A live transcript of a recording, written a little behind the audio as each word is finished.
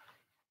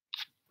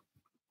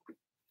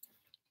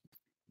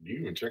Do you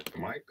even check the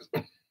mic?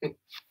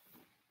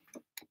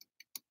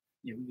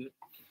 Yeah, we good.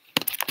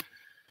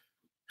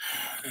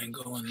 And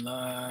going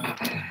live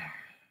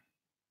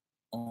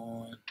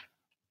on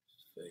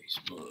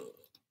Facebook.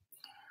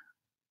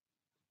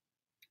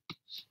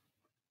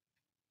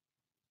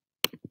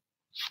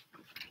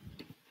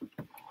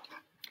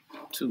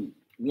 Two,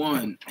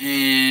 one,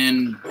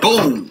 and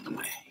boom!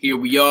 Here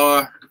we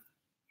are.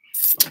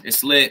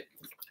 It's lit.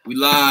 We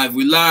live,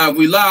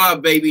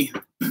 baby.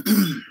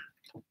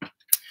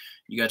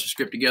 You got your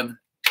script together?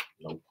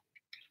 Nope.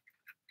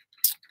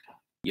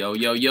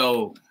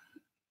 Yo.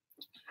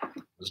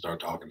 Let's start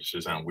talking. This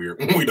shit sound weird.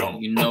 We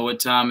don't. You know what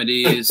time it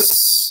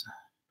is.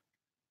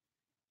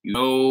 You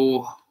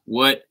know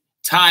what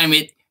time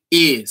it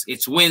is.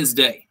 It's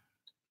Wednesday.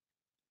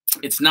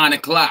 It's 9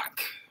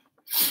 o'clock.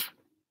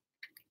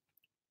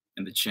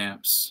 And the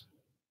champs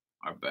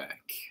are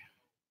back.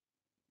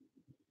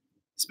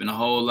 It's been a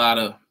whole lot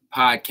of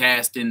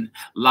podcasting,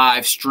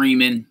 live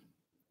streaming,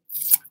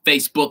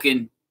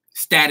 Facebooking,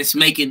 status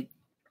making.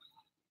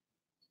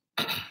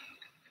 Did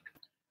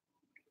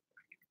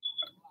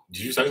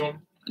you say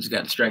something? I just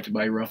got distracted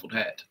by your ruffled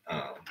hat.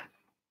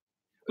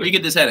 Where you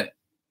get this hat at?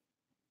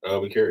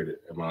 We carried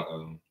it at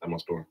my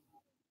store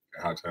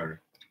at Hot Saturday.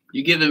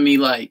 You giving me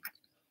like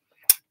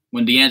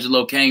when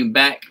D'Angelo came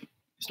back,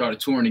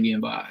 started touring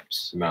again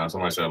vibes. Nah,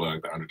 somebody said I look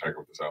like the Undertaker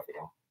with this outfit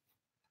on.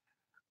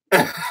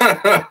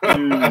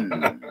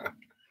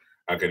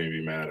 I couldn't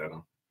even be mad at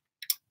him.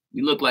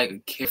 You look like a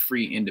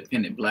carefree,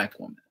 independent black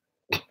woman.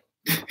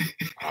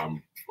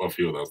 A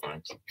few of those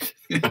things.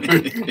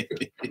 Definitely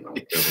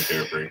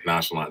carefree,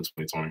 nonchalant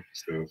in 2020.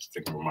 Still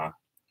sticking with my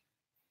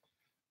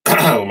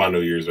with my New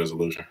Year's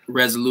resolution.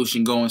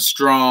 Resolution going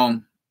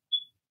strong.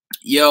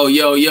 Yo,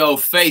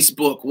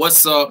 Facebook,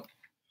 what's up?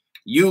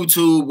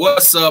 YouTube,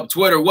 what's up?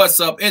 Twitter, what's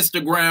up?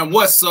 Instagram,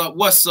 what's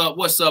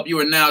up? You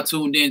are now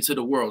tuned in to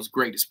the world's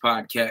greatest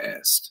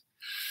podcast.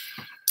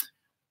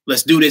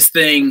 Let's do this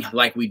thing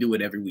like we do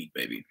it every week,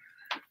 baby.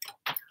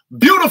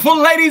 Beautiful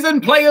ladies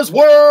and players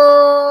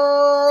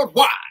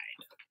worldwide.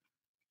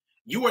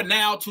 You are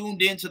now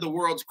tuned in to the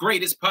world's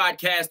greatest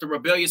podcast, the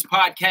Rebellious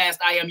Podcast.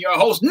 I am your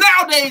host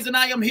nowadays, and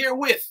I am here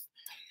with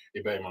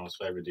eBay Mom's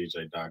favorite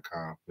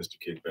DJ.com. Mr.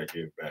 Kickback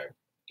is back.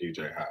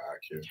 DJ High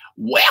IQ.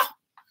 Well,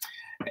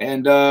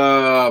 and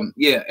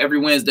every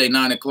Wednesday,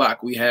 9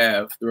 o'clock, we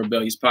have the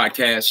Rebellious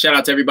Podcast. Shout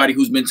out to everybody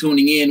who's been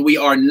tuning in. We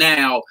are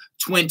now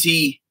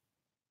 28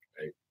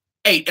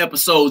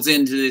 episodes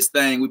into this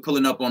thing. We're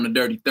pulling up on the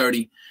dirty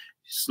 30,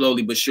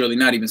 slowly but surely,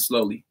 not even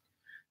slowly.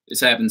 This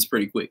happens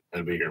pretty quick.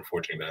 It'll be here in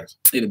 14 days.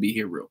 It'll be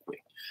here real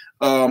quick.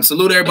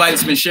 Salute everybody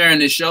that's been sharing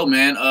this show,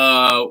 man.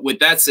 With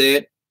that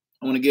said,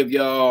 I want to give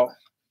y'all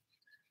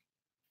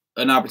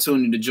an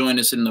opportunity to join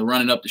us in the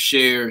running up the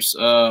shares.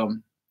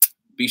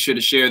 Be sure to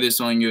share this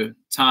on your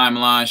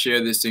timeline,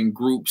 share this in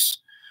groups,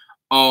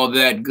 all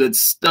that good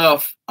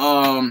stuff.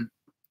 And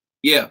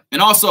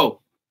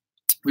also,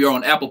 we are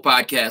on Apple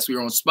Podcasts. We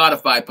are on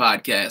Spotify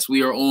Podcasts.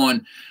 We are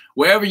on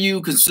wherever you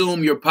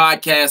consume your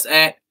podcast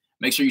at.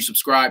 Make sure you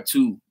subscribe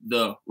to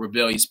the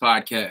Rebellious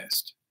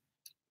Podcast.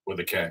 With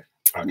a K.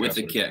 With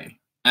a K.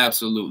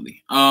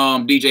 Absolutely.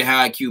 DJ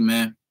High IQ,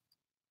 man.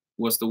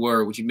 What's the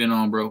word? What you been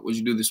on, bro? What'd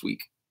you do this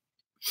week?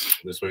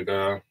 This week,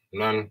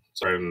 none.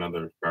 Sorry,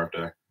 another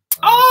birthday.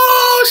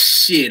 Oh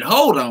shit!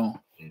 Hold on.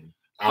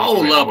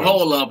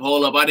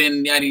 Hold up. I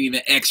didn't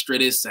even extra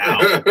this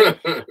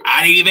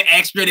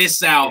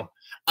out.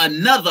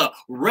 Another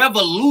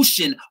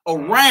revolution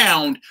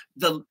around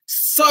the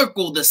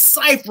circle, the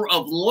cipher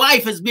of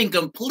life has been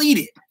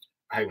completed.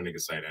 I hate when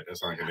niggas say that.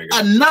 That's like a nigga.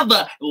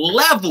 Another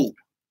level.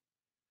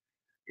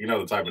 You know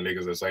the type of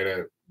niggas that say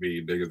that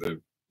be niggas that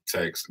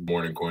text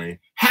Morning Queen.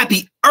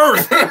 Happy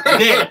Earth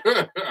Day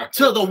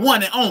to the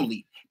one and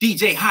only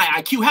DJ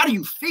High IQ. How do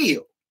you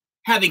feel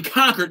having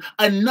conquered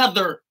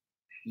another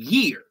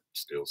year?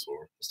 Still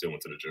sore. Still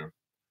went to the gym.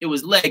 It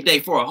was leg day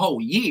for a whole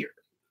year.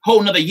 Whole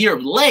another year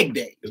of leg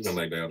days. It's been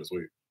leg day out this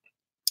week.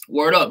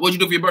 Word up. What'd you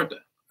do for your birthday?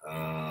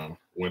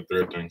 Went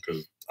thrifting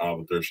because all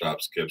the thrift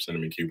shops kept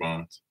sending me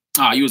coupons.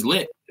 Ah, you was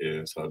lit.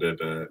 Yeah, so I did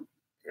that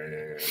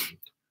and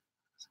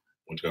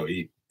went to go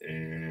eat,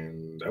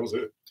 and that was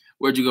it.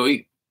 Where'd you go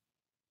eat?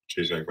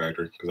 Cheesecake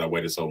Factory, because I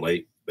waited so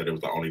late that it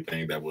was the only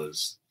thing that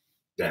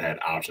had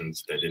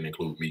options that didn't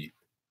include meat.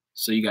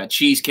 So you got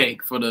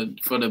cheesecake for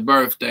the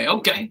birthday.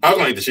 Okay. I was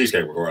gonna eat the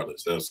cheesecake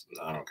regardless.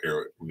 I don't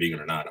care vegan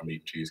or not. I'm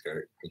eating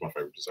cheesecake. It's my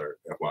favorite dessert.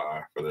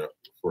 FYI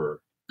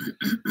for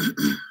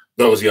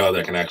those of y'all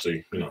that can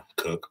actually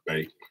cook,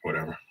 bake,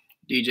 whatever.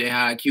 DJ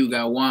High IQ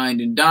got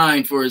wined and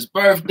dined for his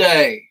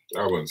birthday.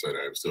 I wouldn't say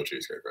that. It was still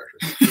Cheesecake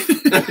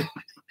Factory.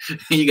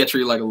 You got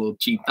treated like a little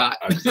cheap thought.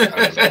 But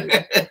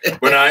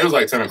no, it was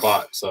like 10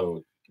 o'clock.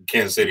 So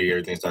Kansas City,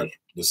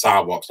 the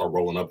sidewalks start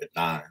rolling up at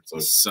 9. So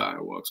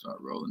sidewalks start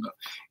rolling up.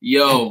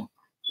 Yo,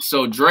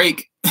 so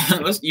Drake,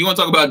 you want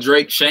to talk about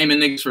Drake shaming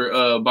niggas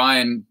for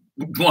buying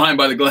wine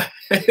by the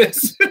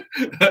glass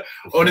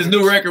on his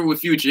new record with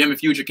Future? Him and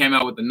Future came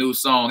out with a new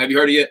song. Have you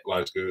heard it yet?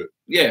 Life's Good.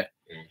 Yeah.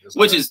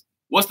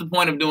 What's the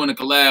point of doing a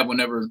collab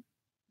whenever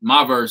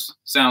my verse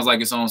sounds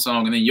like its own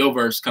song, and then your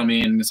verse come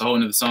in and it's a whole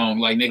nother song.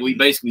 Like, nigga, we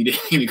basically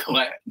didn't even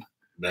collab.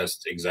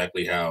 That's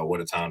exactly how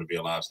What a Time to Be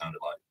Alive sounded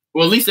like.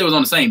 Well, at least it was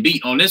on the same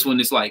beat. On this one,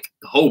 it's like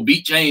the whole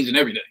beat changed and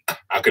everything.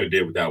 I could have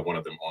did without one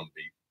of them on the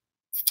beat.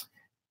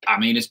 I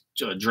mean, it's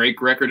a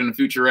Drake record and a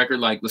Future record.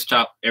 Like, let's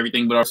chop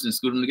everything but ours and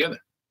scoot them together.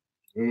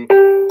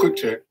 Quick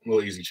check, a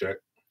little easy check.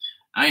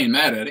 I ain't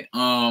mad at it.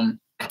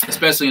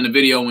 Especially in the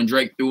video when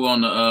Drake threw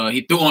on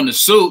the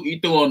suit, he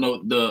threw on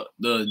the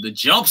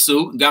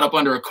jumpsuit and got up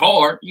under a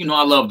car. You know,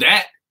 I love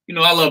that. You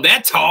know, I love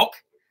that talk.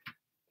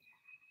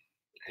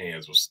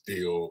 Hands were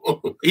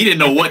still. He didn't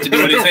know what to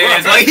do with his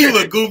hands. Like, he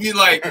looked goofy.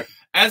 Like,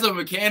 as a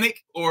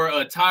mechanic or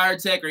a tire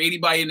tech or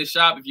anybody in the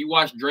shop, if you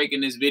watch Drake in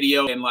this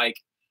video and like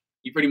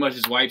he pretty much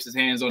just wipes his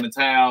hands on the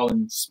towel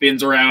and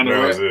spins around.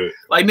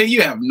 Like, man,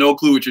 you have no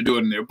clue what you're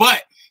doing in there.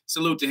 But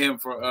salute to him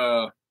for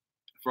all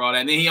that.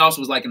 And then he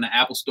also was like in the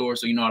Apple store,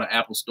 so you know how the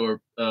Apple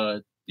store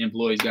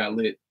employees got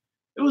lit.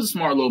 It was a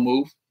smart little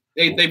move.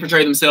 They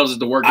portray themselves as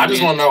the working. I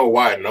just want to know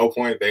why at no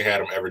point they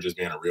had him ever just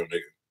being a real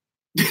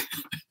nigga.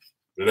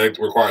 Did they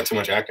require too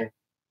much acting?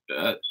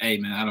 Hey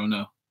man, I don't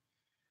know.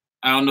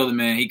 I don't know the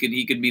man. He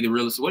could be the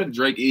realest. What if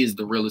Drake is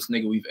the realest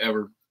nigga we've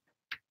ever?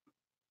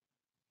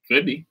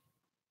 Could be.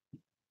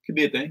 Could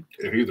be a thing.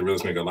 If he's the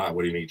realest nigga alive,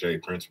 what do you need Jay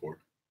Prince for?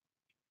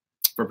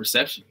 For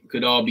perception.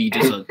 Could all be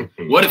just a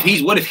what if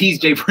he's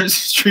Jay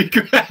Prince's street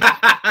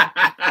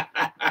cred?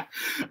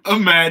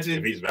 Imagine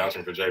if he's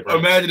vouching for Jay Prince.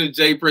 Imagine if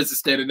Jay Prince is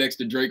standing next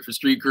to Drake for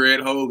street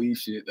cred. Holy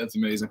shit, that's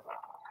amazing.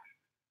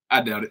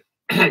 I doubt it.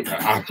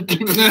 not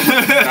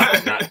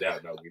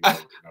doubt, no.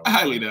 I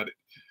highly doubt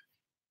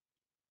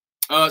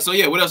it. So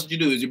yeah, what else did you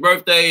do? It's your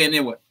birthday, and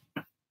then what?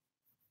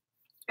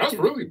 That's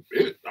really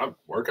it. I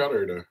work out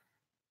every day.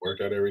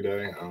 Worked out every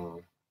day.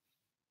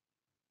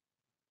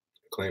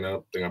 Clean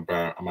up. Think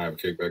I might have a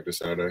kickback this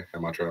Saturday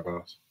at my trap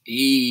house.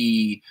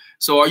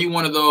 So are you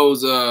one of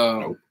those?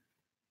 Nope.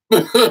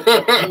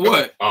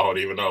 What? I don't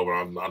even know,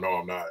 but I know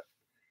I'm not.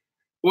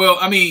 Well,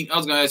 I mean, I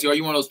was gonna ask you, are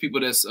you one of those people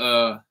that's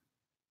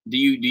do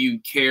you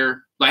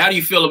care? Like, how do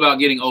you feel about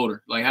getting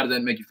older? Like, how does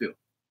that make you feel?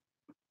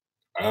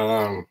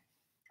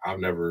 I've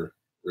never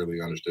really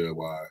understood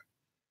why.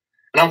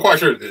 And I'm quite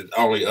sure that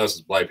only us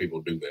as black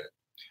people do that.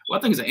 Well,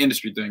 I think it's an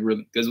industry thing,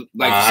 really, because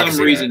like for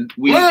some reason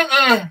we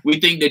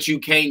think that you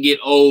can't get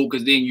old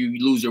because then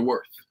you lose your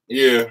worth.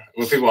 Yeah,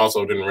 well, people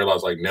also didn't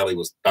realize like Nelly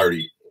was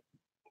 30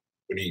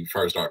 when he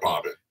first started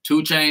popping.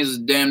 2 Chainz is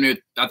damn near,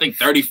 I think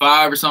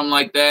 35 or something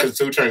like that. Because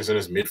 2 Chainz in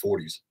his mid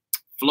 40s.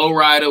 Flo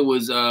Rida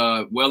was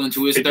well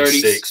into his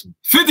 56. 30s.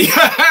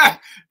 50,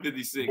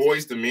 56.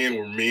 Boys to Men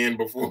were men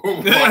before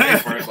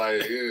like, first,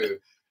 like yeah.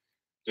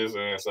 Just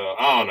so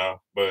I don't know,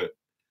 but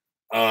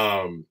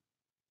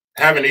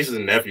having nieces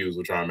and nephews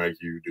will try and make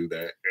you do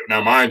that.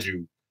 Now, mind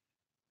you,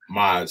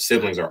 my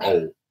siblings are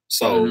old,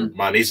 so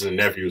my nieces and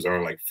nephews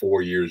are like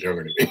 4 years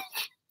younger than me.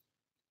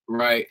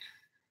 Right.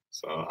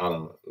 So I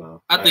don't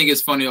know. I think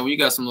it's funny though when you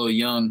got some little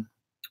young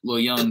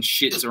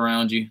shits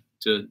around you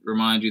to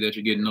remind you that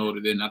you're getting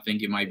older. Then I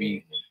think it might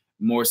be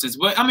more sense.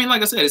 But I mean,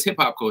 like I said, it's hip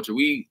hop culture.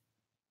 We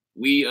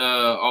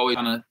always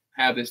kind of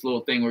have this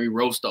little thing where we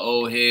roast the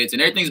old heads,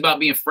 and everything's about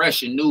being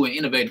fresh and new and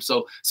innovative.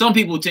 So some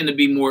people tend to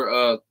be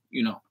more,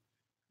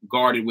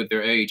 guarded with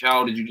their age. How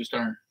old did you just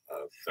turn?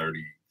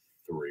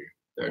 33.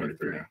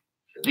 33. Yeah.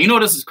 You know,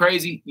 this is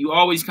crazy. You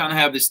always kind of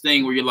have this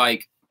thing where you're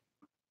like,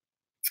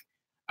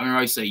 I remember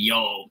I used to say,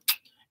 yo,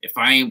 if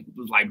I ain't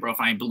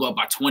blew up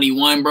by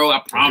 21, bro,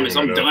 I promise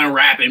I'm done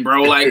rapping,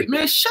 bro. Like,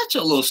 man, shut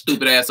your little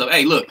stupid ass up.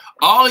 Hey, look,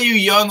 all you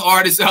young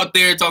artists out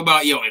there talk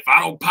about, yo, if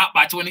I don't pop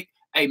by 20,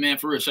 hey, man,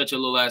 for real, shut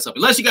your little ass up.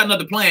 Unless you got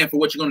another plan for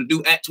what you're going to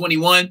do at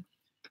 21.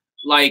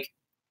 Like,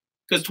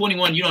 because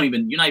 21, you're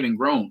not even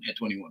grown at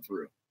 21, for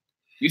real.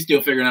 You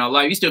still figuring out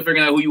life. You still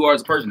figuring out who you are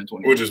as a person at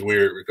 21. Which is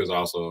weird because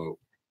also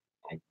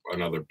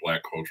another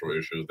black cultural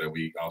issue is that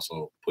we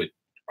also put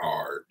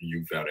our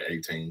youth out at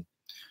 18.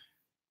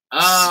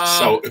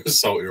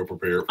 So ill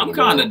prepared. I'm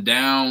kind of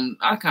down.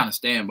 I kind of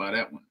stand by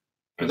that one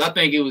because I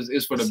think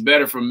it's for the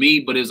better for me,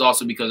 but it's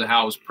also because of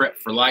how I was prepped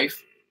for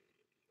life.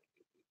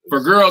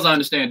 For girls, I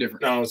understand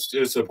different. No,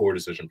 it's a poor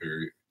decision.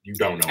 Period. You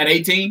don't know at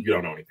 18. You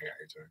don't know anything at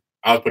 18.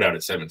 I was put out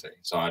at 17,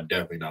 so I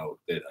definitely know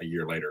that a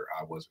year later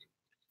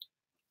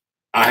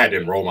I had to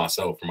enroll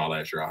myself for my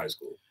last year of high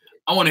school.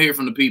 I want to hear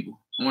from the people.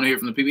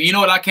 You know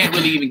what? I can't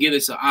really even give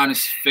this an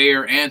honest,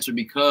 fair answer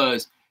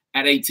because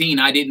at 18,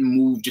 I didn't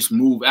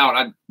move out.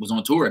 I was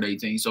on tour at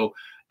 18. So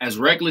as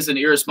reckless and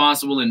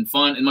irresponsible and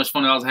fun and much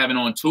fun that I was having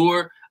on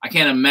tour, I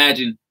can't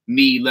imagine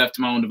me left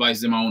to my own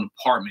devices in my own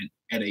apartment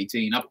at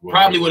 18. I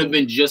probably would have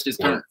been just as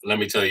turned. Let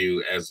me tell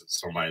you, as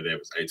somebody that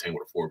was 18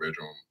 with a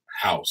 4-bedroom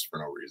house for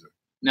no reason.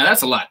 Now,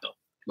 that's a lot, though.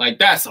 Like,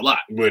 that's a lot.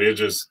 But it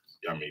just,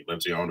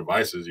 left to your own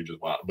devices, you just,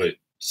 but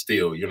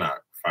still, you're not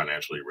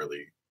financially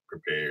really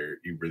prepared.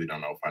 You really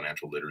don't know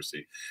financial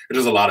literacy.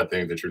 There's just a lot of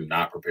things that you're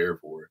not prepared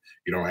for.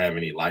 You don't have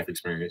any life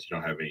experience. You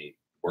don't have any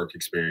work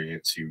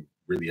experience. You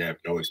really have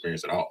no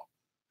experience at all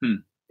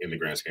in the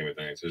grand scheme of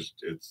things.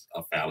 It's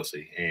a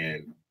fallacy.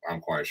 And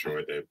I'm quite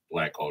sure that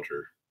black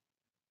culture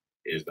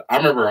I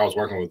remember I was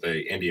working with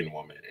a Indian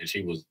woman, and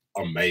she was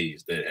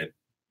amazed that at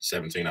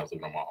 17 I was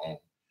living on my own,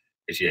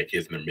 and she had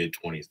kids in their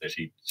mid-20s. That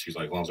she's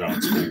like, as long as y'all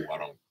in school, I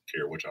don't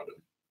care what y'all do.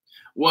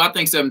 Well, I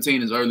think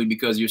 17 is early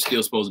because you're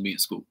still supposed to be in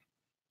school.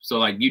 So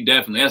like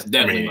that's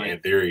definitely in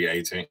theory,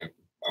 18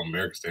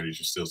 American standards,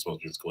 you're still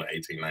supposed to be in school at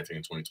 18,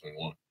 19, 20,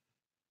 21.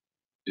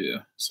 Yeah.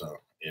 So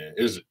yeah,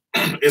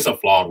 it's a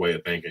flawed way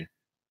of thinking.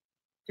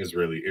 It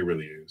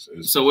really is.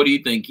 So what do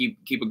you think?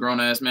 Keep a grown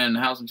ass man in the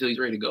house until he's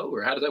ready to go,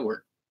 or how does that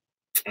work?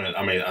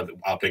 I mean,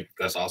 I think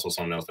that's also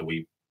something else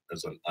that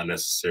as an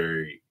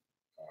unnecessary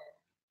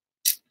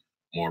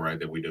more right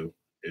that we do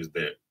is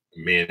that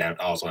men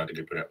also have to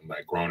get put up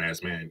like grown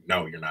ass men.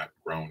 No, you're not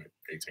grown at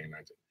 18,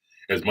 19.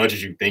 As much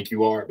as you think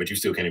you are, but you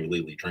still can't even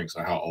legally drink.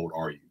 So how old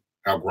are you?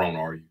 How grown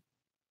are you?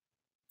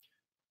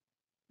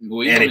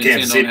 Well, you and in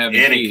Kansas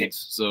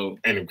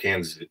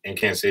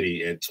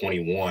City at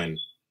 21,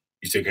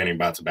 you still can't even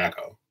buy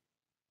tobacco.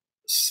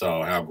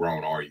 So how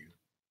grown are you?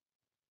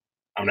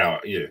 I'm now,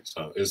 yeah.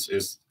 So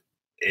it's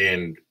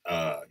and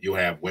you'll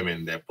have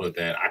women that put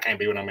that I can't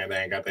be with no man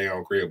that ain't got their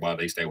own crib while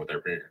they stay with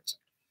their parents.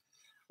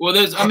 Well,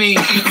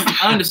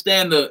 I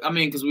understand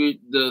because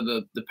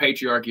the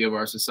patriarchy of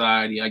our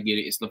society. I get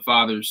it. It's the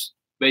fathers.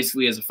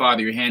 Basically, as a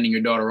father, you're handing your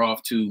daughter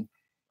off to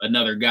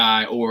another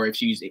guy, or if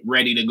she's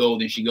ready to go,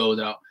 then she goes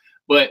out.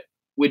 But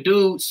with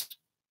dudes,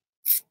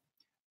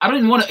 I don't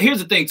even want to. Here's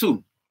the thing,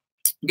 too.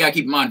 You got to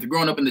keep in mind, if you're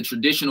growing up in the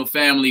traditional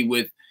family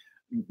with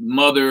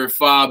mother,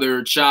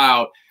 father,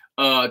 child,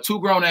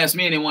 two grown-ass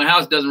men in one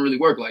house doesn't really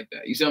work like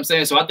that. You see what I'm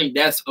saying? So I think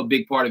that's a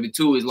big part of it,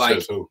 too, is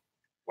like. So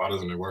why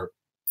doesn't it work?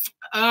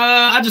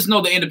 I just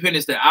know the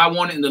independence that I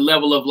want and the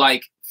level of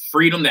like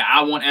freedom that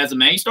I want as a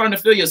man. You're starting to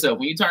feel yourself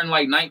when you turn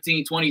like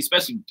 19, 20,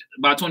 especially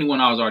by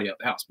 21, I was already out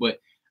the house. But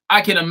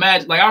I can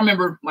imagine, like I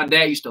remember my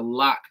dad used to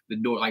lock the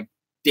door, like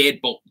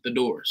deadbolt the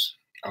doors.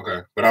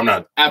 Okay, but I'm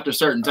not after a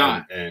certain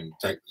time. And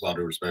take a lot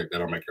of respect, that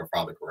don't make your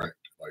father correct.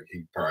 Like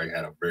he probably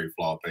had a very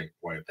flawed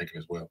way of thinking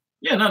as well.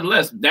 Yeah,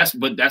 nonetheless,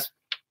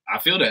 I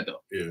feel that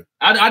though. Yeah,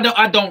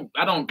 I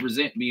don't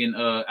resent being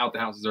out the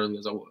house as early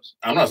as I was.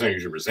 I'm not saying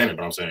you should resent it,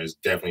 but I'm saying it's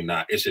definitely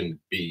not. It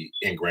shouldn't be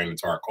ingrained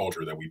into our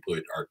culture that we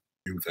put our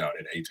youth out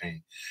at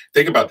 18.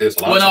 Think about this.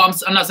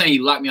 I'm not saying he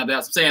locked me out the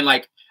house. I'm saying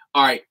like,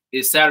 all right,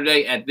 it's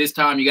Saturday at this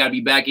time. You got to be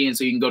back in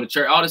so you can go to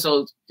church. All this.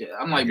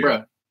 I'm like,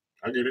 bro,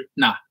 I get it.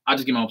 Nah, I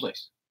just get my own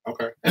place.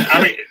 Okay.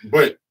 I mean,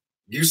 but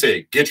you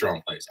said get your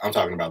own place. I'm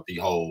talking about the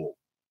whole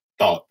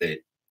thought that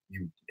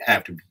you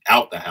have to be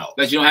out the house.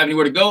 That you don't have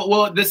anywhere to go?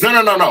 Well, this No.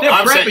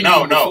 I'm saying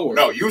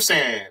no. You're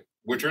saying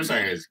what you're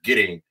saying is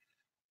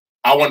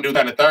I want to do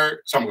that in the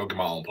third, so I'm gonna get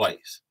my own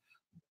place.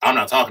 I'm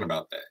not talking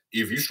about that.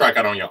 If you strike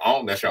out on your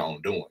own, that's your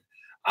own doing.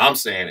 I'm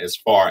saying as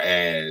far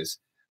as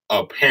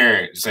a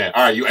parent saying,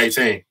 all right, you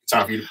 18,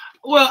 time for you to.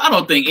 Well, I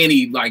don't think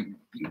any like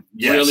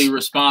really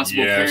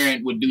responsible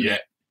parent would do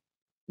that.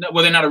 No,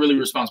 well, they're not a really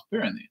responsible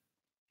parent then.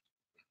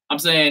 I'm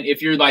saying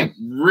if you're like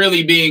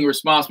really being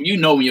responsible, you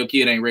know when your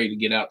kid ain't ready to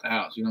get out the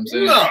house. You know what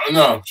I'm saying?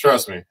 No,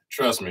 trust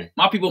me.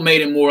 My people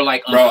made it more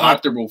like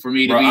uncomfortable for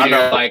me to be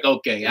there. Like,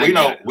 okay,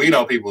 we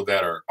know people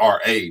that are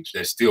our age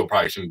that still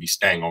probably shouldn't be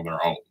staying on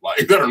their own.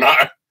 Like they're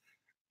not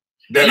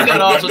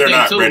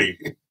ready.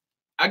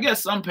 I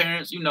guess some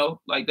parents,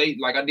 like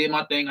I did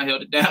my thing. I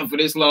held it down for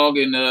this long,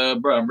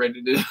 and bro, I'm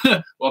ready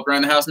to walk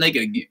around the house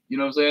naked again. You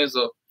know what I'm saying?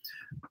 So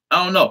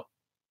I don't know.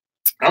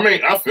 I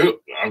mean, I feel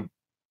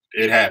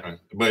it happened,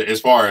 but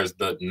as far as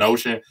the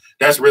notion,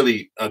 that's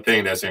really a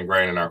thing that's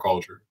ingrained in our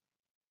culture.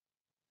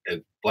 As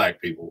Black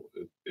people,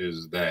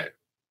 is that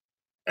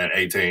at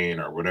 18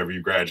 or whenever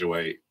you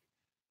graduate,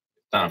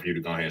 time for you to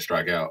go ahead and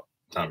strike out.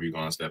 Time for you to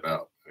go and step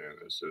out. And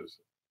it's just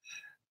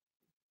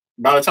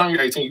by the time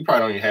you're 18, you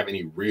probably don't even have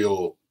any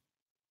real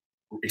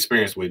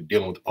experience with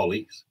dealing with the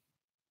police.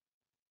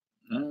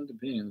 No, it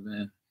depends,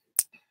 man.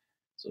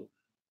 So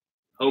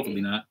hopefully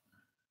not.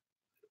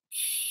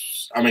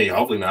 I mean,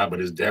 hopefully not,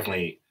 but it's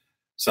definitely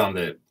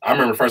something that I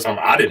remember the first time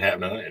I didn't have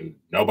none, and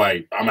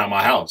I'm at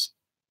my house.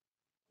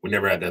 We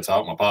never had that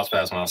talk. My pops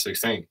passed when I was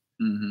 16.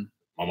 Mm-hmm.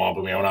 My mom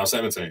put me on when I was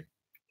 17.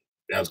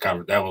 That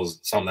was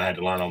something I had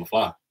to learn on the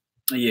fly.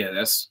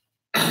 Yeah,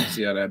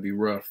 see how that'd be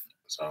rough.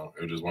 So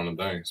it was just one of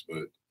the things.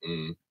 But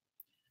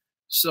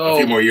so a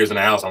few more years in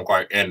the house,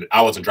 and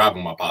I wasn't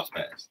driving when my pops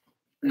passed.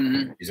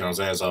 Mm-hmm. You see what I'm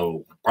saying?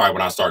 So probably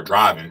when I start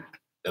driving,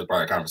 that's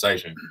probably a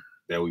conversation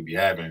that we'd be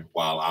having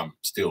while I'm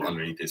still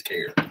underneath his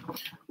care.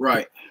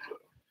 Right.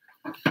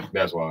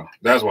 That's why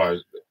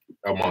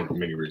among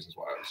many reasons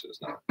why it's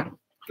just not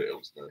the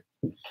illest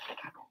thing.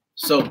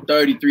 So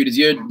 33, does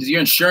your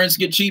insurance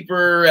get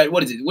cheaper at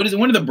what is it?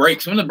 When are the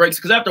breaks?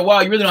 Because after a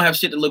while you really don't have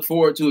shit to look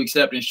forward to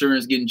except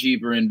insurance getting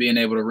cheaper and being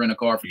able to rent a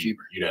car for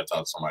cheaper. You'd have to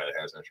talk to somebody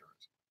that has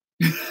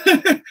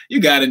insurance.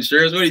 You got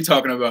insurance. What are you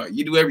talking about?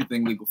 You do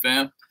everything legal,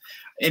 fam.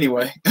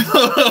 Anyway.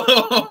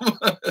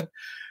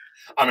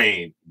 I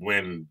mean,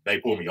 when they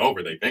pull me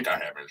over, they think I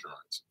have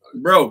insurance.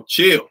 Bro,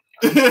 chill.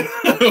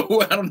 I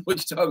don't know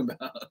what you're talking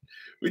about.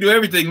 We do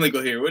everything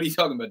legal here. What are you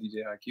talking about,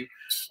 DJ IQ?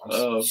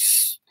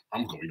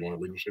 I'm going to be doing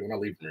illegal shit when I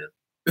leave from here.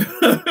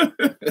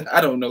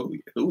 I don't know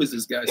who Who is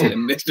this guy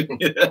standing next to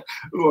me?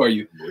 Who are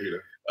you?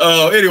 Leader.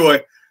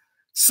 Anyway.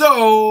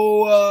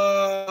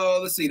 So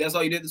let's see. That's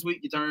all you did this week.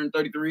 You turned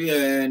 33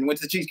 and went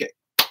to the cheesecake.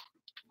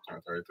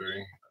 Turned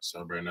 33.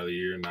 Celebrate another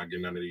year, not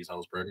getting none of these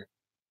hoes pregnant.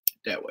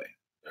 That way.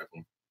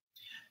 Definitely.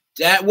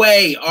 That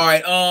way. All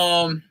right.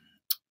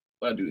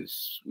 What I do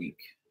this week?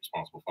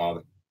 Responsible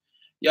father.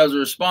 Yeah, I was a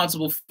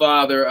responsible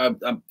father.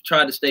 I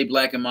tried to stay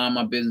black and mind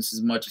my business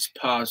as much as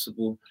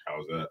possible. How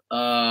was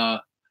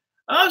that?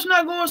 It's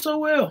not going so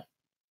well.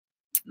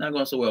 Not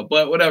going so well.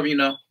 But whatever, you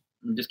know.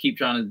 Just keep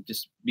trying to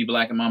just be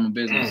black and mind my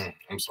business.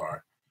 I'm sorry.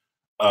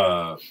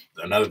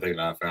 Another thing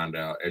that I found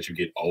out as you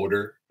get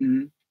older,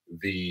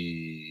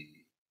 the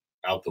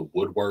out the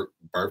woodwork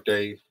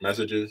birthday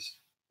messages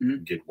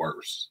get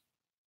worse.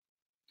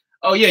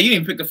 Oh yeah, you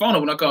didn't pick the phone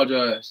up when I called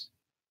your ass.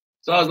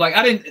 So I was like,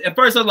 at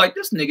first I was like,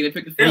 this nigga didn't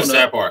pick the phone up. Here's the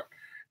sad part.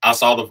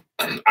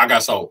 I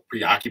got so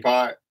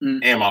preoccupied,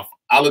 and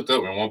I looked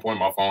up, and at one point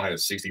my phone had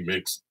 60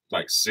 missed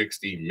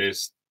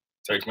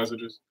text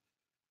messages.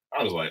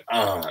 I was like,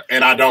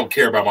 and I don't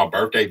care about my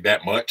birthday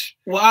that much.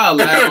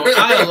 Well,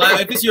 I allow.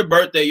 If it's your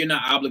birthday, you're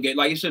not obligated.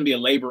 Like, it shouldn't be a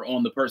labor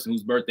on the person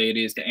whose birthday it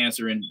is to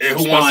answer and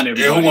respond to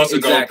everybody. Who wants to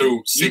go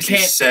through 60,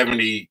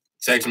 70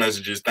 text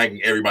messages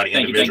thanking everybody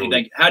individually?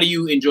 Thank you. How do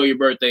you enjoy your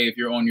birthday if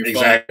you're on your phone?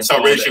 Exactly. So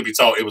really should be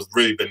told. It was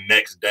really the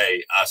next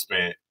day I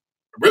spent.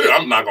 Really,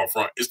 I'm not gonna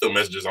front. It's still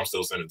messages I'm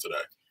still sending today.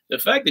 The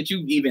fact that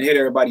you even hit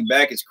everybody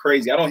back is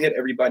crazy. I don't hit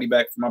everybody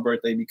back for my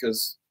birthday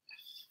because,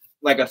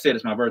 like I said,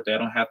 it's my birthday. I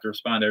don't have to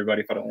respond to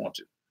everybody if I don't want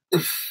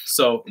to.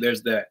 So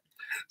there's that.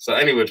 So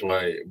any which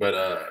way, but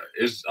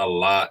it's a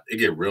lot. It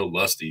get real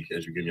lusty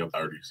as you get in your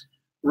 30s.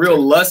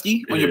 Real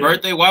lusty on your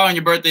birthday? Why on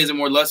your birthday is it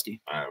more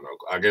lusty? I don't know.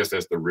 I guess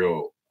that's the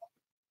real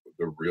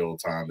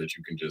time that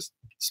you can just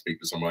speak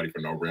to somebody for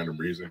no random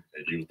reason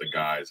and use the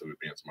guise of it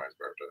being somebody's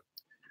birthday.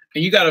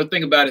 And you got to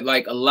think about it.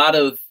 Like, a lot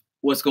of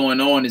what's going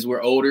on is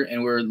we're older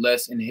and we're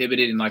less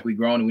inhibited and like we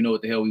grown and we know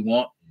what the hell we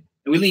want.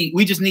 And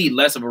we just need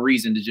less of a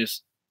reason to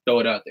just throw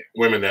it out there.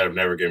 Women that have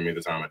never given me the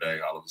time of day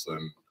all of a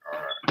sudden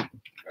are,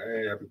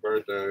 hey, happy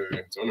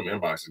birthday. Some of them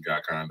inboxes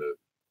got kind of,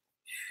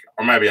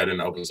 or maybe I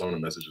didn't open some of the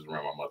messages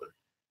around my mother.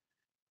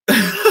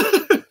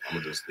 I'm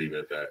going to just leave it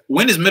at that.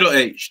 When is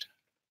middle-aged?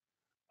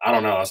 I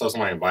don't know. I saw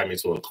somebody invite me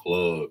to a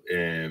club,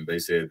 and they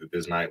said that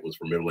this night was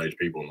for middle-aged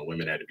people, and the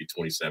women had to be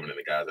 27 and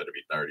the guys had to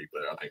be 30.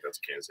 But I think that's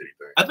a Kansas City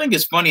thing. I think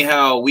it's funny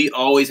how we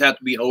always have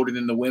to be older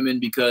than the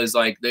women because,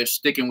 like, they're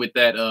sticking with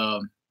that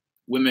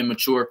women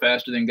mature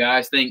faster than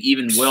guys thing,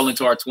 even well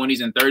into our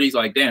 20s and 30s.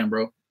 Like, damn,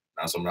 bro.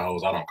 Now some of the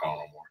hoes I don't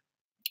call no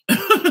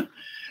more.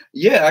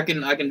 Yeah, I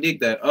can dig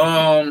that.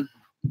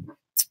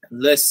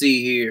 Let's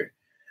see here.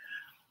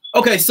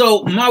 Okay,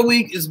 so my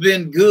week has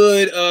been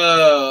good.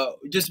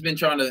 Just been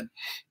trying to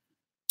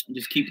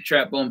just keep the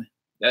trap booming.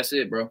 That's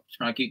it, bro.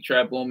 Trying to keep the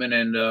trap booming.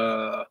 And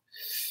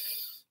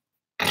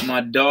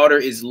my daughter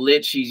is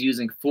lit. She's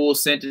using full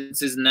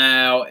sentences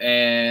now.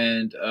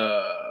 And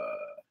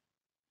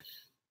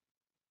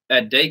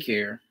at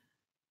daycare,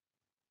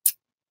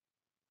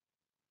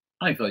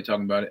 I ain't feel like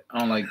talking about it. I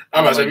don't like.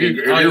 I'm about to say, if you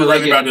were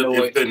really about to,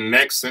 if the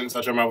next sentence I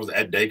talking about was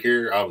at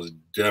daycare, I was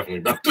definitely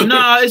about to.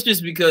 Nah, it's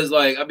just because,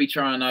 like, I be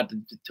trying not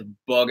to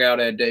bug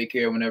out at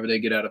daycare whenever they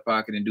get out of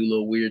pocket and do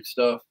little weird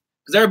stuff.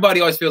 Because everybody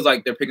always feels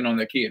like they're picking on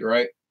their kid,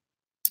 right?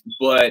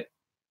 But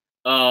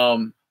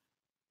when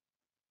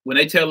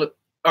they tell it,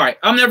 all right,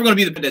 I'm never going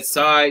to be the that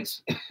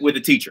sides with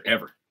a teacher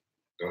ever.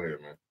 Go ahead,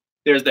 man.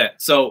 There's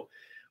that. So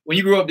when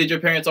you grew up, did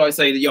your parents always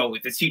say, yo,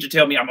 if this teacher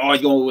tell me, I'm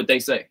always going with what they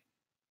say?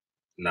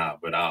 Nah,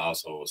 but I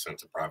also was sent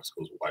to private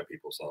schools with white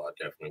people, so I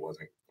definitely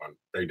wasn't.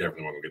 They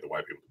definitely want to get the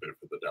white people the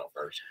benefit of the doubt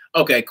first.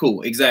 Okay,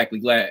 cool, exactly.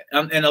 Glad.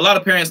 And a lot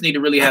of parents need to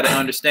really have an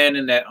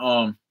understanding that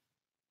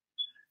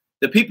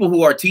the people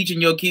who are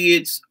teaching your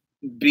kids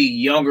be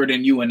younger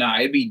than you and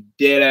I. It'd be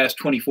dead ass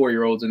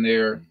 24-year-olds in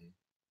there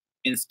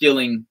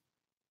instilling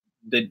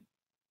the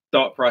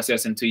thought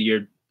process into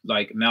your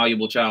like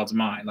malleable child's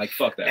mind. Like,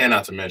 fuck that. And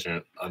not to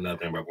mention another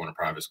thing about going to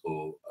private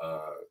school.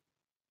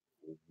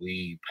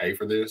 We pay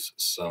for this,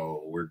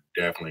 so we're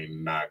definitely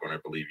not going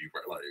to believe you.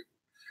 Like,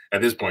 at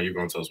this point, you're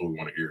going to tell us what we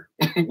want to hear.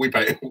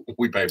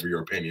 we pay for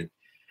your opinion.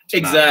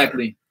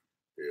 Exactly.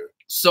 Yeah.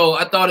 So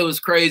I thought it was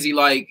crazy,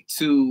 like,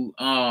 to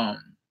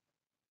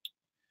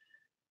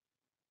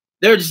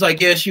they're just like,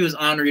 yeah, she was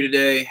ornery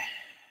today,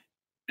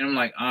 and I'm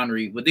like,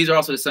 ornery. But these are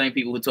also the same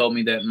people who told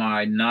me that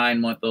my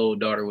 9-month-old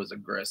daughter was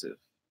aggressive.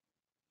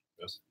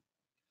 Yes.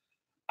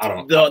 I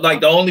don't.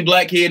 The only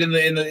black kid in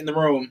the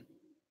room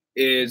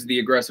is the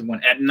aggressive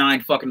one at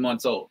 9 fucking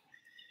months old.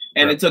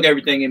 And It took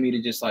everything in me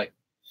to just like,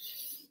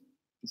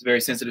 it's a very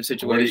sensitive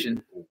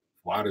situation.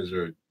 Why is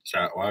your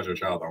child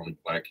the only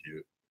black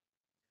kid?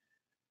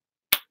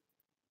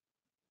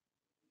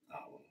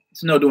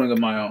 It's no doing of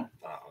my own.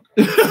 Oh,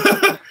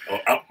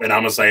 okay. And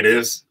I'm going to say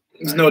this.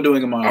 It's no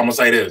doing of my own. I'm going to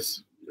say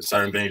this. There's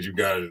certain things you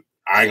got to,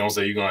 I ain't going to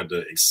say you're going to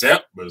have to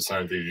accept, but there's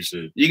certain things you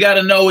should. You got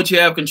to know what you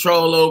have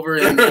control over.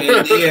 And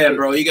yeah,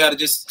 bro, you got to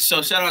just,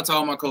 so shout out to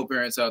all my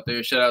co-parents out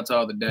there. Shout out to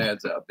all the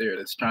dads out there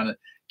that's trying to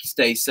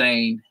stay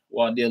sane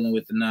while dealing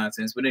with the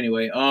nonsense. But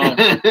anyway,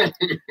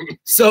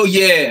 so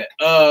yeah,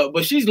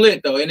 but she's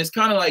lit though, and it's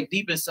kind of like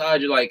deep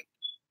inside, you're like,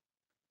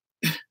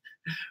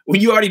 when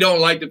you already don't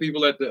like the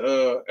people at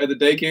the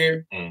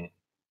daycare,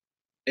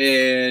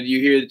 and you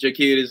hear that your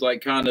kid is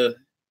like kind of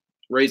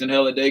raising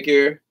hell at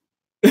daycare,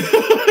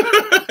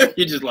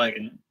 you're just like,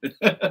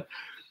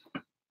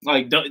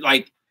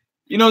 like,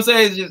 you know what I'm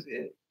saying? It's just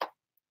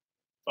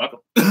fuck 'em.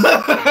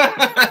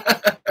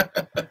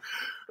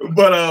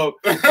 But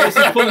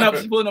she's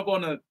pulling up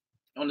on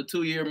the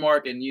 2-year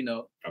mark, and you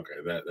know. Okay,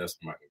 that's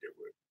something I can get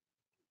with.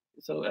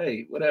 So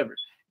hey, whatever.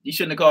 You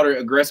shouldn't have called her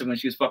aggressive when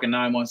she was fucking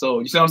 9 months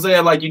old. You see what I'm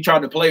saying? Like you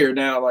tried to play her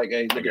now. Like,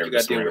 hey, look what you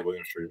got to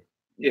do.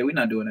 Yeah, we're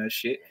not doing that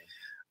shit.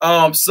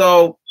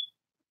 So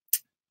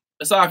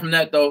aside from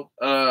that though,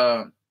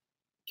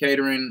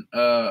 catering,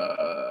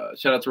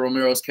 shout out to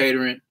Romero's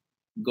Catering,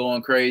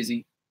 going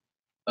crazy.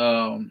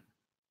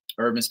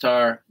 Urban's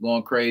Tire,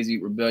 going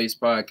crazy. Rebellious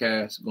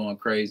Podcast, going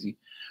crazy.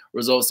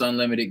 Results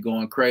Unlimited,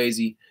 going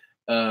crazy.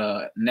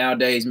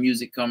 Nowadays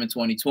Music coming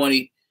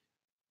 2020.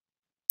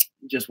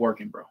 Just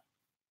working, bro.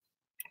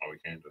 All we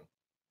can do.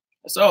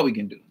 That's all we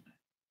can do.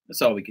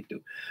 That's all we can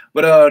do.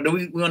 But do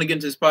we want to get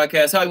into this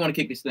podcast? How you want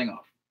to kick this thing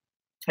off?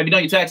 Have you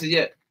done your taxes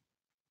yet?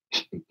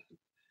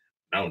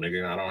 No,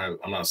 nigga.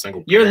 I'm not a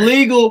single parent. You're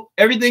legal.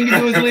 Everything you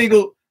do is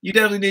legal. You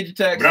definitely need your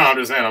taxes. But no, I'm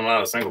just saying I'm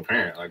not a single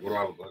parent. Like, what do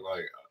I look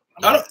like?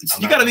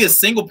 You got to be a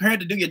single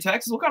parent to do your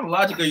taxes? What kind of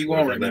logic are you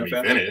going right now? Let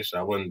me finish.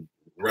 I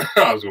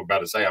was about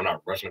to say I'm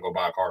not rushing to go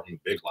buy a car from the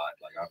big lot.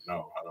 Like, I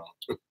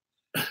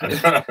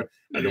don't.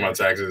 I do my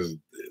taxes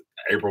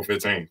April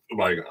 15th.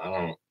 Like, I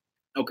don't.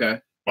 Okay.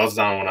 Most of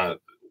the time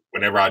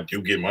whenever I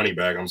do get money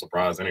back, I'm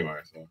surprised anyway.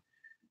 So.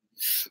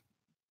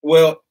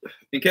 Well,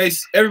 in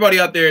case everybody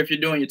out there, if you're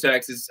doing your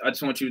taxes, I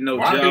just want you to know.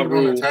 Why are people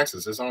doing their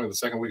taxes? It's only the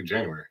second week of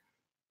January.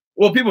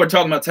 Well, people are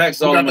talking about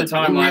taxes all the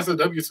time. Who has the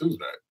W-2s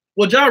back?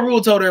 Well, Ja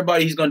Rule told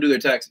everybody he's going to do their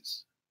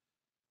taxes.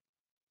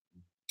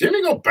 Didn't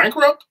he go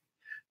bankrupt?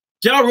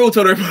 Ja Rule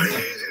told everybody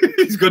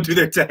he's going to do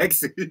their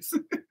taxes.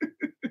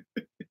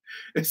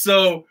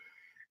 So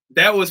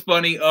that was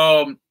funny.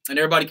 And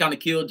everybody kind of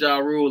killed Ja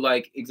Rule,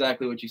 like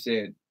exactly what you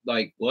said.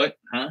 Like, what?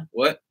 Huh?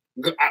 What?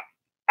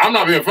 I'm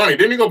not being funny.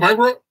 Didn't he go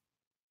bankrupt?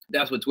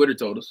 That's what Twitter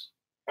told us.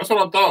 That's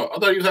what I thought. I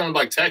thought he was having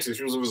like tax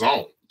issues of his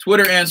own.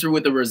 Twitter answered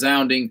with a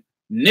resounding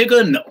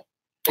nigga no.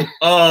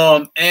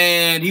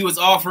 And he was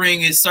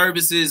offering his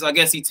services. I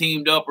guess he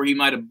teamed up, or he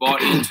might have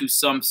bought into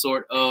some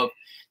sort of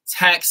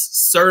tax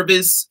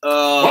service.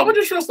 Why would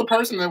you trust the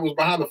person that was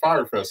behind the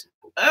Fire Festival?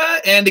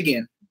 And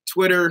again,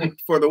 Twitter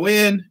for the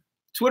win.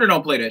 Twitter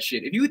don't play that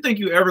shit. If you think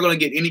you're ever going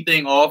to get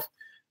anything off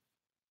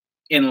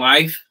in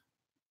life,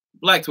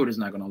 Black Twitter's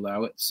not going to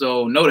allow it.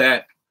 So know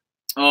that.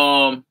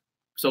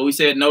 So we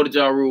said no to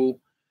Ja Rule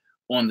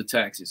on the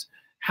taxes.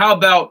 How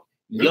about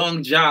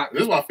Young Jock?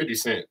 This is why 50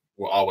 Cent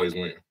will always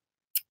win.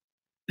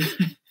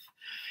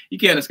 You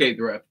can't escape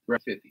the rap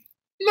 50.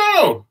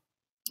 No.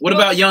 What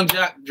about Young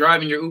Jock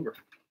driving your Uber?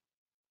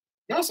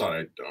 I saw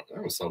that dumb.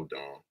 That was so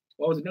dumb.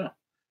 What was it dumb?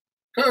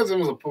 Because it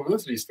was a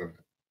publicity stunt.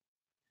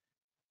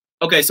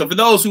 Okay, so for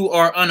those who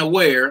are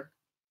unaware,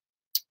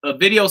 a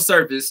video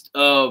surfaced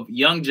of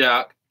Young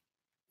Jock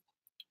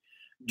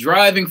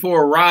driving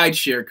for a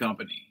rideshare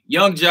company.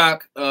 Young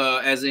Jock,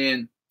 as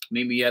in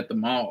meet me at the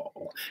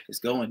mall. It's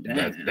going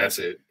down. That's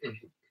it.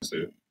 That's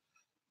it.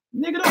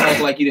 Nigga, don't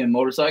act like you didn't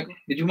motorcycle.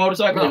 Did you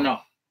motorcycle or no?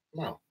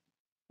 No.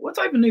 What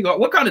type of nigga?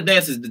 What kind of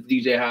dances did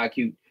DJ High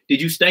Q?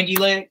 Did you stanky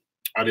leg?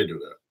 I did do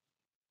that.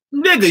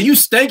 Nigga, you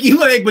stanky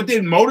leg but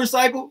didn't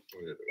motorcycle?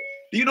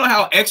 Do you know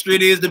how extra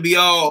it is to be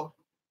all?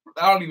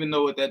 I don't even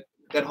know what that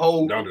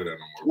whole. Don't do that no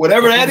more.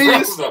 Whatever that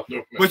is.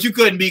 But you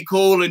couldn't be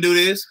cool and do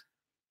this.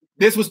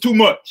 This was too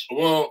much.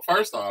 Well,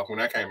 first off, when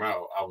that came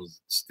out, I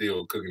was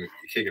still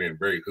kicking in a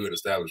very hood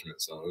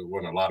establishment, so it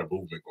wasn't a lot of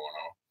movement going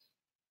on.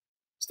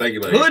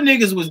 Stanky leg. Hood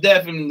niggas was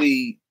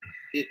definitely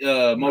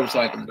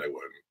motorcycling. They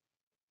wasn't.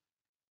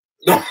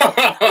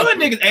 Hood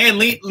niggas and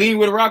lean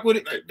with a rock with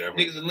it.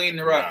 Niggas is leaning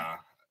the rock. Nah,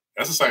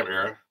 that's the same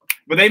era.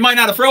 But they might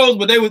not have froze,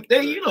 but they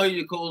you know,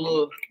 you're cool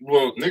little.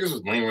 Well, niggas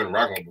was leaning with a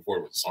rock before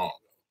it was a song,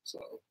 so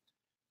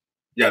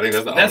yeah, I think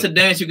that's a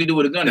dance you can do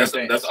with a gun. That's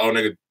the old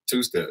nigga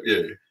two step.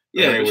 Yeah,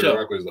 yeah, for sure. The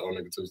rock was the old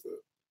nigga two step.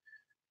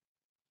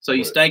 So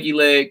you stanky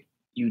leg,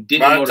 you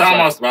didn't. By the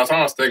time I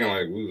was thinking,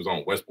 like, we was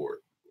on Westport.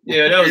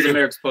 Yeah, that was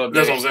America's Pub.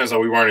 That's what I'm saying. So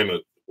we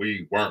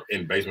weren't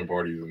in basement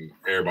parties and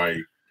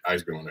everybody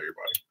ice cream on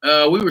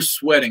everybody. We were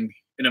sweating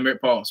in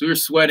America's. We were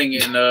sweating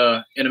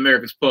in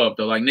America's Pub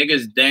though. Like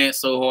niggas dance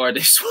so hard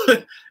they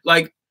sweat.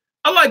 Like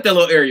I like that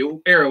little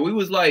era. We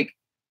was like,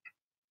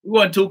 we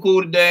wasn't too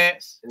cool to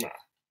dance. Nah.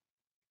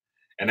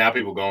 And now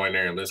people go in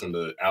there and listen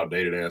to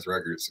outdated ass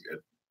records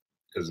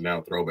because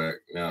now throwback.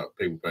 Now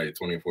people pay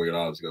 $20 and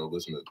 $40 to go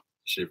listen to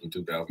shit from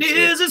 2006.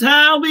 This is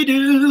how we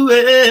do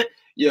it.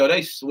 Yo,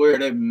 they swear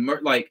they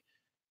like.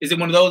 Is it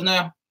one of those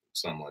now?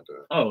 Something like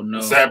that. Oh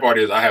no. The sad part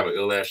is I have an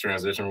ill ass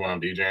transition when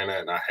I'm DJing that,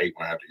 and I hate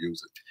when I have to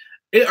use it.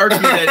 It irks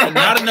me that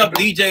not enough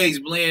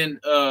DJs blend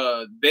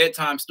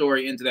bedtime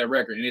story into that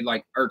record, and it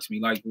like irks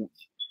me. Like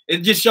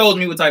It just shows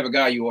me what type of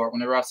guy you are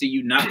whenever I see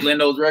you not blend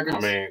those records. I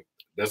mean,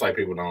 that's like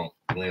people don't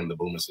blend the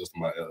Booming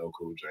System by LL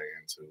Cool J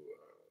into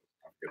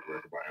I forget the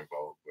record by En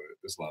Vogue, but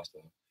it's a lot of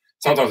stuff.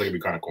 Sometimes it can be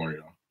kind of corny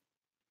though.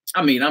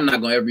 I mean, I'm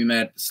not gonna ever be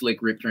mad at the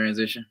Slick Rick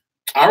transition.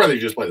 I'd rather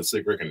just play the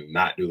Slick Rick and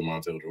not do the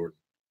Montel Jordan.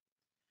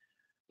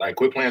 Like,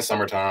 quit playing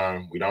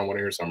Summertime. We don't want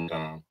to hear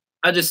Summertime.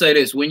 I just say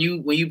this: when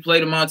you play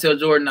the Montel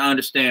Jordan, I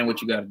understand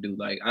what you got to do.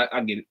 Like,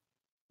 I get it.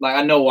 Like,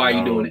 I know why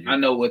you're doing it. I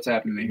know what's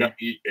happening.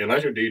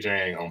 Unless you're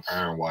DJing on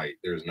Power and White,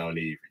 there's no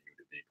need for you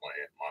to be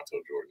playing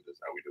Montel Jordan. That's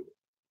how we do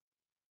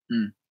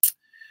it.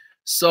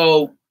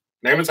 So,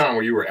 name a time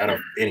where you were out of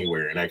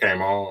anywhere and that came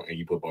on and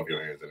you put both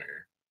your hands in the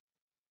air.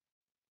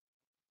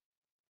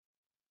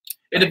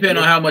 It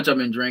depends on how much I've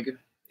been drinking.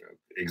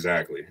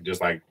 Exactly. Just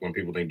like when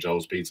people think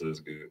Joe's Pizza is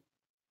good.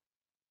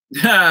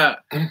 That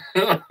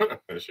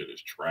shit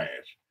is trash.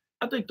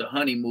 I think the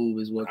honey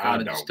move is what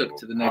kind of just took it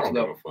to the next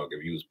level. I don't give a fuck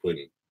if you was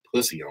putting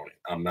pussy on it.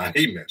 I'm not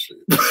eating that shit.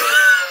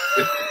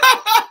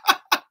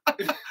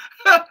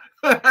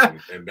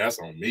 and that's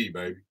on me,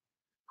 baby.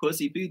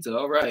 Pussy pizza.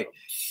 All right.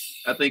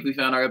 I think we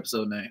found our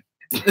episode name.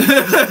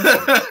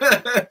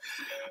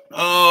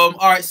 All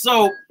right.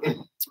 So,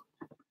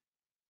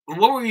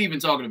 what were we even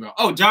talking about?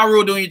 Oh, Ja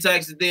Rule doing your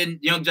taxes, then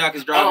Young Jock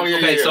is driving. Oh, yeah,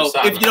 okay, yeah, so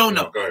if you don't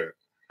know, go ahead.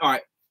 All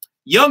right,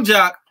 Young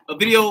Jock, a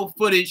video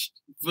footage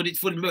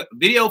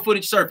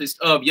surfaced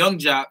of Young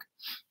Jock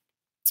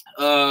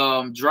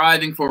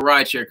driving for a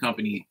rideshare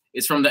company.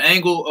 It's from the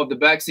angle of the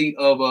backseat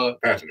of a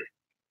passenger.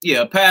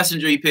 Yeah, a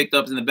passenger he picked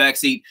up in the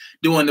backseat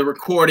doing the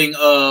recording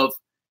of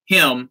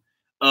him.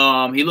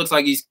 He looks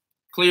like he's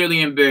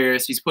clearly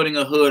embarrassed. He's putting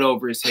a hood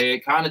over his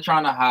head, kind of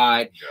trying to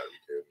hide.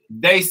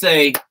 They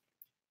say,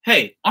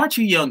 "Hey, aren't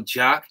you Young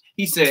Jock?"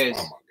 He says,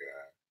 "Oh my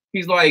God."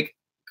 He's like,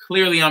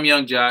 "Clearly I'm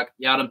Young Jock.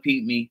 Y'all done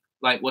peeped me.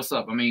 Like, what's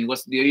up? I mean,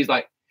 what's the deal?" He's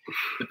like,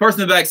 the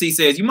person in the backseat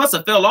says, "You must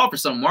have fell off or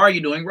something. Why are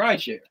you doing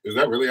rideshare?" Is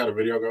that really how the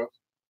video goes?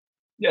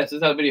 Yes,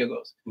 that's how the video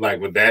goes.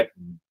 Like, with that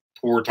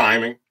poor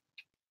timing?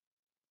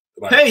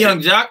 Like, "Hey,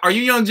 Young Jock, are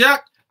you Young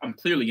Jock?" "I'm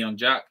clearly Young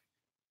Jock.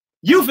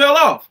 You fell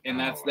off." And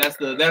that's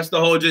the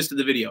whole gist of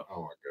the video.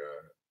 Oh my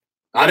God.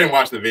 I didn't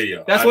watch the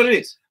video. That's what it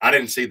is. I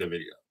didn't see the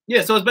video.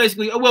 Yeah, so it's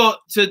basically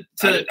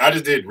I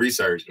just did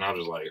research and I was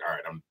just like, all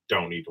right, I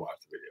don't need to watch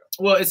the video.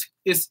 Well,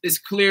 it's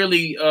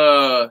clearly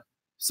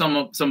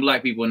some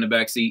black people in the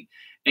backseat,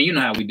 and you know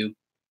how we do.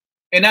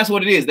 And that's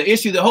what it is. The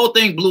issue, the whole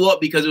thing blew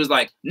up because it was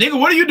like, "Nigga,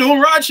 what are you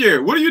doing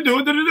rideshare? What are you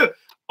doing? Da-da-da.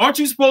 Aren't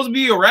you supposed to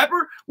be a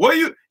rapper? What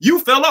are you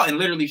fell off?" And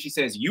literally she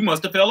says, "You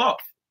must have fell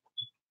off."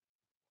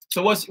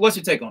 So what's your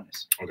take on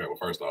this? Okay, well,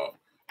 first off,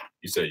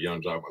 you said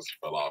Young Jock must have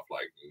fell off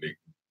like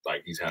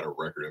he's had a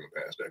record in the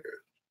past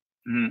decade.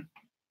 Mm-hmm.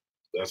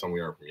 Last time we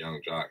heard from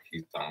Young Jock,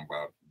 he's talking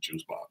about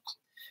Juice Box.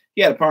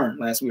 He had a perm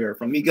last we heard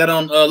from. He got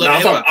on.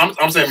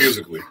 I'm saying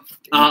musically.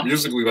 Uh-huh.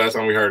 Musically, last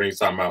time we heard him, he's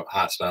talking about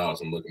Hot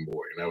Styles and Looking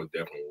Boy, and that was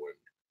definitely when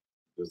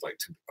it was like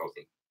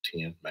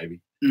 2010, maybe.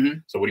 Mm-hmm.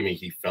 So what do you mean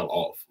he fell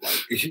off?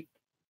 Like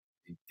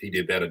he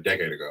did that a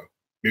decade ago,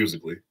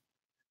 musically.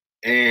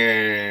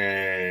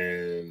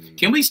 And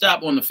can we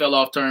stop on the fell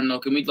off term though?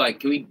 Can we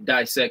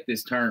dissect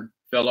this term,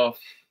 fell off?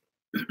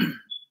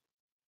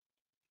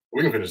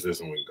 We can finish this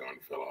and we can go on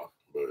to fell off.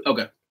 But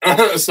okay.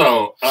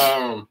 So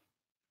I'm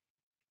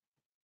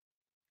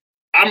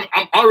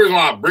the reason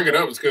why I bring it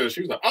up is because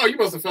she was like, "Oh, you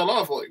must have fell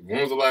off." Like,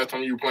 when was the last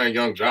time you were playing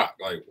Young Jock?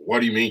 Like, what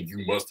do you mean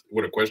you must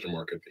with a question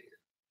mark at the end?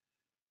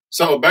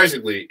 So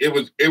basically, it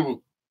was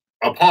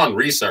upon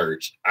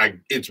research,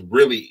 it's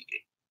really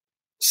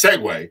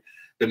segue.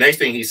 The next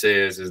thing he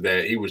says is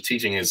that he was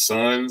teaching his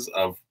sons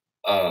of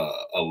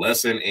a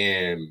lesson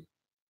in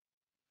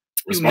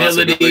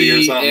responsibility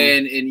or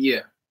something. And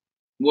yeah.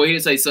 Well, he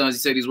didn't say sons. He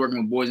said he's working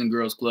with Boys and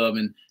Girls Club,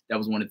 and that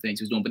was one of the things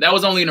he was doing. But that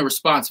was only in a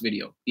response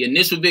video. The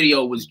initial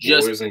video was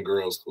just Boys and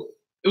Girls Club.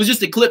 It was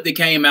just a clip that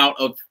came out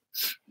of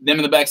them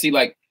in the backseat,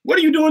 like, "What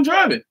are you doing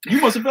driving?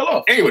 You must have fell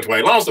off." Anyway,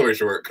 long story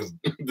short, because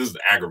this is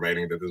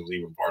aggravating that this was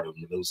even part of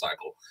the news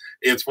cycle.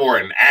 It's for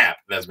an app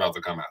that's about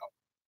to come out.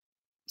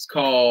 It's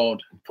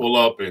called Pull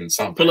Up and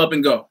something. Pull Up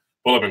and Go.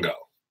 Pull Up and Go.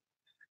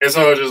 And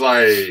so it's just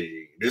like,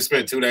 this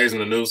spent 2 days in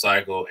the news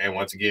cycle, and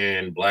once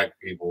again, black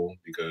people,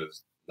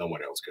 because no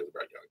one else cares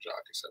about Young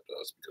Jock except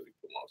us because he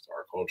belongs to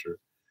our culture,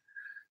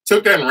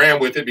 took that and ran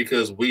with it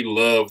because we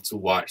love to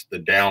watch the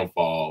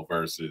downfall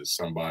versus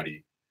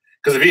somebody.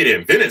 Because if he had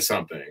invented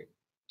something,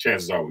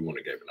 chances are we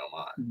wouldn't have given no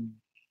mind.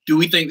 Do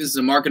we think this is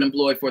a marketing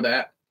ploy for the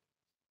app?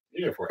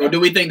 Yeah, for or do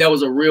we think that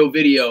was a real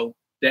video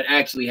that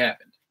actually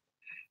happened?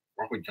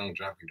 Why would Young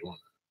Jock be doing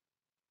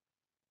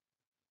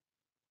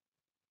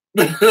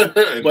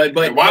that? but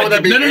why would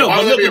that be? No.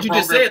 But look what you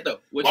just said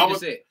though.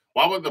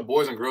 Why would the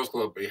Boys and Girls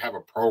Club have a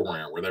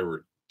program where they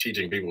were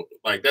teaching people?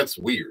 Like, that's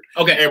weird.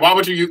 Okay. And why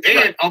would you?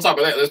 And on top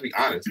of that, let's be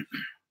honest.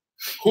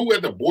 Who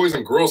at the Boys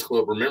and Girls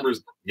Club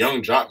remembers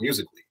Young Jock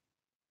musically?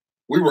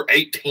 We were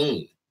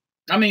 18.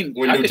 I mean,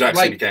 when New Jack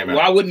City came out.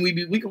 Why wouldn't we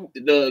be?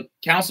 The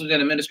counselors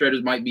and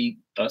administrators might be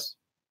us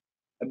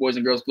at Boys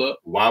and Girls Club.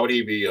 Why would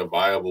he be a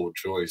viable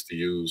choice to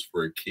use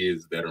for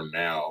kids that are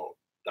now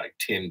like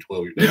 10,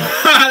 12 years.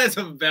 That's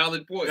a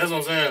valid point. That's what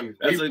I'm saying.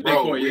 That's a big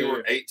point. We Yeah.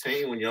 were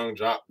 18 when Young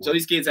Jock. So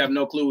these kids have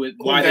no clue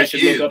why they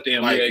should look up to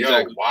him. Like, yeah,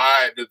 exactly.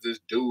 Why is this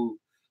dude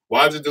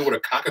with a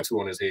cockatoo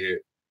on his head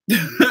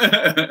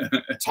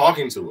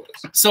talking to us?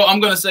 So I'm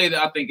gonna say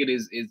that I think it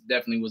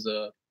definitely was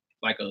a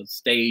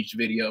staged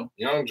video.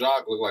 Young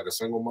Jock looked like a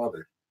single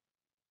mother.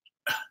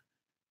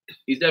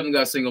 He's definitely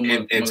got a single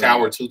mother. In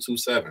Tower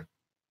 227.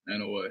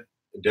 In a way.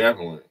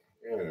 Definitely.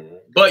 Yeah, man.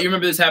 But you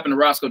remember this happened to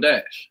Roscoe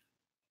Dash.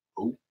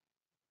 Who?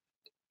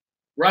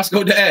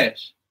 Roscoe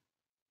Dash.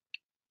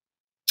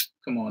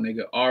 Come on,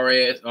 nigga.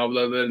 R-O-S-C-O-E,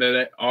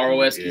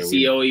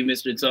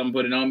 Mr. Something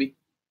put it on me.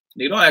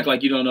 Nigga, don't act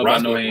like you don't know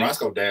about no hands.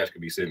 Roscoe Dash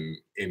could be sitting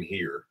in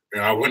here,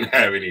 and I wouldn't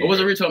have any. Or was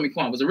it Rich Homie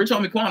Quan? Was it Rich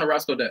Homie Quan or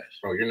Roscoe Dash?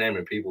 Bro, you're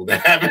naming people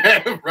that haven't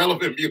had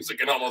relevant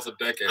music in almost a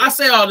decade. I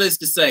say all this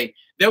to say,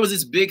 there was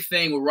this big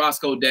thing with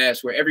Roscoe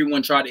Dash where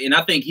everyone tried to, and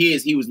I think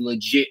he was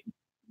legit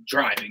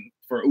driving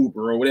for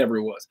Uber or whatever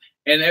it was.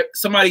 And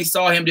somebody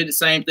saw him, did the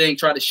same thing,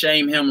 tried to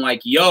shame him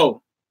like,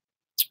 yo,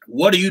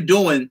 what are you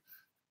doing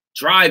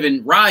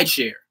driving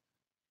rideshare?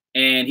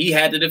 And he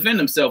had to defend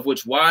himself,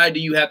 which why do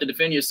you have to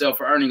defend yourself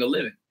for earning a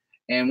living?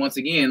 And once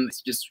again,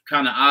 it's just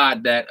kind of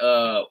odd that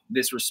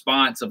this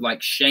response of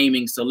like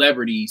shaming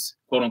celebrities,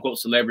 quote unquote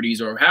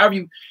celebrities, or however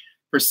you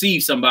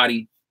perceive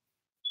somebody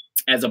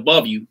as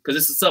above you, because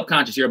it's a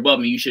subconscious, you're above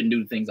me, you shouldn't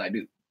do the things I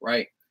do,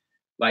 right?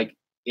 Like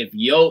if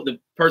the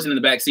person in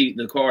the back seat,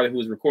 the car who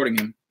was recording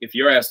him, if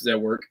your ass was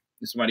at work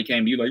and somebody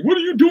came to you like, what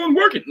are you doing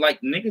working?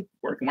 Like, nigga,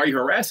 working, why are you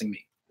harassing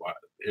me?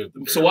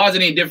 So why is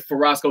it any different for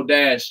Roscoe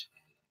Dash?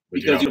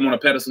 Because you don't want a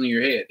pedestal in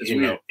your head. That's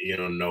weird. You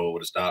don't know what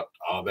would have stopped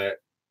all that.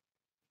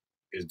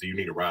 Is do you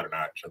need a ride or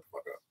not? Shut the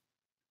fuck up.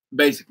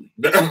 Basically.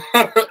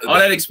 All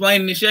that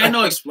explaining this shit. Ain't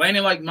no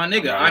explaining like my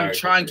nigga. I'm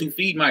trying to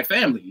feed my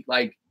family.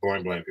 Like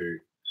point blank period.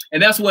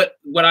 And that's what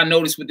I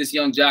noticed with this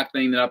Young Jock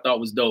thing that I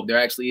thought was dope. There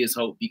actually is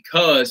hope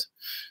because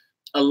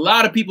a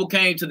lot of people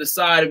came to the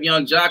side of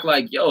Young Jock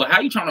like, yo, how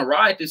you trying to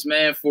ride this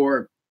man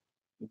for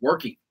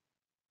working?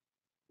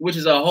 Which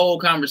is a whole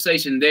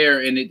conversation there,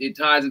 and it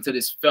ties into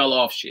this fell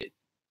off shit.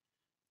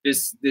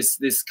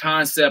 This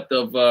concept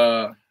of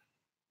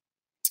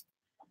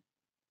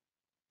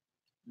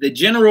the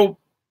general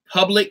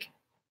public,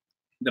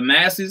 the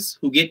masses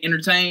who get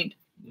entertained,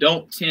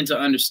 don't tend to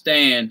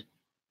understand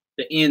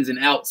the ins and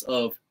outs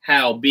of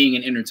how being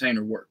an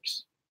entertainer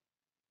works.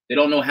 They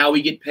don't know how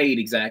we get paid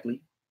exactly.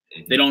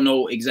 They don't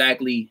know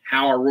exactly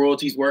how our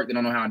royalties work. They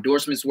don't know how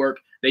endorsements work.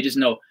 They just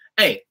know,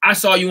 hey, I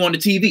saw you on the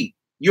TV.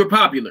 You're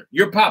popular.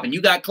 You're popping.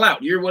 You got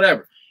clout. You're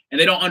whatever. And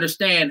they don't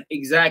understand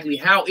exactly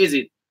how is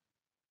it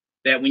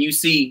that when you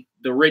see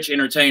the rich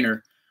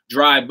entertainer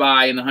drive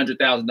by in the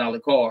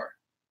 $100,000 car,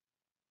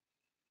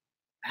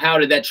 how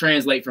did that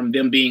translate from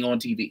them being on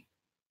TV?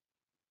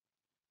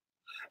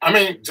 I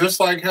mean, just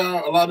like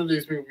how a lot of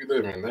these people be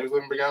living, they're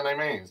living beyond their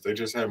means. They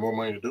just have more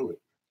money to do it.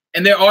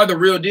 And there are the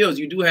real deals.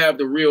 You do have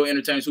the real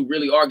entertainers who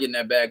really are getting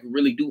that bag, who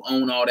really do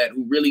own all that,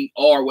 who really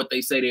are what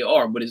they say they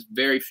are, but it's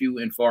very few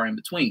and far in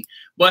between.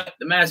 But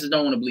the masses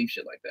don't want to believe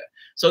shit like that.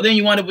 So then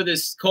you wind up with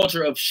this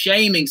culture of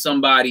shaming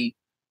somebody.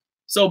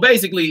 So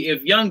basically,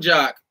 if Young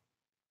Jock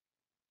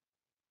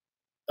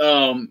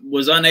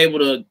was unable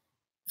to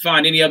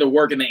find any other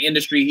work in the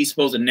industry, he's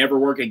supposed to never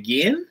work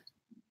again?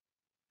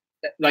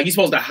 Like he's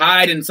supposed to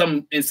hide in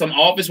some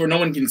office where no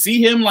one can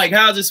see him? Like,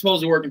 how is this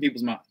supposed to work in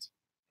people's minds?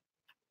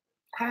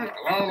 I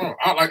don't know.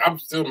 I'm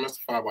still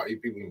mystified by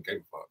people in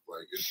K-pop.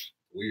 Like, it's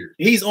weird.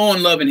 He's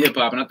on Love and Hip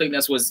Hop, and I think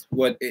that's what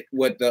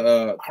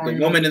the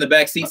woman in the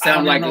back seat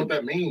sounded like. I don't know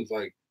what that means.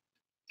 Like,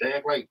 they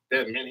act like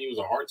that meant he was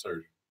a heart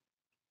surgeon.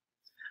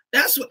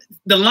 That's what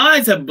the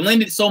lines have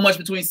blended so much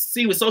between.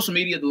 See, with social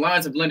media, the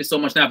lines have blended so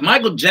much now. If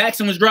Michael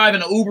Jackson was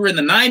driving an Uber in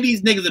the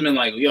 90s, niggas have been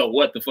like, yo,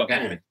 what the fuck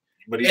happened?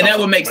 And that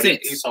would make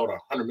sense. He sold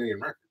 100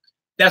 million records.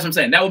 That's what I'm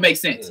saying. That would make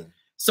sense. Yeah.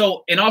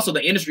 So, and also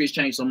the industry has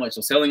changed so much.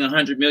 So selling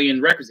 100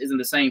 million records isn't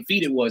the same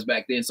feat it was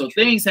back then. So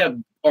things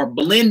are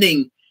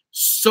blending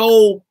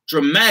so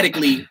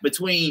dramatically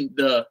between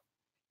the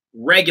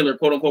regular,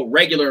 quote unquote,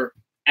 regular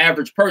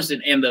average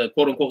person and the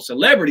quote unquote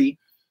celebrity.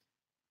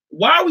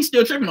 Why are we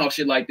still tripping off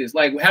shit like this?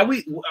 Like, have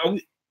we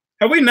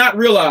not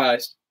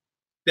realized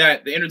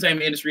that the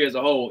entertainment industry as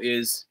a whole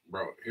is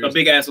a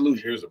big ass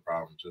illusion? Here's the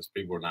problem: just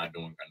people are not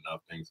doing enough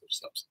things of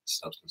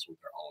substance with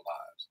their own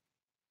lives.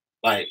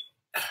 Like,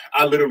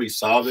 I literally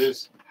saw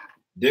this,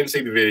 didn't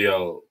see the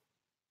video,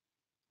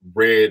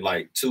 read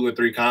like 2 or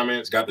 3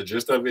 comments, got the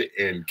gist of it,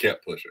 and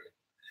kept pushing.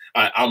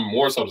 I'm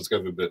more so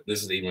discovered that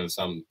this is even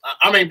some.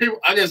 I mean,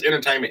 people. I guess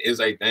entertainment is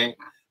a thing,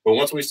 but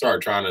once we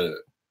start trying to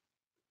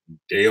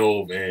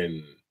delve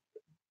and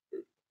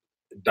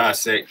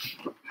dissect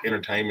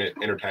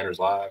entertainers'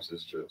 lives,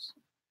 it's just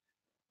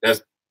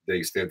that's the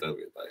extent of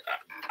it. Like,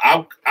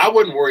 I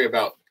wouldn't worry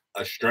about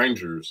a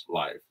stranger's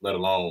life, let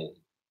alone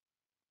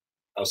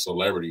a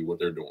celebrity, what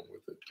they're doing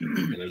with it.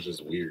 And it's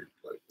just weird.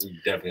 Like, we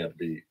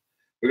definitely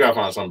we gotta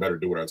find something better to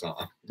do with our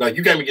time. Like,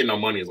 you can't be getting no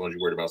money as long as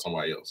you're worried about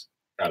somebody else,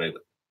 how they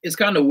live. It's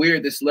kind of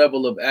weird, this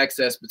level of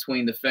access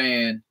between the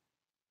fan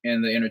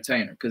and the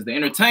entertainer, because the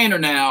entertainer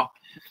now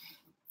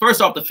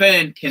first off, the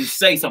fan can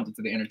say something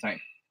to the entertainer,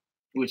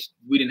 which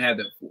we didn't have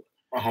that before.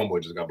 My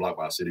homeboy just got blocked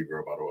by a city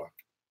girl, by the way.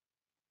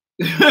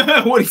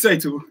 What did he say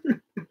to her?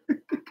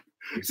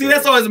 See,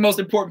 that's always the most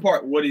important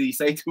part. What did he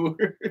say to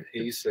her?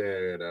 He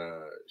said,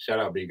 shout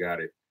out B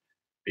Got It.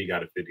 B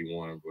Got It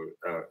 51.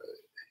 But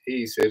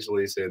he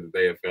essentially said that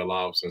they had fell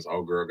off since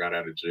old girl got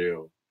out of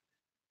jail.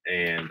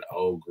 And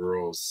old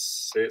girl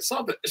said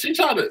something. She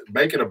tried to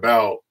make it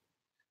about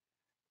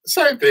the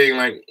same thing,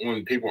 like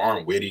when people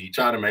aren't witty,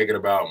 try to make it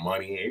about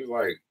money. He was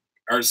like,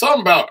 or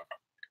something about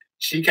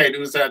she can't do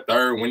this, that,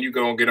 third. When you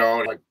gonna get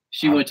on? Like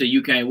she went to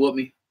You Can't Whoop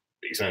Me.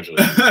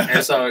 Essentially.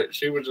 And so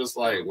she was just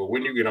like, well,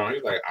 when you get on,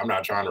 he's like, I'm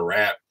not trying to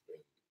rap.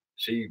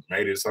 She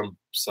made it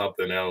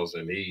something else,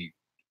 and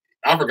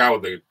I forgot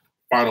what the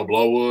final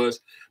blow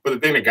was. But the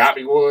thing that got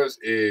me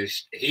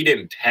is he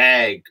didn't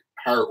tag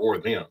her or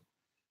them.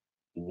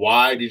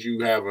 Why did you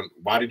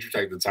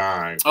take the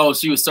time? Oh,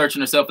 she was searching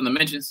herself in the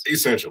mentions?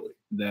 Essentially.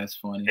 That's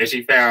funny. And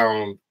she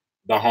found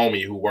the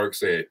homie who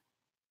works at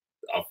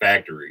a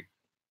factory.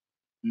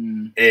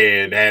 And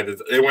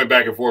it went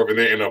back and forth, and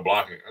then ended up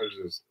blocking. I was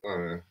just,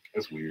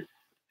 that's weird.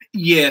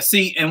 Yeah,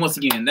 see, and once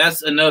again,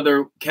 that's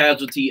another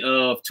casualty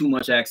of too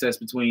much access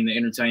between the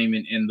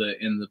entertainment and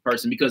the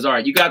person. Because all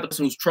right, you got the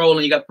person who's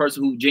trolling, you got the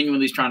person who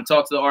genuinely is trying to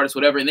talk to the artist,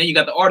 whatever, and then you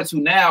got the artist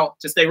who now,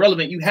 to stay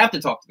relevant, you have to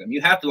talk to them,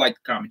 you have to like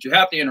the comments, you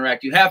have to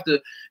interact, you have to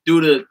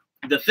do the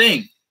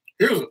thing.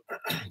 Here's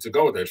to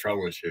go with that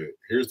trolling shit.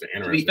 Here's the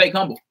interesting. To be fake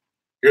humble.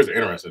 Here's the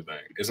interesting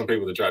thing. There's some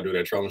people that try to do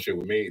that trolling shit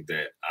with me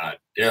that I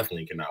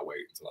definitely cannot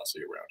wait until I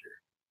see around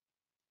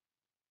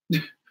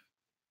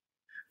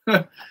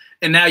here.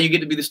 And now you get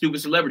to be the stupid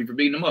celebrity for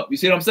beating them up. You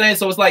see what I'm saying?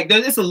 So it's like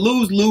it's a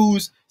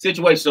lose-lose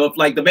situation. So if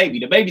like the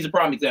baby's a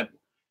prime example.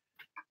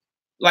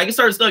 Like it's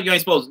certain stuff you ain't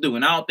supposed to do,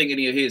 and I don't think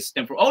any of his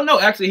stem from. Oh no,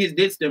 actually his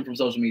did stem from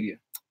social media.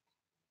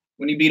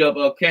 When he beat up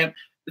Cam.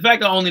 The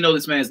fact I only know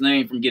this man's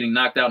name from getting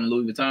knocked out in the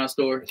Louis Vuitton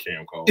store.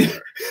 Cam Cole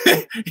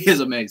is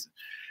amazing.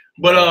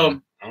 But I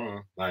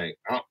don't know.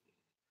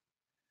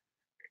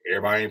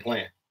 Everybody ain't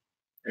playing.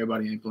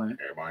 Everybody ain't playing.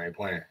 Everybody ain't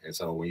playing. And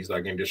so when you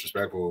start getting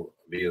disrespectful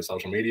via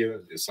social media,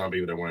 there's some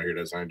people that want to hear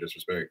that same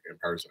disrespect in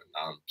person.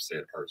 I'm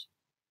said person.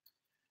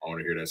 I want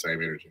to hear that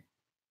same energy.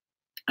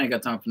 I ain't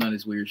got time for none of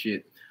this weird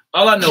shit.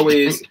 All I know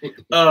is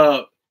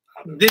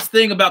this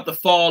thing about the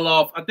fall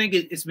off, I think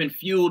it's been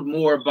fueled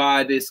more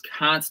by this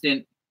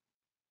constant.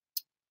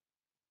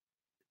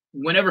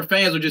 Whenever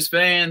fans were just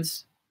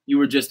fans, you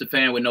were just a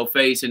fan with no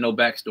face and no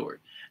backstory.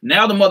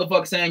 Now the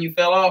motherfucker saying you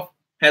fell off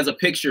has a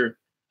picture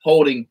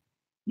holding,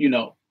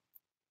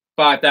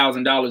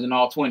 $5,000 in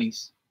all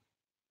 20s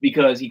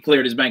because he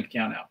cleared his bank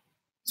account out.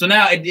 So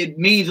now it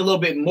means a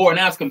little bit more.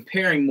 Now it's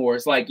comparing more.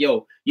 It's like,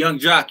 yo, young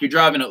jock, you're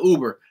driving an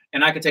Uber,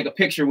 and I could take a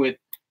picture with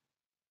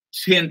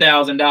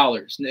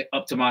 $10,000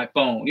 up to my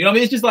phone. You know what I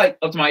mean? It's just like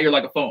up to my ear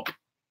like a phone.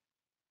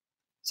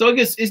 So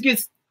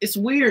it's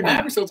weird now. Why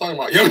are we still talking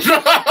about young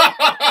jock?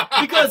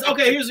 Because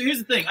okay, here's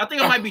the thing. I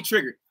think I might be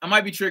triggered. I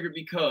might be triggered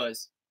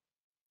because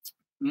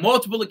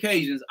multiple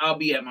occasions I'll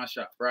be at my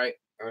shop, right?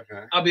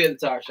 Okay. I'll be at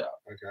the tire shop.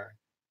 Okay.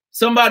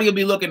 Somebody will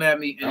be looking at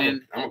me, and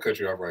then I'm gonna cut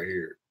you off right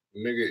here,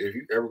 nigga. If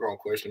you ever gonna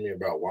question me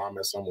about why I'm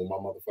at something with my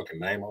motherfucking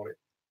name on it,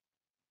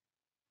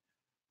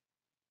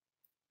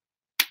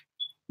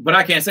 but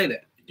I can't say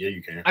that. Yeah,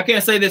 you can. I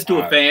can't say this to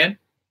a fan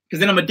because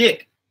then I'm a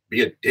dick.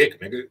 Be a dick,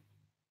 nigga.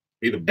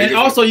 Be the biggest. And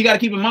also, you got to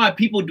keep in mind,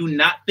 people do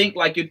not think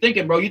like you're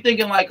thinking, bro. You're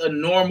thinking like a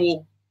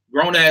normal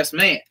grown ass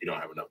man. You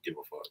don't have enough give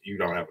a fuck. You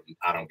don't have.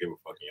 I don't give a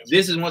fuck.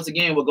 This is once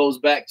again what goes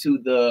back to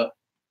the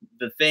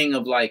thing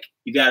of like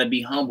you got to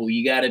be humble.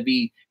 You got to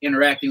be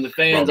interacting with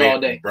fans all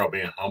day, bro.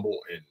 Being humble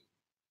and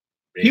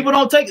people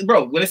don't take it,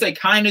 bro. When they say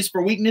kindness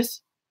for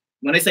weakness,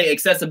 when they say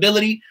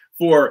accessibility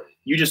for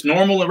you just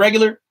normal and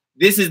regular,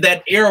 this is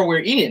that era we're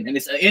in, and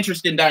it's an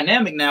interesting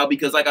dynamic now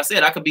because, like I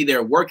said, I could be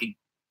there working.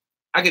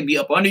 I could be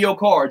up under your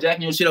car,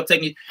 jacking your shit up,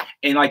 taking,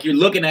 and like you're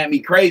looking at me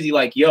crazy,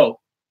 like yo,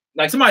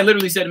 like somebody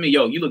literally said to me,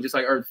 "Yo, you look just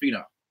like Irv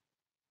Phenom,"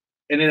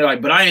 and then they're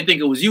like, "But I didn't think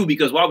it was you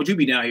because why would you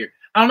be down here?"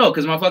 I don't know,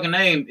 because my fucking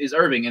name is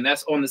Irving, and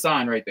that's on the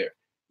sign right there.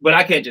 But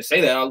I can't just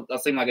say that; I'll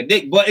seem like a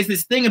dick. But it's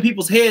this thing in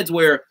people's heads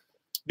where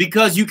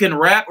because you can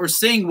rap or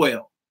sing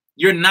well,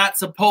 you're not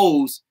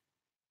supposed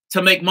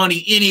to make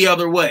money any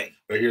other way.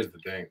 But here's the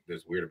thing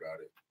that's weird about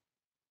it: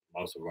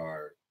 most of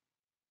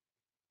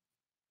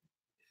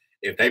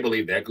if they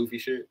believe that goofy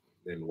shit,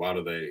 then why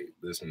do they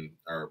listen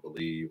or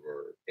believe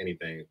or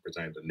anything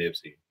pertaining to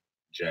Nipsey,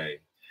 Jay?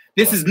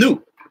 This is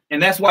new,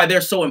 and that's why they're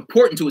so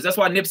important to us. That's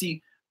why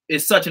Nipsey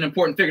is such an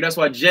important figure. That's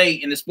why Jay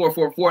in the Sport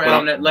 44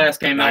 album that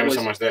last came out was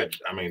so much that.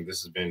 I mean,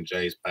 this has been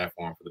Jay's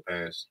platform for the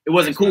past. It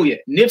wasn't cool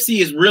yet. Nipsey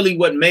is really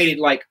what made it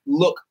like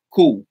look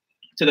cool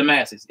to the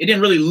masses. It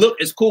didn't really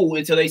look as cool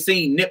until they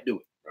seen Nip do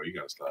it. Bro, you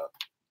gotta stop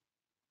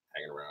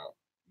hanging around.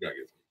 You gotta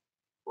get some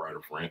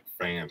brighter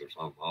fans or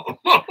something.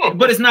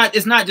 But it's not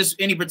just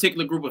any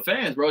particular group of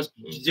fans, bro.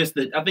 It's just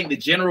that I think the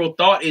general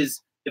thought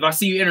is if I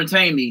see you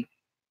entertain me,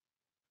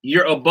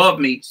 you're above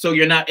me, so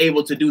you're not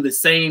able to do the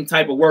same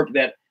type of work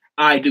that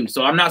I do.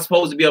 So I'm not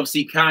supposed to be able to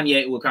see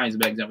Kanye. Well, Kanye's a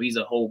bad example. He's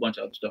a whole bunch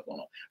of other stuff going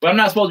on. But I'm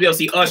not supposed to be able to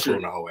see Usher.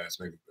 A whole ass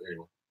nigga.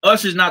 Anyway.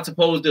 Usher's not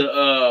supposed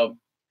to.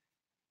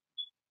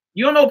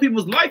 You don't know what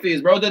people's life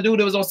is, bro. That dude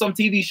that was on some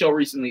TV show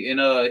recently, and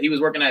he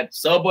was working at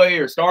Subway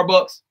or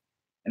Starbucks,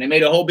 and they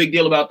made a whole big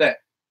deal about that.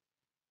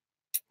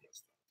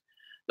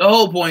 The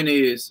whole point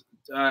is,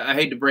 I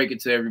hate to break it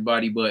to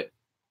everybody, but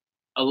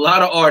a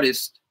lot of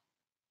artists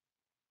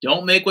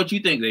don't make what you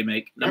think they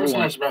make. Never so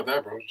much about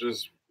that, bro.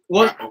 Just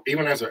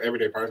even as an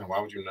everyday person, why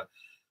would you not?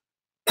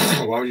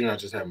 Why would you not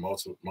just have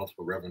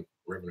multiple revenue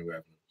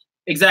avenues?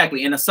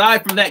 Exactly. And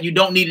aside from that, you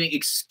don't need an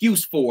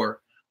excuse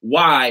for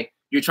why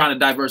you're trying to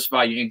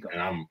diversify your income.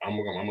 And I'm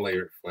gonna lay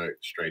your flag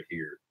straight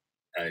here.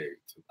 Hey,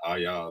 to all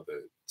y'all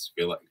that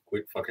feel like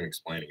quit fucking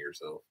explaining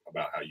yourself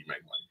about how you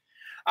make money.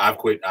 I've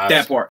quit.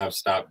 I've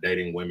stopped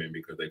dating women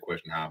because they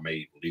question how I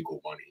made legal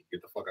money.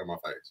 Get the fuck out of my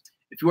face.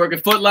 If you work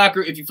at Foot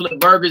Locker, if you flip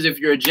burgers, if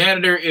you're a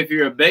janitor, if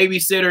you're a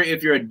babysitter,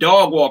 if you're a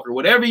dog walker,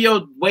 whatever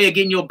your way of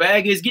getting your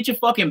bag is, get your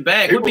fucking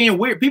bag. Quit being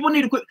weird. People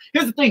need to quit.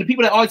 Here's the thing: the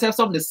people that always have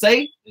something to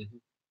say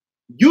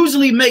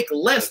usually make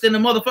less than the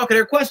motherfucker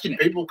they're questioning.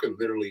 People could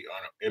literally,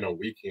 in a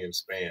weekend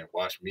span,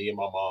 watch me and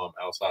my mom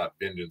outside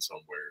vending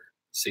somewhere,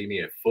 see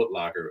me at Foot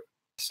Locker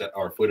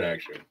or Foot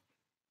Action,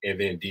 and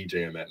then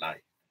DJing that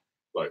night.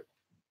 Like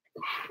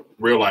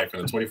real life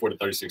in a 24 to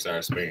 36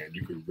 hour span,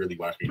 you could really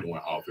watch me doing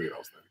all three of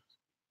those things.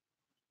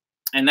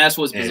 And that's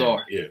what's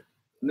bizarre. Yeah.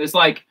 And it's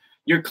like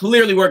you're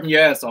clearly working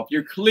your ass off.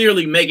 You're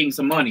clearly making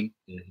some money.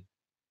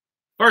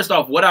 First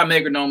off, what I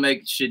make or don't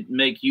make should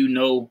make you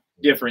no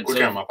difference. We're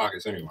counting my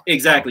pockets anyway.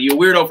 Exactly. You're a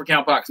weirdo for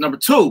count pockets. Number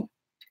two,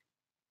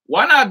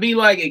 why not be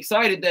like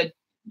excited that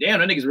damn,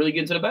 that nigga's really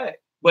getting to the bag?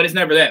 But it's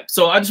never that.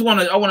 So I want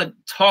to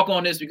talk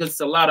on this because it's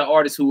a lot of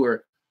artists who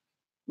are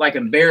like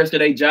embarrassed of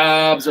their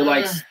jobs or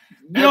like,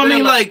 you know what I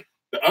mean? Like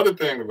the other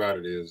thing about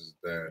it is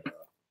that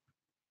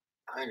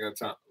I ain't got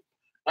time.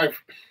 Like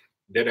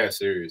dead ass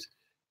serious.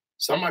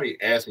 Somebody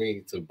asked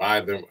me to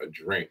buy them a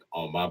drink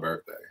on my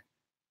birthday.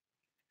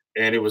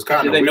 And it was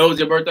kind of. Did they know it was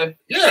your birthday?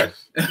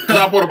 Yes. Because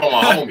I put up on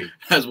my homie.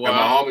 That's why. And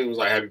my homie was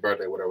like, happy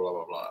birthday, whatever, blah,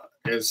 blah, blah.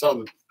 And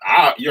so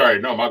you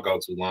already know my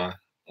go-to line.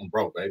 I'm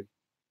broke, baby.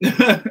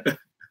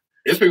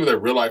 It's people that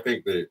real life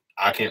think that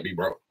I can't be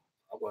broke.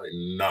 I'm like,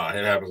 nah,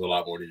 it happens a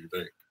lot more than you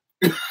think.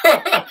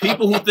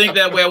 People who think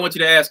that way, I want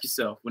you to ask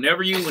yourself.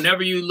 Whenever you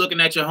looking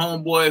at your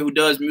homeboy who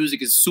does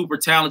music is super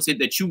talented,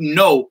 that you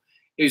know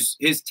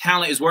his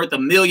talent is worth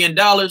 $1 million.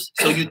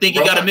 So you think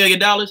he got $1 million?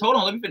 Hold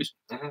on, let me finish.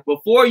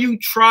 Before you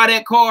try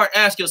that card,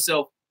 ask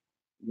yourself,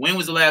 when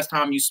was the last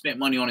time you spent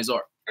money on his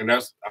art? And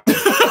that's I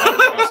was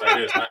gonna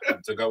say this,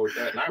 not to go with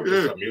that. Not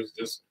really some music,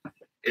 just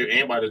if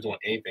anybody that's doing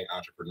anything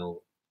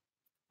entrepreneurial.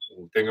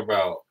 Think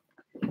about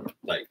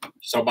like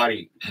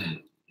somebody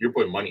you're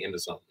putting money into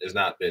something. It's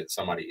not that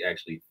somebody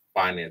actually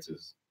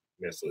finances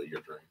necessarily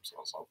your dreams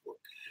and so forth.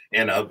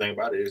 And the other thing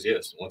about it is,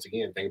 yes, once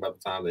again, think about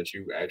the time that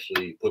you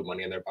actually put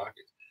money in their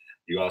pockets.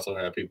 You also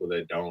have people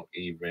that don't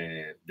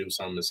even do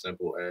something as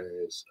simple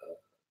as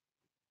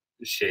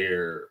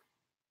share,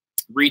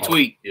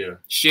 retweet,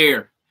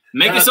 share,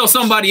 make and it so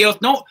somebody else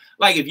don't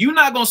like. If you're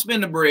not gonna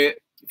spend the bread,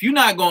 if you're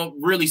not gonna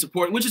really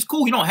support, which is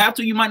cool, you don't have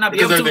to. You might not be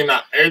able to.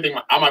 Everything.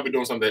 I might be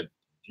doing something that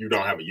you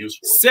don't have a use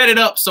for. Set it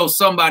up so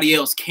somebody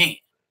else can.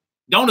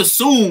 Don't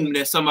assume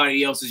that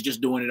somebody else is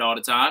just doing it all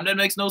the time. That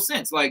makes no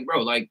sense. Like,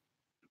 bro, like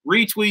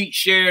retweet,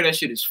 share, that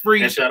shit is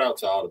free. And shout out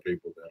to all the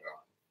people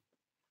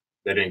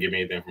that didn't give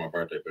me anything for my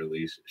birthday, but at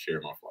least share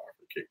my flyer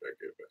for Kickback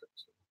Give Back.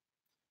 So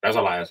that's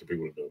all I ask for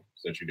people to do.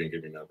 Since you didn't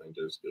give me nothing,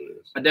 just do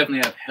this. I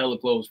definitely have hella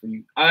clothes for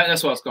you.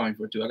 That's what I was going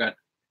for too. I got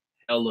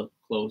hella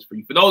clothes for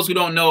you. For those who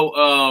don't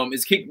know,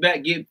 is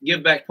Kickback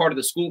Give Back part of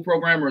the school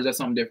program, or is that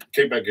something different?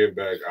 Kickback Give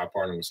Back, I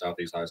partner with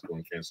Southeast High School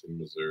in Kinston,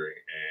 Missouri,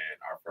 and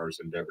our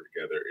first endeavor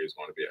together is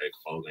going to be a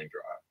clothing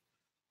drive.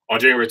 On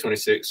January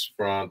 26th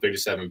from 3 to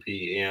 7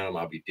 p.m.,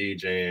 I'll be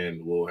DJing.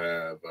 We'll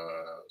have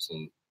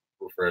some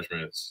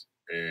refreshments,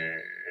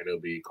 and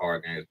it'll be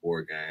card games,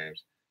 board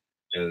games,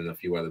 and a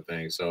few other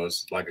things. So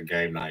it's like a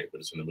game night, but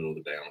it's in the middle of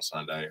the day on a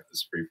Sunday.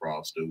 It's free for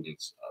all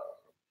students.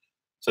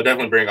 So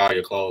definitely bring all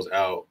your clothes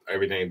out.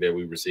 Everything that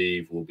we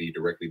receive will be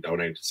directly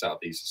donated to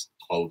Southeast's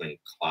Clothing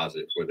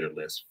Closet for their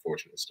less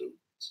fortunate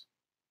students.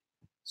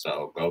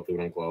 So go through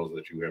them clothes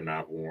that you have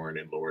not worn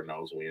and Lord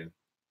knows when,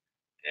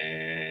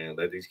 and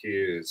let these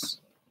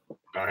kids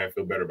not have to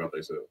feel better about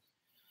themselves.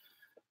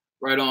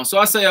 Right on. So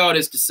I say all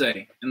this to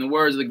say, in the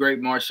words of the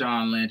great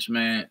Marshawn Lynch,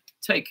 man,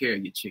 take care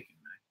of your chicken,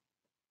 man.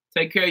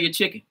 Take care of your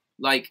chicken.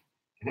 Like,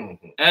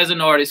 as an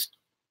artist,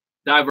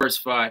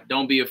 diversify.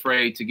 Don't be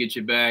afraid to get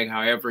your bag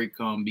however it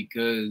come,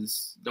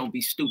 because don't be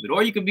stupid.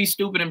 Or you could be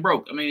stupid and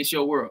broke. I mean, it's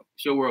your world.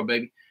 It's your world,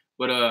 baby.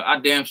 But I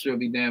damn sure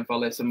be damned if I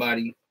let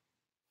somebody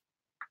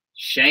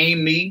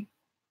shame me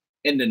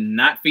into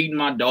not feeding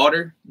my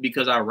daughter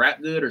because I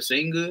rap good or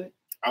sing good.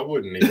 I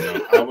wouldn't even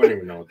know. I wouldn't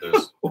even know what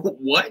this.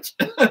 What?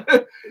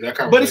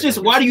 But it's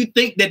just, why do you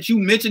think that you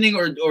mentioning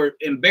or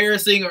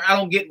embarrassing, or I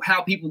don't get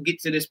how people get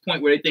to this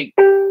point where they think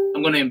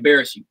I'm going to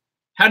embarrass you.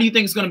 How do you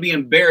think it's going to be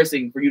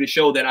embarrassing for you to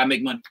show that I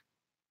make money?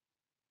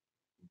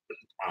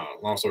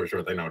 Long story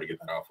short, they know how to get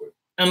that off with.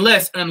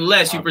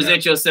 Unless you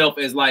present yourself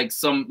as like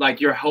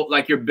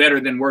you're better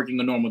than working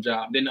a normal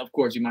job, then of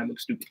course you might look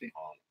stupid. I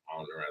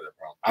don't have that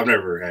problem. I've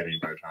never had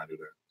anybody trying to do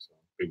that. So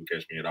people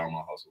catch me at all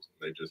my hustles,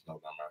 and they just know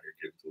that I'm out here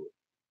getting to it.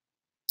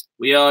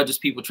 We all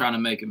just people trying to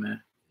make it,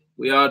 man.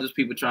 We all just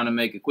people trying to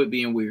make it. Quit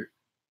being weird.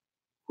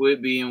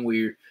 Quit being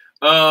weird.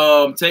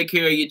 Take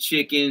care of your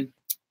chicken.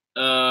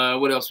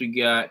 What else we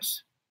got?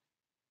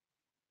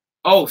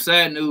 Oh,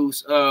 sad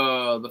news.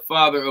 The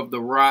father of The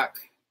Rock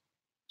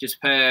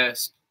just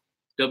passed.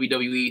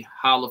 WWE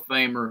Hall of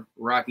Famer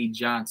Rocky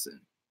Johnson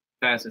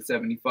passed at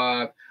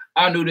 75.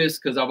 I knew this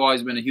because I've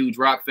always been a huge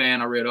Rock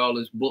fan. I read all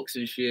his books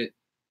and shit.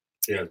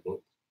 Yeah,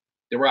 book.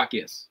 The Rock,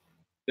 yes.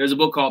 There's a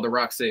book called The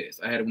Rock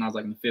Says. I had it when I was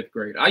like in the 5th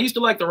grade. I used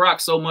to like The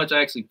Rock so much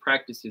I actually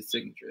practiced his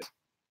signature.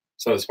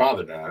 So his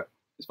father died.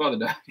 His father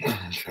died.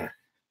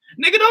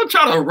 Nigga, don't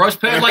try to rush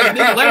past like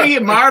nigga. Let me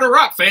admire The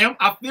Rock, fam.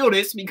 I feel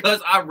this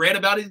because I read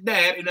about his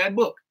dad in that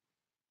book.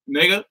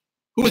 Nigga,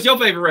 who was your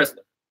favorite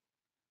wrestler?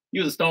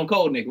 You was a Stone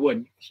Cold nigga,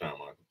 wasn't you? Shawn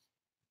Michaels.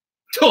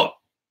 Talk.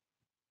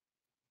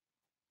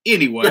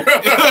 Anyway.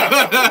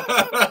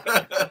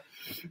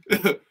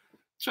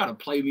 Try to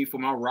play me for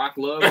my Rock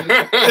love.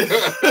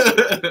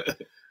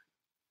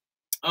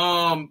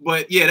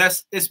 But yeah,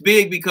 it's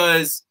big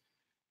because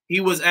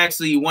he was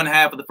actually one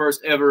half of the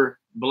first ever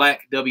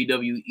Black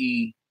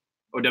WWE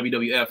or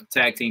WWF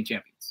tag team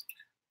champions.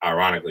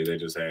 Ironically, they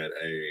just had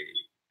a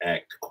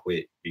act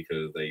quit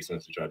because they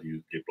essentially tried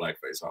to get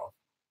blackface off.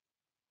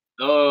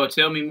 Oh,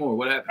 tell me more.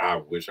 What happened? I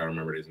wish I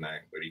remembered his name,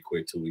 but he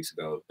quit 2 weeks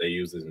ago. They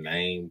used his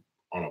name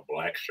on a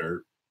black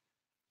shirt,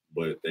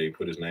 but they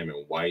put his name in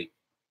white,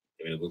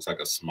 and it looks like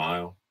a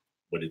smile,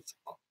 but it's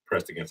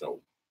pressed against a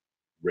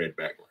red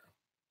background.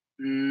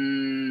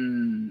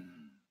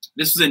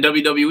 This was in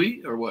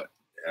WWE or what?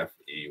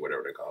 FE,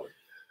 whatever they call it.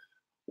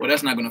 Well,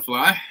 that's not gonna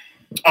fly.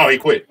 Oh, he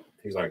quit.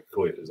 He's like,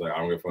 quit. He's like, I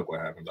don't give a fuck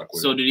what happens. I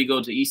quit. So did he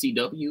go to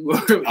ECW?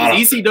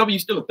 Is ECW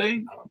still a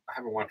thing? I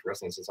haven't watched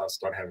wrestling since I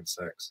started having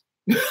sex.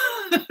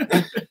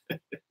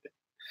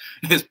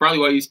 It's probably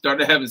why you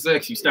started having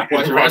sex. You stopped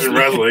watching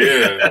wrestling.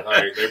 Yeah.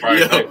 Like, they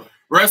probably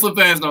wrestling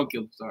fans don't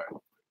kill. Sorry.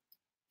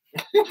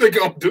 What they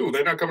gonna do?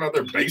 They're not coming out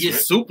their basement. Get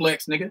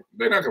suplex, nigga.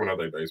 They're not coming out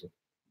their basement.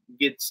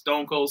 Get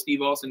Stone Cold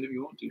Steve Austin if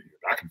you want to.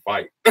 I can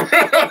fight.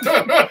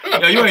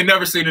 Yo, you ain't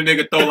never seen a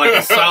nigga throw like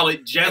a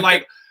solid jet,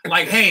 like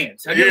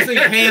hands. Have you ever seen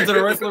hands in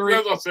a wrestler ring?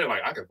 That's what I'm saying.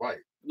 Like, I can fight.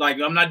 Like,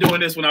 I'm not doing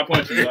this when I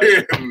punch you.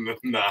 Like,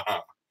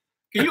 nah.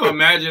 Can you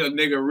imagine a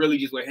nigga really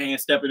just with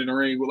hands stepping in the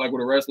ring with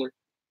a wrestler?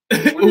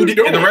 And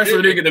the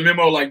wrestler didn't get the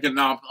memo like,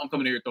 nah, I'm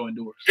coming here throwing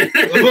doors.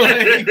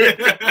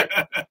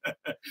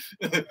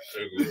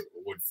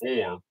 Would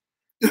form.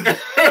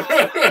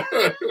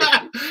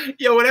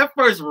 Yo, when that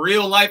first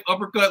real life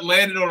uppercut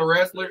landed on a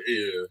wrestler,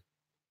 yeah,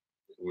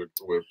 with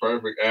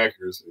perfect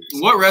accuracy.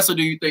 What wrestler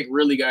do you think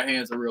really got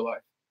hands in real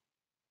life?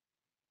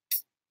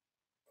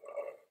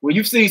 Well,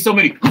 you've seen so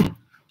many.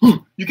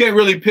 You can't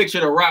really picture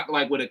The Rock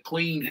like with a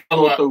clean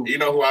follow through. You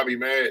know who I'd be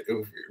mad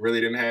if it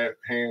really didn't have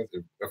hands?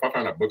 If I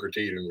found out Booker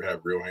T didn't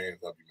have real hands,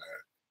 I'd be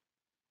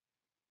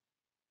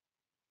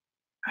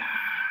mad.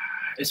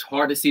 It's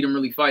hard to see them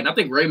really fighting. I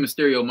think Rey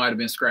Mysterio might have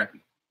been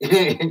scrappy.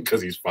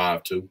 Because he's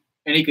 5'2".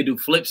 And he could do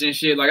flips and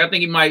shit. Like, I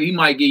think he might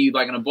give you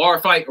like in a bar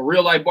fight, a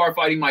real life bar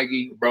fight, he might give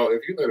you. Bro,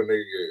 if you let a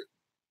nigga get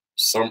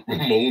some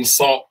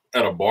moonsault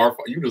at a bar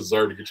fight, you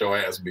deserve to get your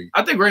ass beat.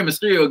 I think Rey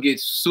Mysterio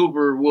gets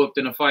super whooped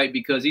in a fight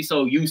because he's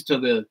so used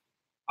to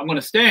I'm gonna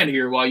stand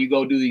here while you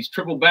go do these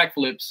triple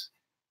backflips.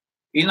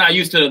 He's not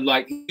used to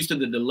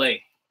the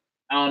delay.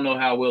 I don't know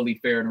how well he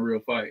fare in a real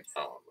fight. I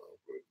don't know,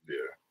 but yeah.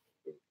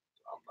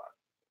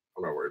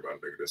 I'm not worried about a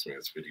nigga that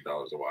spends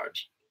 $50 to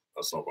watch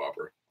a soap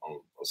opera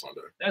on a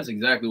Sunday. That's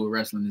exactly what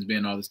wrestling has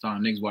been all this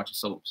time. Niggas watching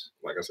soaps.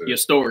 Like I said, your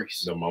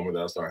stories. The moment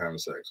that I start having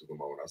sex was the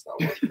moment I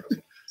stopped watching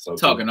wrestling. So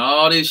talking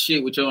all this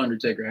shit with your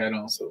Undertaker hat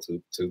on. So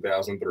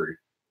 2003.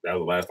 That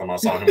was the last time I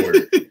saw him wear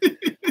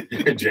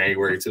it.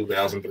 January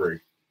 2003.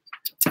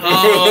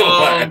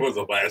 That was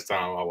the last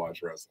time I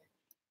watched wrestling.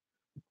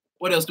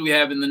 What else do we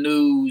have in the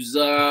news?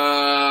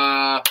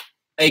 Akonda.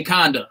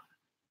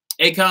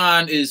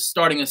 Akon is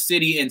starting a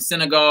city in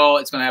Senegal.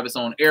 It's going to have its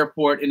own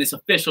airport, and it's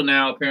official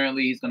now.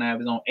 Apparently, he's going to have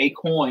his own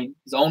Acoin,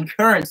 his own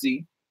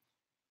currency.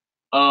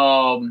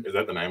 Is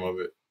that the name of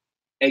it?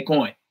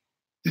 Acoin.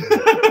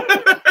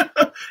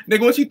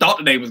 Nigga, what you thought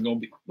the name was going to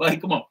be?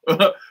 Like, come on.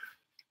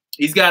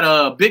 He's got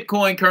a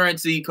Bitcoin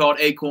currency called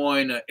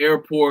Acoin, an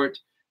airport,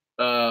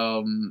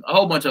 a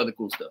whole bunch of other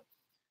cool stuff.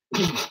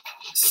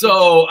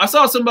 So I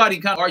saw somebody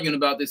kind of arguing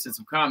about this in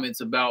some comments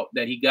about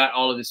that he got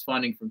all of his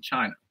funding from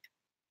China.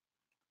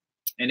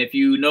 And if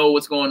you know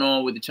what's going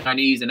on with the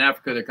Chinese in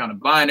Africa, they're kind of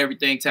buying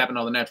everything, tapping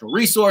all the natural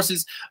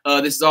resources.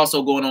 This is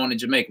also going on in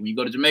Jamaica. When you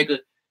go to Jamaica,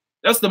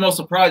 that's the most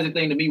surprising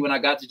thing to me when I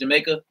got to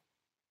Jamaica.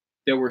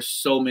 There were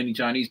so many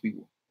Chinese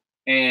people.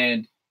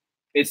 And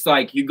it's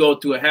like you go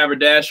to a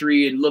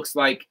haberdashery, it looks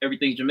like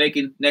everything's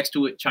Jamaican. Next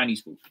to it,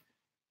 Chinese food.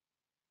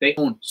 They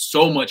own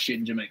so much shit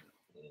in Jamaica.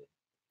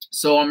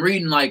 So I'm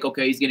reading like,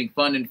 okay, he's getting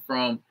funding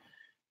from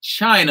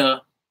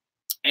China.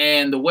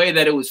 And the way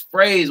that it was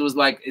phrased was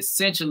like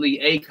essentially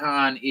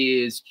Akon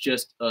is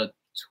just a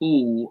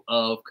tool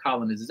of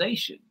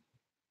colonization.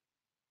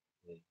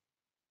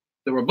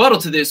 The rebuttal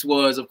to this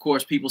was, of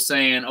course, people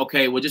saying,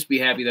 okay, well, just be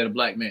happy that a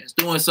black man is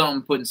doing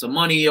something, putting some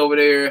money over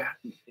there.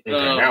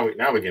 Okay,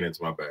 now we get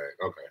into my bag.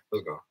 Okay,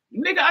 let's go.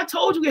 Nigga, I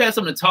told you we had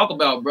something to talk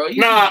about, bro.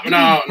 No.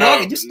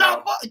 Just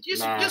stop.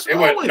 Just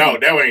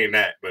that ain't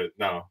that. But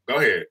no, go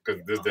ahead,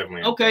 because this definitely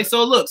ain't okay, that.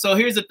 so look, so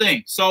here's the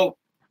thing. So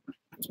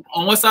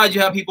on one side,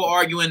 you have people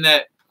arguing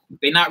that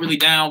they're not really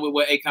down with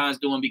what Akon's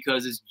doing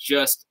because it's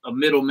just a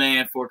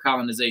middleman for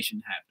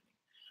colonization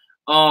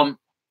happening.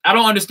 I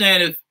don't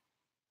understand if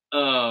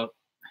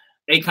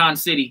Akon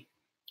City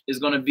is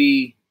going to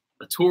be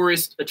a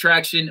tourist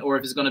attraction or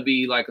if it's going to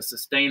be like a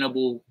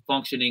sustainable,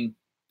 functioning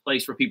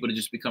place for people to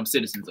just become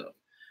citizens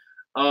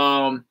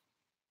of.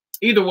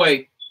 Either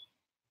way,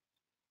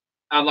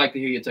 I'd like to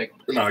hear your take on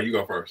it. No, you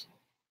go first.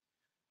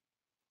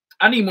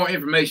 I need more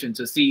information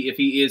to see if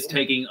he is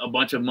taking a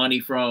bunch of money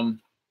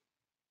from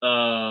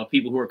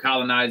people who are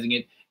colonizing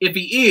it. If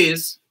he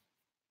is,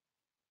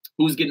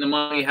 who's getting the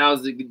money?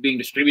 How's it being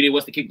distributed?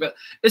 What's the kickback?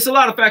 It's a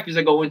lot of factors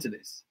that go into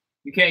this.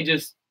 You can't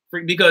just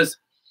because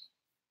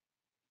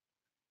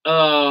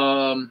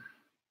I'll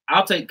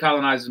take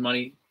colonizers'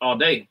 money all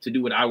day to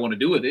do what I want to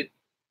do with it.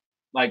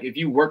 Like if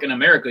you work in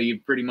America, you're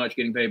pretty much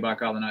getting paid by a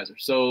colonizer.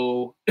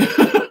 So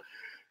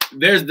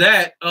there's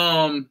that.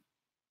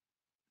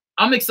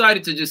 I'm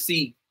excited to just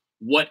see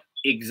what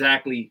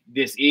exactly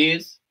this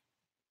is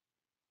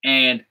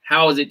and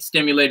how is it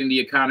stimulating the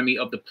economy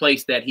of the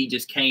place that he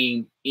just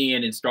came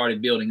in and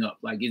started building up.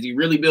 Like, is he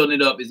really building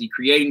it up? Is he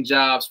creating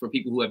jobs for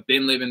people who have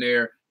been living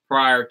there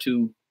prior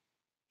to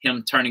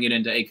him turning it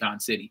into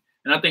Akon City?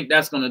 And I think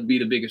that's going to be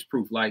the biggest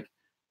proof. Like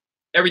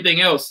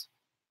everything else,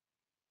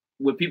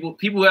 with people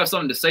who have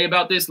something to say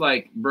about this,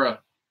 like, bruh,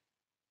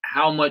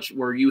 how much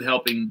were you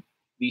helping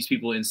these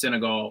people in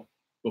Senegal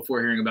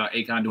before hearing about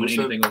Akon doing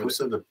anything over there? Who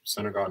said the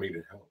Senegal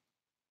needed help?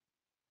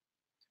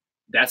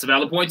 That's a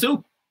valid point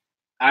too.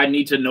 I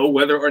need to know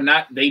whether or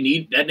not they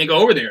need that nigga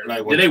over there.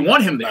 Like, do they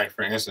want him there? Like,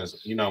 for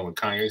instance, you know, when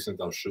Kanye sent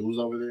those shoes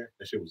over there,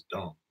 that shit was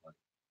dumb. Like,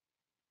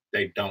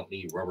 they don't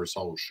need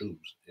rubber-soled shoes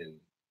in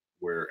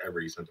wherever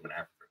he sent them in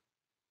Africa.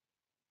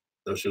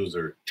 Those shoes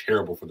are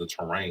terrible for the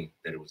terrain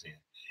that it was in.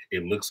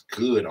 It looks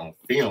good on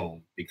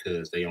film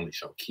because they only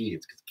show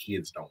kids because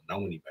kids don't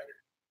know any better.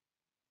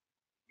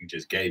 You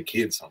just gave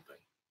kids something.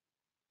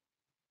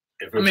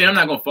 I'm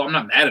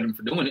not mad at them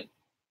for doing it.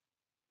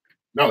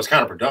 No, it's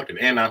counterproductive.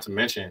 And not to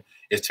mention,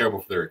 it's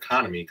terrible for their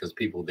economy because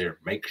people there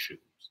make shoes.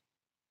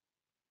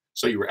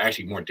 So you were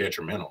actually more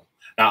detrimental.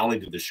 Not only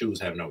did the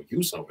shoes have no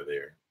use over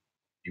there,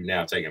 you've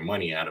now taken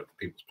money out of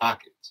people's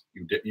pockets.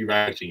 You've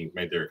actually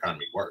made their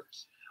economy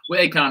worse. With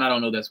Akon, I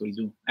don't know that's what he's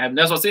doing.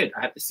 That's what I said.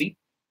 I have to see.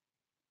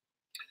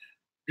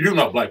 You do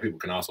know black people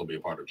can also be a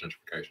part of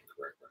gentrification,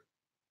 correct?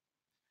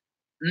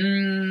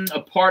 Right?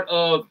 A part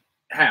of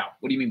how?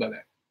 What do you mean by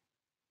that?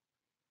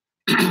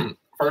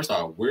 First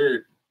off,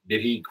 where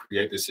did he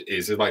create this?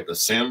 Is it like The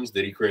Sims?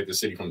 Did he create the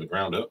city from the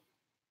ground up?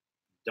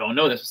 Don't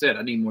know. That's what I said.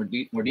 I need more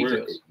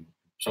details.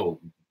 So,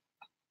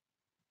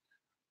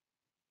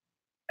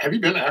 have you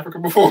been to Africa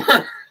before?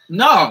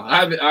 No,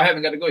 I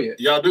haven't got to go yet.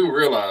 Y'all do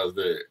realize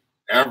that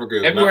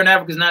Africa everywhere in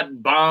Africa is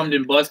not bombed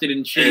and busted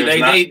and shit.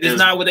 It's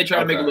not what they try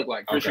to make it look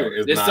like, for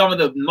sure. There's some of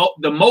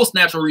the most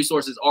natural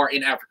resources are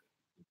in Africa.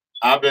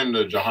 I've been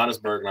to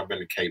Johannesburg and I've been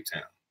to Cape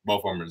Town.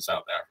 Both of them are in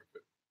South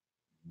Africa.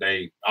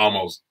 They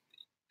almost,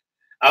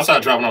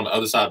 outside driving on the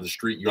other side of the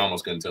street, you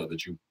almost couldn't tell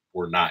that you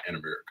were not in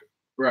America.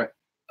 Right.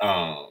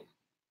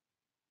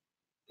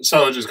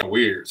 So it's just kind of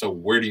weird. So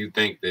where do you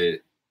think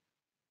that,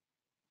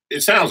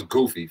 it sounds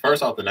goofy.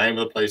 First off, the name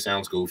of the place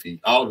sounds goofy.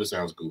 All of it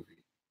sounds goofy.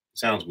 It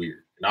sounds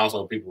weird. And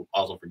also, people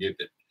also forget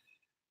that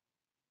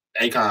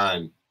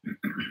Akon's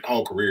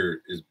whole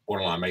career is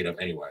borderline made up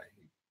anyway.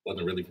 He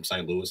wasn't really from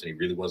St. Louis, and he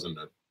really wasn't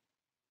a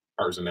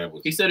person that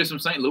was. He said it's from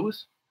St.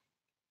 Louis?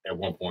 At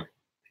one point.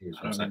 He was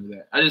from St.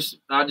 Louis. I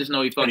just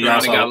know he fucked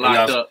around and got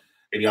locked up.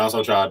 And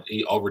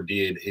he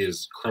overdid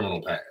his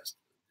criminal past.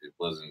 It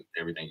wasn't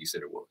everything he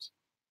said it was.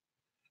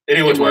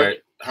 Anyway,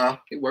 huh?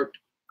 It worked.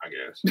 I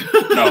guess.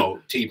 No,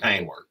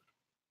 T-Pain worked.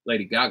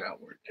 Lady Gaga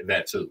worked. And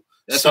that too.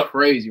 That's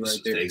crazy right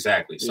there.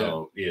 Exactly. Yeah.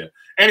 So, yeah.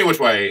 Any which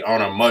way,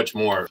 on a much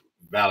more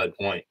valid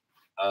point,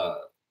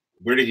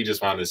 where did he just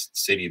find this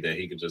city that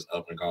he could just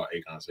up and call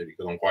Akon City?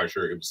 Because I'm quite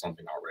sure it was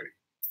something already.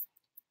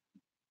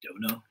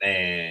 Don't know.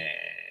 And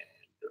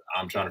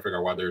I'm trying to figure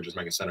out why they're just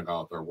making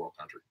Senegal a third world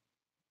country.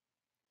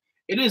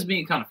 It is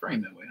being kind of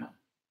framed that way, huh?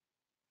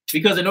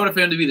 Because in order for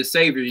him to be the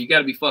savior, you got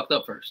to be fucked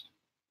up first.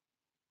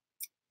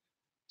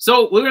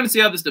 So we're going to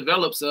see how this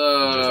develops.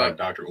 Just like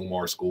Dr.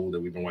 Umar's school that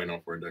we've been waiting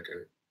on for a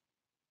decade.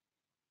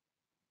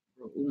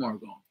 Bro, Umar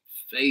going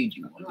to fade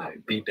you one day.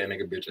 Beat that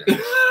nigga bitch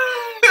ass.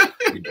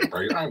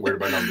 I ain't worried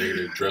about no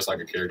nigga that dressed like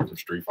a character from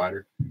Street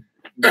Fighter.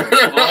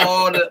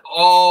 Bro,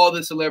 all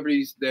the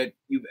celebrities that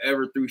you've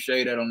ever threw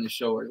shade at on this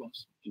show are going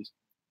to just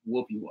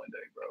whoop you one day,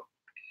 bro.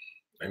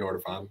 They know where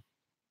to find me.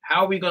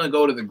 How are we going to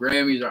go to the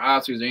Grammys or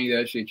Oscars or any of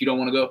that shit? You don't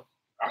want to go?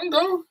 can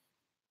go.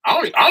 I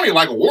don't even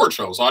like award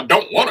shows, so I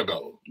don't want to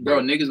go.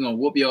 Bro, niggas gonna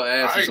whoop your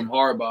ass with some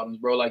hard bottoms,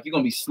 bro. Like, you're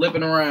gonna be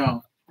slipping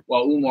around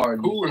while Umar...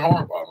 Who in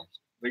hard bottoms?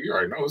 Like, you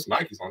already know it's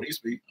Nikes on these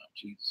feet. Oh,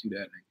 jeez, see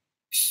that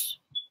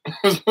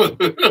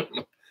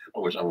nigga. I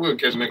wish I would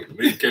catch niggas.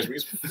 Niggas catch me.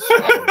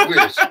 I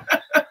wish.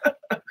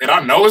 And I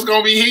know it's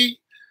gonna be heat.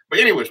 But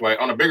any which way,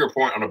 on a bigger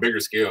point, on a bigger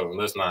scale, and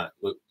let's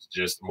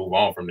just move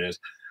on from this.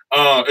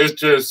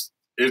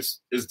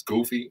 It's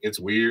goofy, it's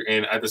weird,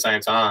 and at the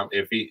same time,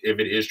 if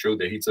it is true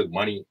that he took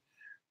money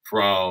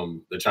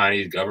from the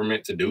Chinese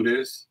government to do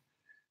this,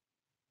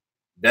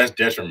 that's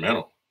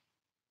detrimental.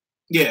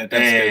 Yeah,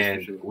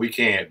 and we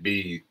can't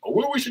be.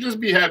 Well, we should just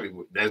be happy.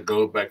 That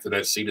goes back to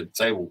that seat at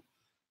the table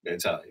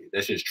mentality.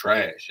 That's just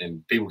trash,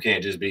 and people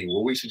can't just be.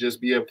 Well, we should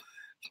just be able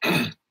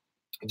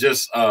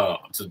just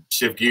to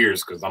shift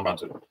gears because I'm about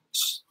to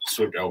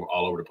switch all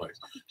over the place.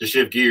 To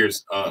shift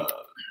gears,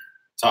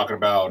 talking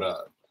about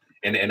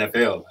in the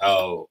NFL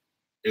how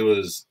it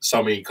was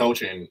so many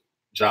coaching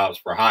jobs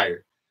for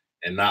hire,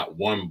 and not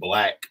one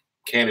black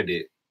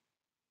candidate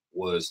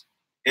was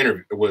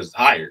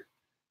hired.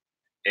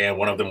 And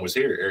one of them was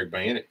here, Eric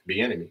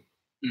Bieniemy.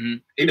 Mm-hmm.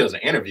 He does an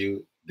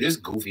interview. This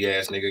goofy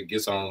ass nigga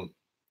gets on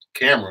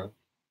camera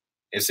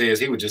and says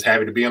he was just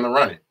happy to be in the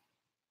running.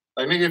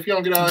 Like, nigga, if you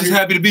don't get out just here,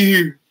 happy to be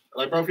here.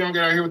 Like, bro, if you don't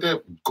get out here with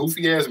that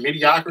goofy ass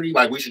mediocrity,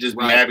 like, we should just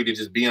be happy to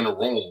just be in the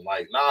room.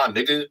 Like, nah,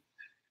 nigga,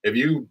 if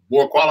you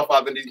more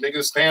qualified than these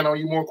niggas, stand on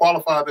you more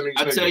qualified than these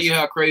niggas. I tell you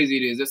how crazy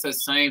it is. It's that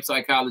same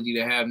psychology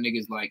to have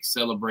niggas like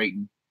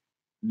celebrating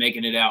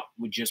making it out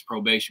with just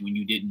probation when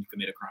you didn't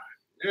commit a crime.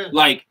 Yeah.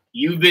 Like,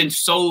 you've been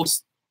so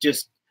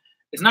just,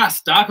 it's not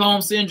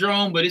Stockholm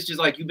syndrome, but it's just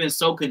like you've been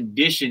so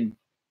conditioned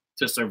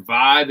to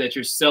survive that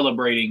you're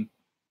celebrating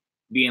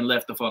being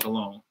left the fuck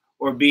alone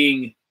or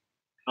being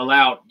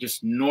allowed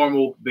just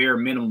normal bare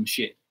minimum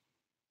shit.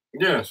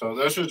 Yeah, so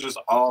that's just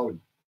all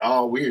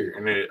weird.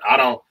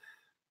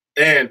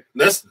 And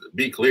let's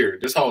be clear,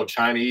 this whole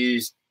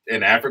Chinese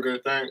and Africa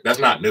thing, that's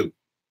not new.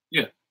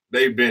 Yeah.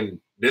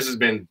 This has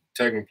been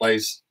taking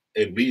place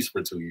at least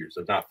for 2 years,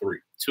 if not 3.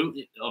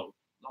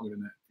 Longer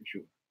than that, for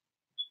sure.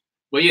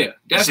 But yeah,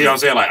 definitely. You see what I'm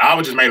saying? Like, I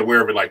was just made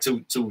aware of it like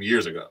two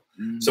years ago.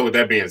 Mm-hmm. So with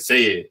that being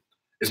said,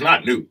 it's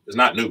not new. It's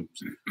not news.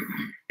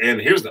 And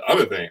here's the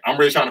other thing. I'm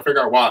really trying to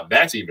figure out why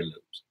that's even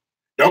news.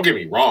 Don't get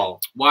me wrong.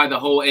 Why the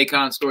whole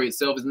Akon story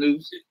itself is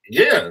news?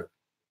 Yeah.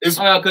 It's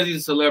because he's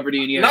a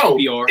celebrity and he has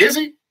PR. Is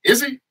he?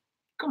 Is he?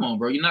 Come on,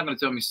 bro. You're not going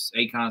to tell me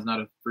Akon's not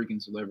a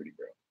freaking celebrity,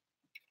 bro.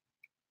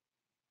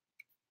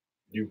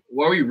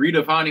 Were we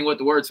redefining what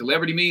the word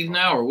celebrity means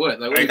now, or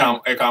what? Like,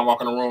 Akon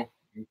walking the room.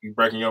 You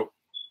breaking your.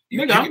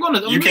 Nigga, I'm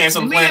gonna. You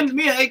canceling plans?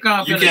 Me and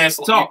Akon. You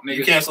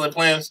canceling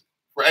plans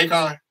for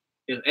Akon?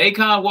 If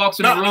Akon walks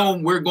in the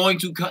room, we're going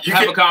to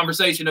have a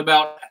conversation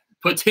about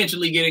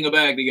potentially getting a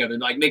bag together.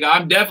 Like, nigga,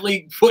 I'm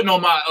definitely putting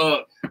on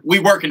my we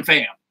working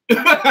fam.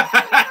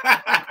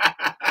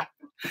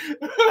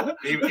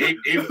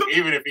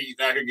 even if he's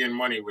out here getting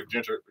money with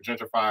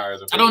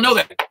gentrifiers. I don't know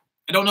that.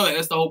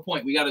 That's the whole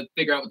point. We got to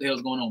figure out what the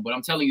hell's going on. But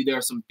I'm telling you, there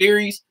are some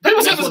theories. People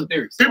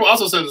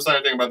also said the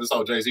same thing about this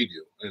whole Jay-Z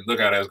deal. And look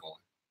how that's going.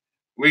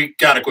 We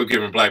got to quit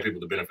giving black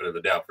people the benefit of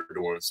the doubt for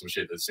doing some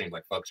shit that seems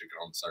like fuck shit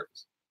on the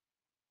surface.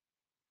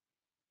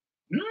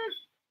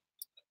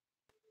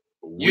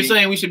 You're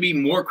saying we should be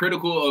more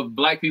critical of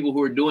black people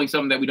who are doing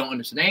something that we don't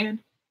understand?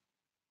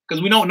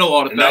 Because we don't know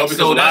all the facts.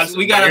 So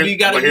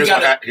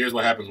here's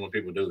what happens when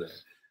people do that.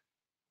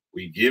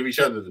 We give each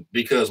other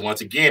because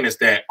once again, it's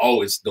that,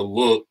 it's the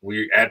look,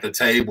 we're at the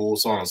table,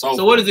 so on and so forth.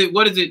 So what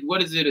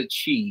does it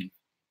achieve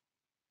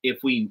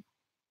if we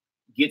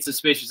get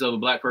suspicious of a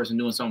black person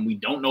doing something we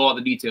don't know all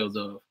the details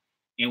of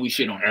and we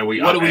shit on it?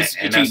 What do we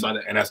achieve by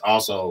that? And that's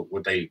also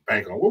what they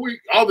bank on.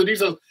 All the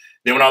details,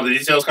 then when all the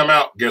details come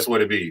out, guess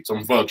what it be?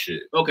 Some fuck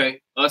shit. Okay.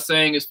 Us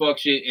saying it's fuck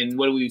shit, and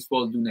what are we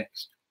supposed to do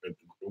next?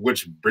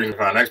 Which brings me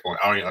to our next point.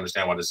 I don't even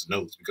understand why this is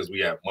news, because we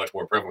have much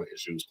more prevalent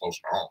issues closer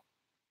to home.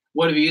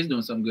 What if he is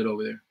doing something good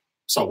over there?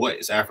 So what?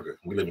 It's Africa.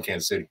 We live in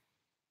Kansas City.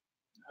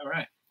 All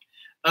right.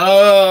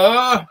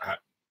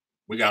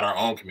 We got our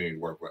own community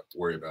to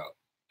worry about.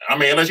 I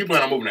mean, unless you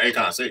plan on moving to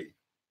Akon City.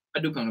 I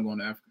do plan on going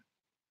to Africa.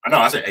 I know.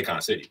 I said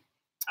Akon City.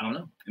 I don't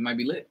know. It might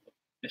be lit.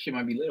 That shit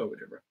might be lit over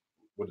there, bro.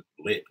 What is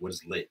lit? What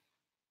is lit?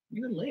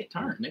 Nigga, lit.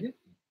 Turn, nigga.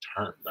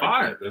 Turn.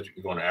 Fire.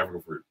 You're going to Africa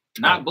for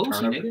not boozy,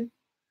 nigga.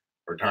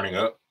 For turning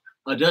up.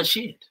 Does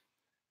shit.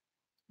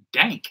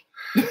 Dank.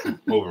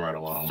 Moving right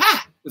along.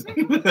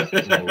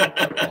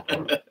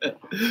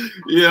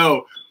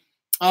 Yo,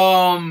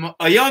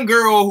 a young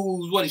girl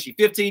who's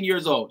 15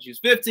 years old. She's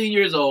 15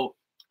 years old,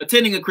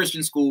 attending a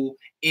Christian school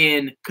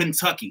in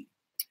Kentucky.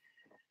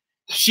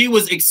 She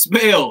was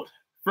expelled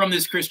from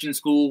this Christian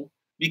school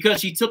because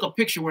she took a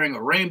picture wearing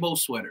a rainbow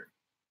sweater.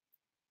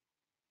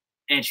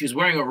 And she was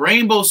wearing a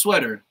rainbow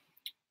sweater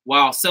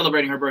while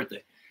celebrating her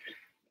birthday.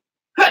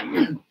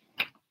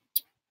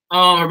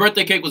 Her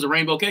birthday cake was a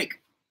rainbow cake.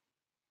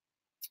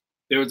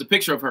 There was a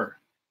picture of her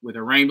with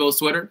her rainbow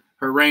sweater,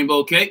 her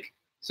rainbow cake,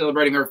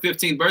 celebrating her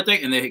 15th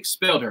birthday, and they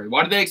expelled her.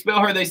 Why did they expel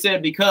her? They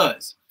said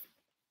because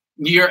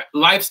Your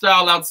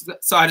lifestyle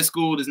outside of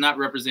school does not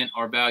represent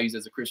our values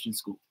as a Christian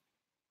school.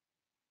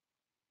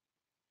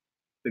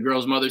 The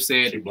girl's mother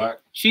said, She black?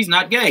 She's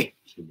not gay.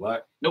 She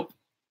black? Nope.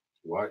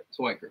 She white? It's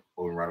a white girl.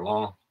 Moving right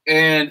along.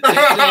 And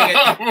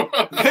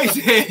they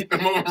said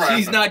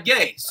she's not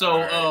gay. So,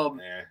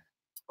 right,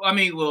 I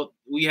mean, well,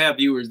 we have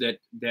viewers that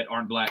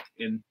aren't black,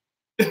 and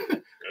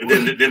then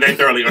they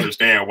thoroughly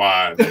understand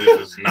why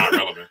this is not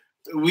relevant.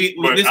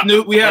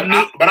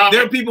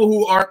 There are people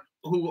who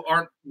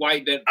aren't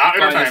white that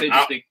find this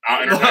interesting.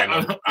 I'll entertain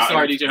them.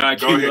 Sorry, DJ High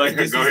Q. Go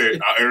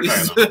ahead. I'll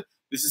entertain them.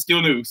 This is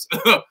still news.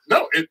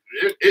 No,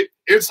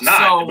 it's not.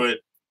 So, but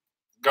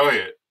go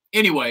ahead.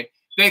 Anyway,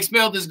 they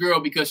expelled this girl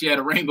because she had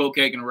a rainbow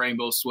cake and a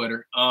rainbow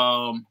sweater.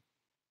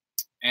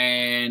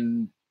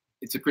 And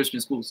it's a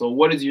Christian school. So,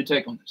 what is your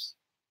take on this?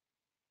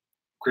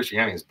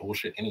 Christianity is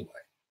bullshit anyway.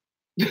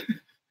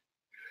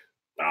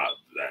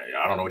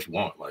 I don't know what you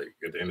want. Like,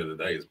 at the end of the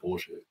day, it's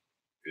bullshit.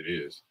 It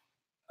is.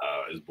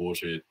 It's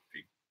bullshit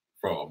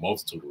for a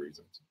multitude of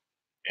reasons.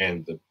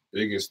 And the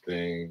biggest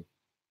thing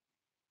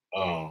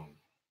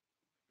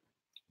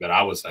that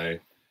I would say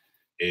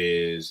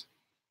is,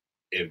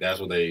 if that's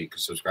what they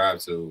subscribe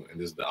to,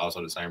 and this is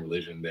also the same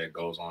religion that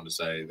goes on to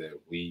say that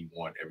we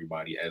want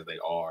everybody as they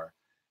are,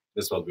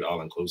 this is supposed to be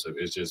all-inclusive.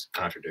 It's just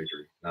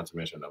contradictory, not to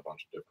mention a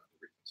bunch of different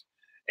reasons.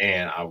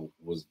 And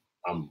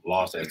I'm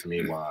lost as to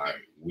me why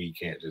we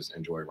can't just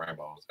enjoy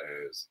rainbows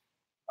as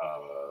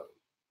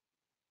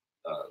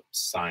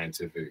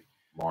scientific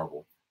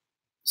marvel.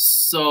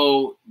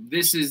 So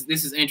this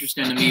is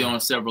interesting to me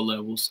on several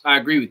levels. I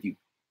agree with you.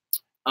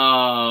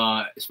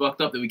 It's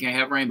fucked up that we can't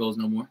have rainbows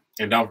no more.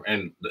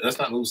 And let's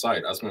not lose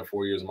sight. I spent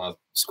 4 years of my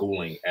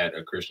schooling at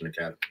a Christian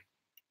academy.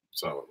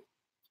 So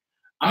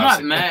I'm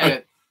not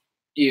mad.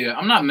 Yeah,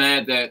 I'm not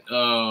mad that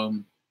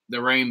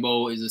the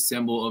rainbow is a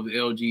symbol of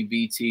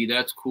LGBT.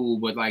 That's cool,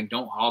 but like,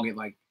 don't hog it.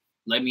 Like,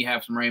 let me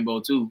have some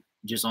rainbow too,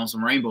 just on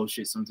some rainbow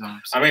shit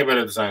sometimes. I mean, but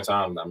at the same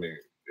time, I mean,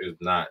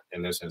 it's not,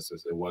 in this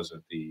instance, it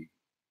wasn't the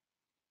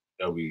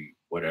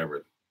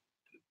whatever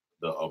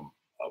the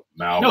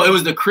no, it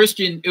was the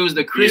Christian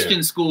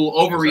school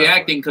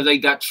overreacting because they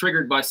got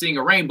triggered by seeing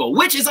a rainbow,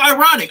 which is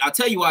ironic. I'll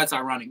tell you why it's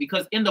ironic,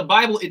 because in the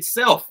Bible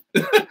itself,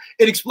 it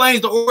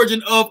explains the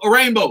origin of a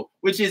rainbow,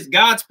 which is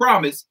God's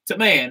promise to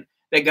man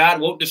that God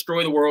won't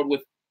destroy the world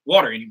with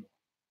water anymore.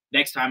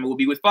 Next time it will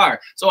be with fire.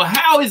 So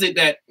how is it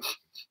that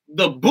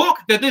the book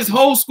that this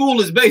whole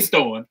school is based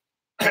on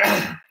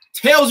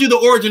tells you the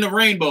origin of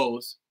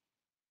rainbows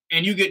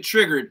and you get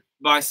triggered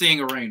by seeing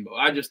a rainbow?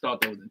 I just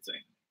thought that was insane.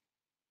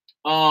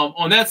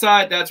 On that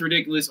side, that's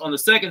ridiculous. On the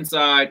second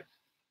side,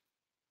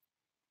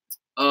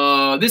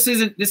 this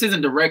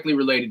isn't directly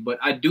related, but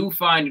I do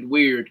find it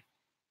weird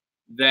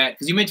that,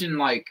 because you mentioned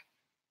like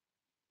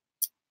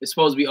it's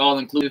supposed to be all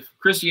inclusive.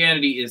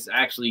 Christianity is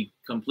actually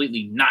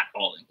completely not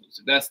all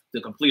inclusive. That's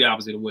the complete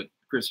opposite of what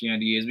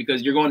Christianity is,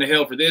 because you're going to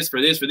hell for this,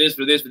 for this, for this,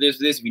 for this, for this,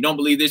 for this. If you don't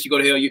believe this, you go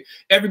to hell.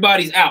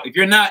 Everybody's out. If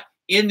you're not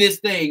in this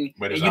thing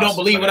and you don't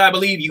believe what I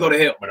believe, you go to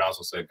hell. But it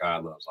also said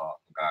God loves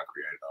all. God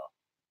created all.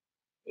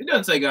 It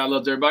doesn't say God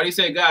loves everybody. It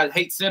said God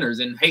hates sinners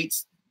and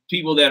hates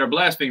people that are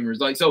blasphemers.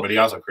 Like, so. But he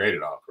also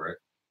created all, correct?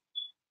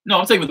 No,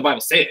 I'm saying what the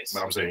Bible says.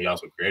 But I'm saying he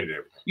also created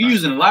everything. You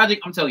using logic?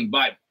 I'm telling you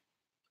Bible.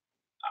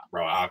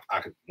 Bro, I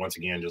could, once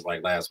again, just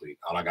like last week,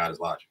 all I got is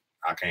logic.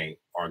 I can't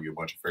argue a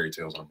bunch of fairy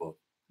tales on a book.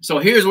 So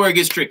here's where it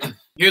gets tricky.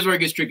 Here's where it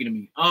gets tricky to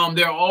me.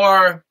 There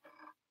are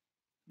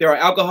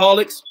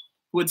alcoholics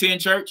who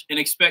attend church and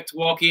expect to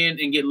walk in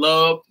and get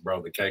love.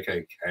 Bro, the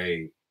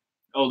KKK.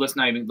 Oh, let's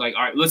not even like.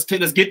 All right, let's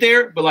get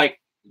there. But like,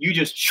 you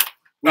just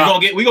we're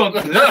gonna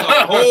that's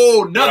a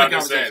whole nother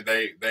conversation.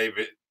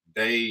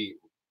 They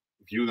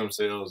view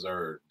themselves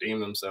or deem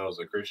themselves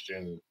a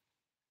Christian,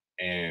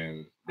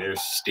 and they're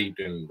steeped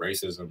in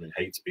racism and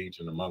hate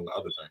speech and among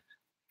other things,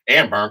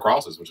 and burn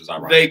crosses, which is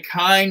ironic. They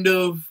kind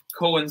of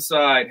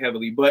coincide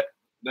heavily, but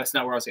that's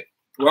not where I was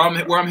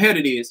headed. Where I'm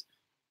headed is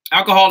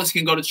alcoholics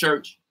can go to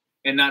church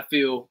and not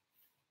feel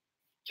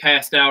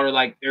cast out or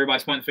like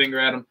everybody's pointing the finger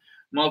at them.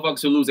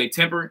 Motherfuckers who lose their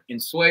temper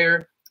and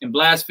swear and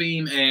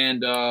blaspheme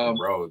and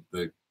bro,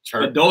 the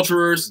church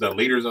adulterers, the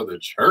leaders of the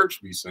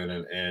church be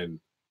sinning, and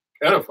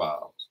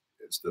pedophiles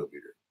and still be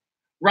there.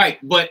 Right,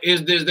 but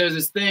there's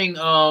this thing,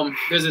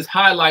 there's this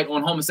highlight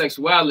on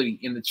homosexuality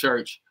in the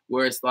church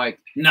where it's like,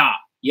 nah,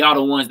 y'all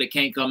the ones that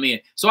can't come in.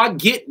 So I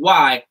get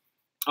why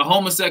a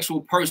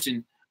homosexual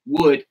person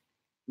would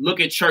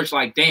look at church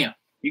like, damn,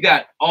 you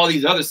got all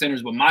these other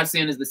sinners, but my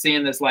sin is the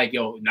sin that's like,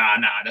 yo, nah,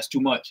 that's too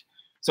much.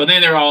 So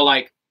then they're all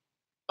like,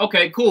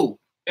 okay, cool.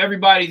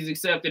 Everybody's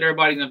accepted.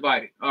 Everybody's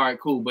invited. All right,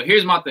 cool. But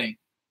here's my thing.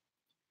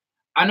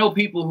 I know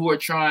people who are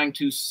trying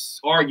to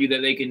argue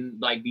that they can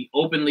like be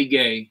openly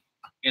gay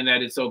and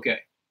that it's okay.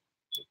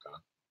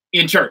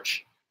 In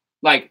church.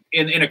 Like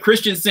in a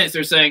Christian sense,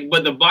 they're saying,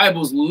 but the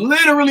Bible's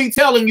literally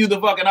telling you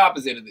the fucking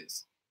opposite of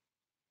this.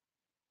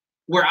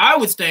 Where I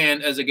would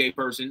stand as a gay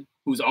person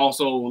who's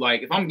also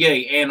like, if I'm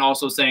gay and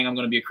also saying I'm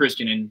going to be a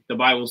Christian and the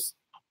Bible's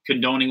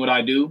condoning what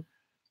I do,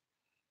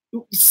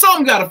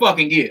 some gotta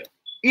fucking give.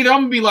 Either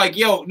I'm gonna be like,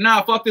 yo,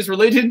 nah, fuck this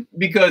religion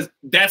because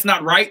that's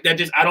not right. That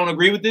just I don't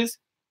agree with this,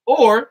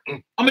 or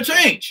I'm gonna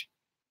change.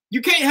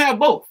 You can't have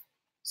both.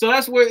 So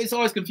that's where it's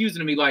always confusing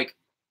to me. Like,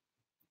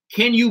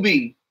 can you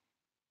be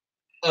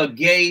a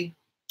gay,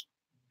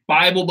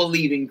 Bible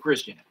believing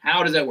Christian?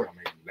 How does that work? I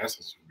mean, that's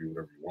just be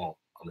whatever you want.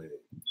 I mean,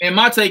 and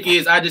my take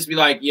is, I just be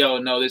like, yo,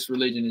 no, this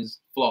religion is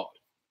flawed.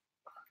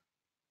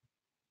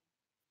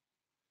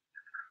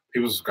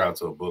 People subscribe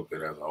to a book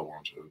that has a whole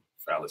bunch of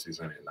fallacies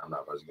in it, and I'm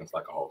not against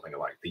like a whole thing of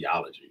like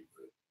theology.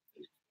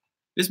 But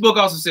this book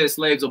also says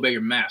slaves obey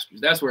your masters.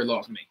 That's where it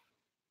lost me.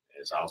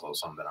 It's also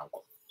something that I'm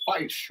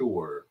quite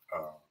sure.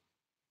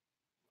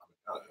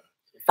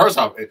 First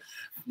off,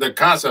 the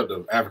concept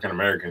of African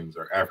Americans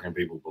or African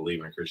people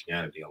believing in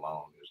Christianity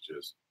alone is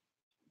just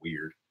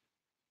weird.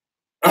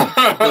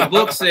 The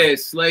book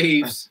says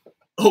slaves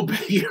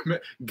obey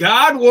your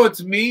God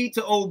wants me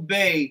to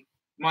obey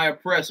my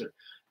oppressor.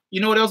 You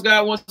know what else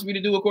God wants me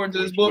to do according to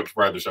this book? Which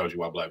further shows you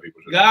why black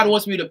people should. God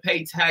wants me to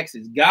pay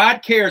taxes. God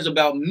cares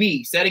about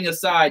me, setting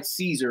aside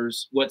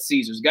Caesar's, what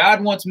Caesar's.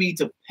 God wants me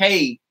to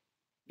pay.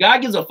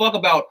 God gives a fuck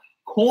about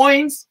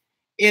coins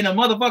in a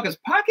motherfucker's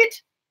pocket.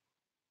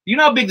 You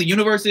know how big the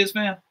universe is,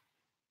 fam?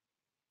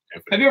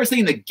 Have you ever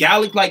seen the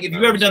galaxy? Like, if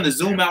you've ever done the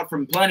zoom out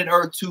from planet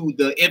Earth to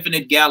the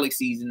infinite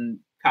galaxies and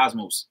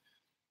cosmos,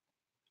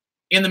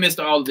 in the midst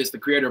of all of this, the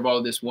creator of all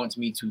of this wants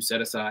me to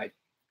set aside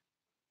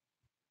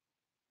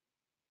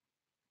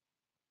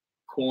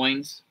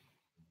coins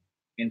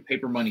and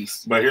paper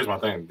monies. But here's my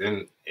thing.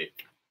 Then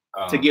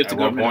to give to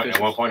government at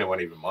one point, it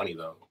wasn't even money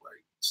though.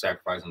 Like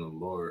sacrificing the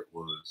Lord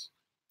was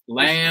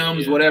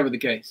lambs, whatever the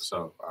case.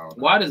 So I don't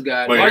know. Why does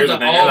God? Why does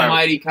the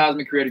Almighty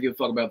cosmic creator give a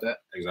fuck about that?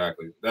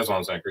 Exactly. That's what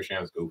I'm saying.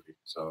 Christianity's goofy.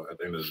 So at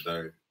the end of the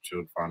day,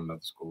 she'll find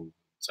another school,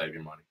 save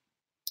your money.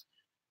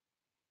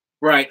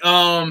 Right.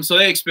 So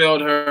they expelled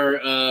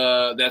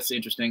her. That's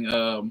interesting.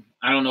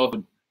 I don't know if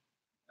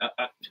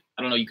I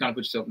don't know. You kind of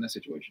put yourself in that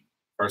situation.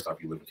 First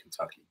off, you live in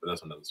Kentucky, but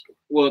that's another story.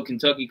 Well,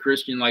 Kentucky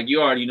Christian, like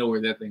you already know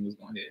where that thing was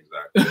going to hit.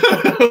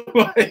 Exactly.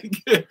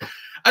 Like,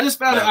 I just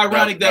found it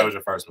ironic that was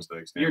your first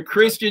mistake. Your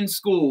Christian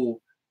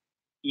school,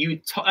 you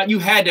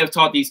had to have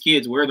taught these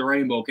kids where the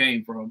rainbow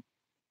came from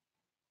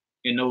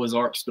in Noah's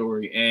Ark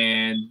story,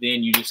 and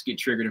then you just get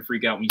triggered and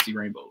freak out when you see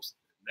rainbows.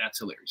 That's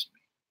hilarious to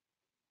me.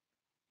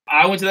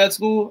 I went to that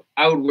school,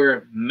 I would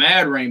wear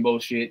mad rainbow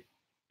shit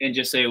and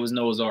just say it was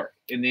Noah's Ark,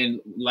 and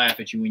then laugh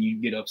at you when you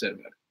get upset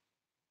about it.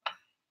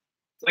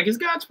 Like, it's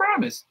God's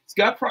promise.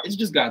 It's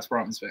just God's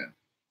promise, fam.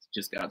 It's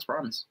just God's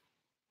promise.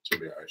 She'll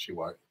be all right. She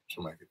white.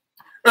 She'll make it.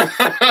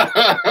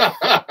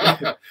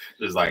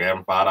 Just like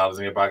having $5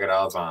 in your pocket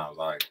all the time.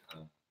 Like,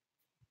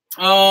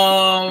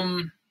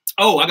 oh,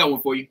 I got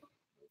one for you.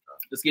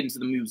 Let's get into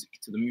the music.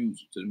 To the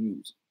music.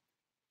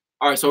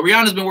 All right, so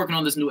Rihanna's been working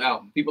on this new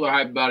album. People are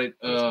hyped about it.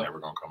 It's never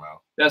gonna come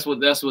out. That's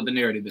what the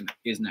narrative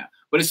is now.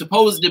 But it's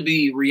supposed to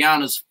be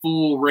Rihanna's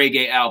full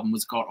reggae album.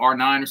 It's called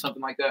R9 or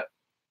something like that.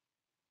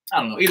 I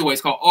don't know. Either way,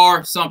 it's called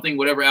R something,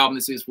 whatever album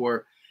this is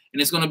for.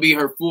 And it's going to be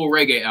her full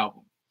reggae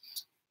album.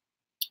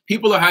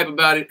 People are hype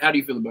about it. How do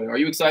you feel about it? Are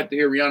you excited to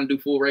hear Rihanna do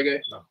full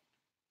reggae? No.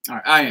 All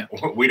right, I am.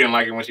 We didn't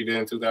like it when she did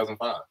in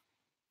 2005.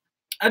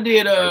 I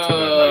did.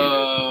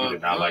 You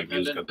did not like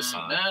Music of the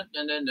Sun.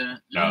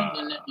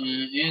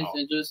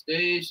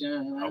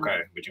 Station.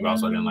 Okay, but you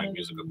also didn't like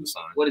Music of the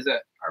Sun. What is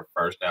that? Her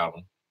first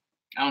album.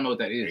 I don't know what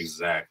that is.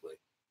 Exactly.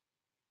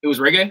 It was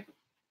reggae?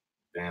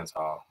 Dance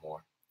hall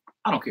more.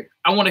 I don't care.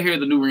 I want to hear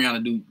the new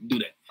Rihanna do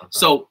that. Okay.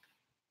 So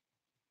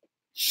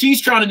she's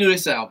trying to do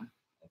this album.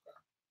 Okay.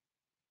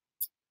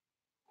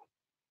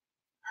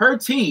 Her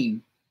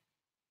team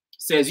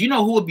says, you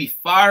know who would be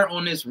fire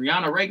on this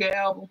Rihanna reggae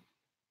album?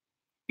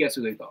 Guess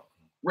who they thought?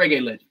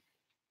 Reggae legend.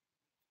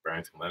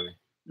 Barrington Levy?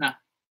 Nah.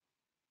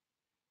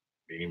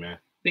 Beanie Man?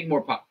 Think more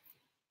pop.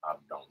 I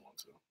don't want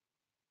to.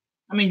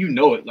 I mean, you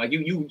know it. Like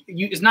you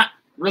it's not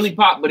really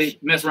pop, but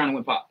it messed around and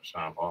went pop.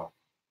 Sean Paul.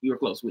 You were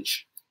close.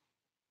 Which?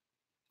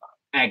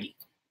 Aggie.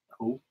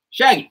 Who?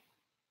 Shaggy.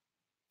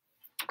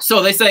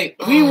 So they say,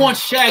 we want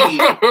Shaggy.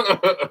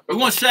 We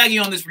want Shaggy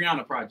on this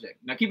Rihanna project.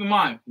 Now keep in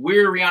mind,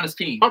 we're Rihanna's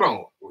team. Hold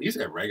on. You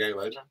said reggae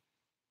legend?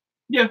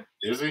 Yeah.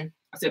 Is he?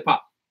 I said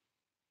pop.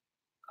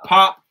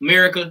 Pop,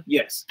 America,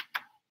 yes.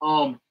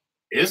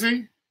 Is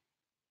he?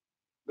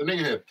 The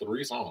nigga had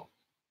 3 songs.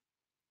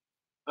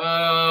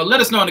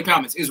 Let us know in the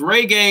comments. Is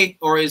reggae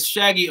or is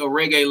Shaggy a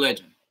reggae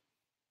legend?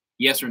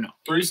 Yes or no?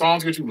 3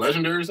 songs get you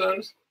legendary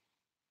status?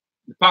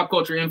 The pop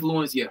culture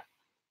influence, yeah.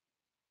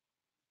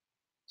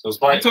 So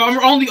Spike.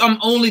 I'm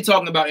only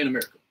talking about in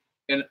America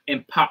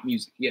and pop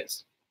music,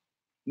 yes.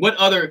 What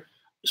other?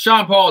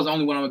 Sean Paul is the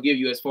only one I'm gonna give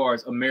you as far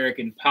as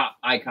American pop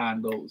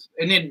icon goes,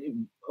 and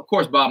then of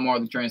course Bob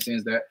Marley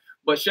transcends that.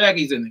 But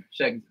Shaggy's in there.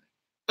 Shaggy's in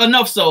there.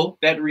 Enough so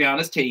that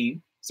Rihanna's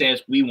team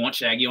says we want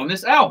Shaggy on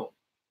this album.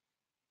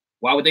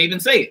 Why would they even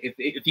say it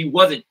if he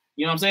wasn't?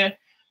 You know what I'm saying?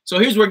 So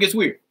here's where it gets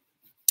weird.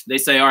 They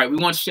say, all right, we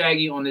want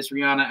Shaggy on this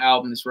Rihanna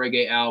album, this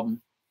reggae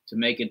album, to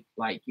make it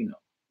like, you know,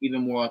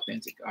 even more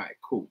authentic. All right,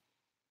 cool.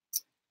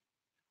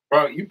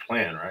 Bro, you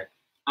playing, right?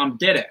 I'm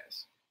dead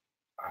ass.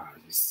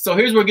 So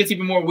here's where it gets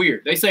even more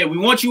weird. They say, we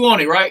want you on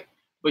it, right?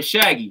 But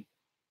Shaggy,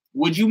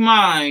 would you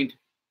mind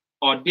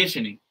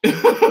auditioning?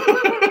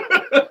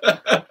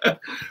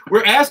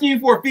 We're asking you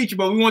for a feature,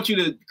 but we want you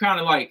to kind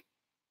of like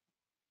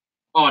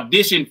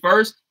audition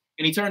first.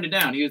 And he turned it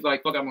down. He was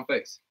like, fuck out my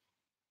face.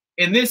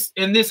 In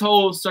this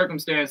whole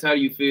circumstance, how do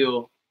you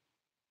feel?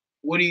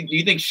 What do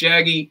you think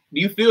Shaggy?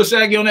 Do you feel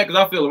Shaggy on that?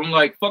 Because I feel it. I'm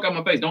like, fuck out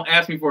my face. Don't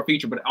ask me for a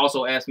feature, but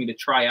also ask me to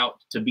try out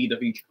to be the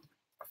feature.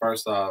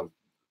 First off,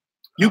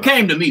 you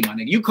came to me, my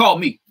nigga. You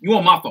called me. You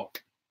on my phone.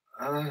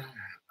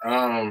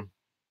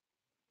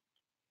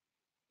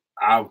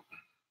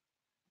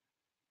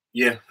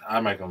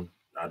 I make them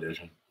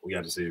audition. We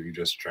got to see if you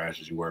just as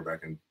trash as you were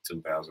back in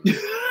 2000.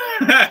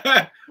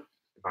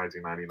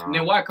 1999. And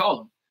then why call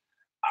him?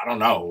 I don't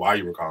know why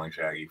you were calling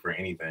Shaggy for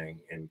anything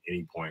in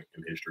any point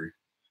in history.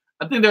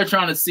 I think they're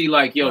trying to see,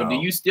 like, yo, do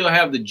you still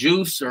have the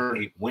juice? Or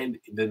when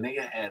the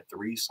nigga had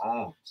 3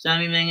 songs.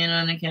 Sammy banging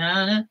on the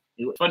counter.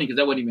 It was funny because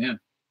that wasn't even him.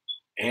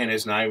 And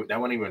it's not, that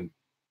wasn't even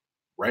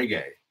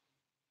reggae.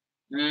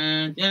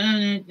 It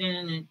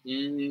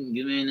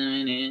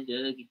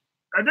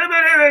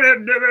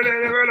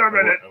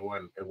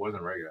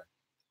wasn't reggae.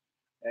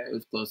 It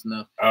was close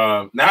enough.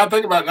 Now I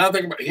think about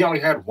it, he only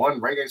had one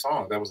reggae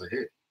song that was a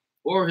hit.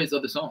 Or his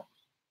other songs.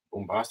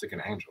 Boombastic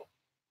and Angel.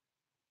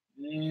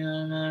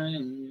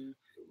 It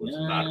was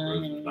not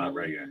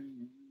reggae.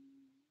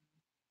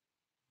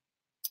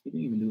 He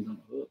didn't even do it on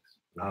the hooks.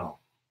 No.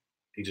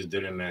 He just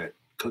did it in that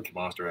Cookie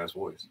Monster ass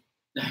voice.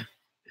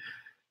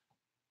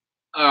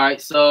 All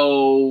right,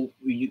 so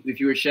if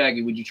you were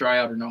Shaggy, would you try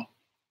out or no?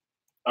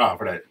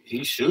 For that,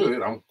 he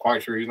should. I'm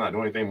quite sure he's not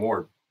doing anything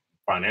more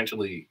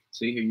financially.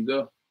 See, here you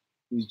go.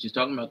 We was just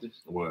talking about this.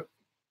 What?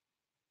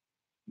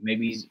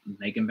 Maybe he's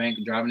making bank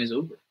driving his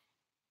Uber.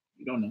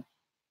 You don't know.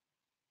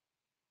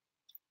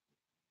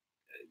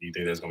 Do you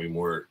think that's going to be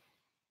more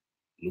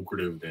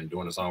lucrative than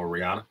doing a song with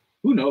Rihanna?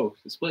 Who knows?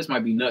 The splits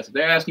might be nuts. If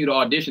they're asking you to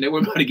audition, they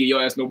wouldn't want to get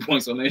your ass no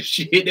points on that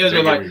shit.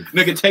 They're like,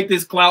 nigga, take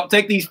this clout,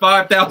 take ththese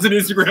 5,000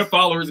 Instagram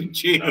followers and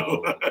chill.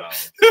 No.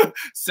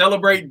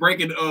 Celebrate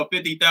breaking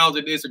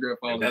 50,000 Instagram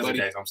followers. If that's the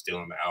case, I'm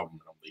stealing the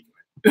album and I'm leaving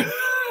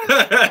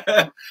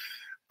it.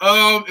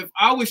 If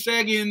I was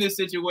Shaggy in this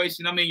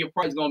situation, I mean, your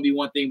price is going to be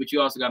one thing, but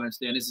you also got to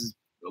understand this is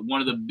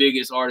one of the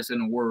biggest artists in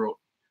the world.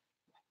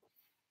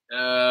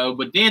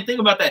 But then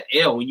think about that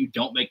L when you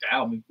don't make the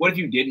album. What if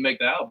you didn't make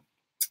the album?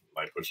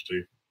 Like Pusha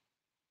T?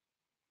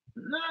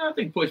 No, I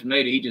think Push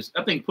made it.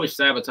 I think Push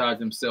sabotaged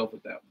himself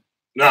with that one.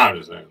 No, I'm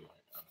just saying.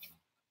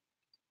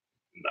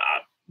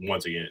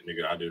 Once again,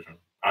 nigga,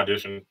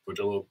 audition, put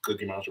your little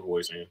Cookie Monster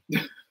voice in.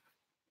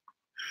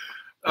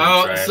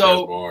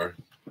 So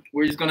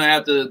we're just gonna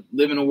have to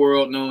live in a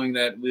world knowing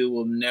that we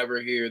will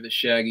never hear the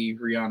Shaggy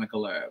Rihanna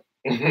collab.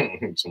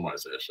 Somebody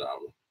said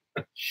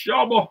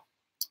Shaba.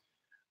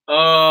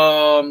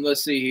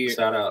 Let's see here.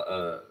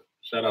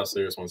 Shout out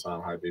Serious One Time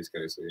High Beats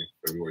KC,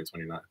 February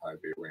 29th, High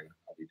Beat Arena.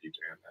 I'll be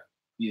DJing that.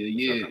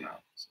 Yeah.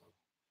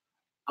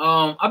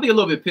 I'd be a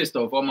little bit pissed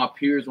though if all my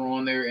peers were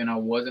on there and I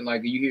wasn't.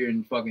 Like, you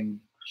hearing fucking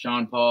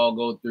Sean Paul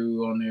go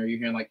through on there, you're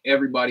hearing like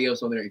everybody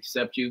else on there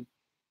except you.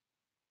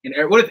 And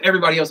what if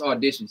everybody else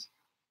auditions?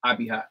 I'd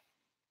be hot.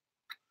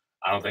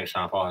 I don't think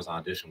Sean Paul has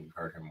auditioned. We've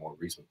heard him more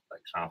recently.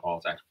 Like, Sean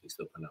Paul's actually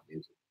still putting out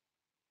music.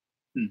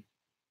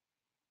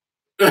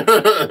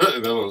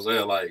 That's what I'm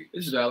saying. Like,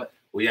 this is valid.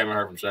 We haven't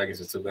heard from Shaggy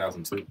since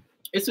 2002.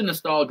 It's a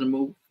nostalgia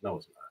move. No,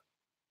 it's not.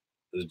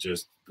 It's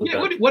just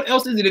what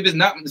else is it if it's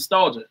not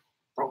nostalgia?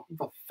 Bro, who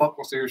the fuck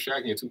wants to hear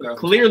Shaggy in 2002?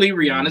 Clearly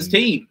Rihanna's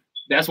team.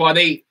 That's why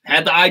they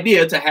had the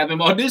idea to have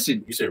him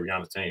audition. You said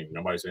Rihanna's team.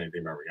 Nobody said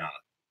anything about Rihanna.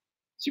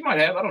 She might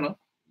have. I don't know.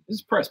 This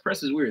is press.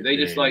 Press is weird. They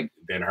just like.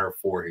 Then her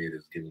forehead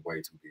is getting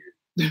way too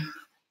big.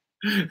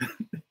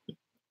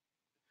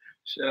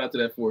 Shout out to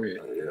that forehead.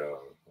 Yeah.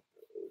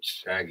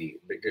 Shaggy.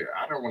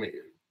 I don't want to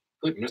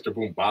put Mr.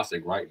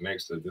 Boombastic right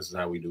next to This Is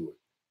How We Do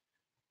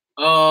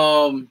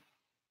It.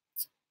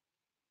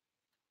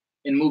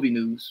 In movie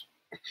news,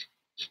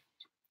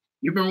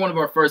 you remember one of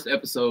our first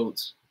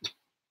episodes?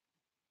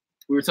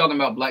 We were talking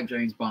about Black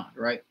James Bond,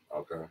 right?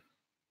 Okay.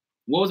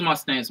 What was my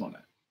stance on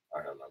that? I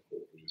have no clue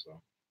what you said.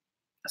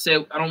 I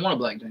said I don't want a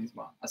Black James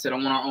Bond. I said I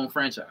want our own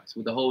franchise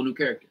with a whole new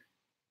character.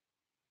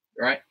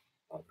 Right?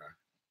 Okay.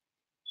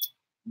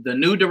 The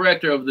new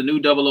director of the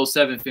new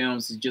 007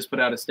 films has just put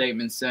out a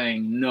statement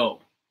saying,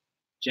 no,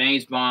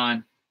 James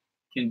Bond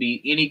can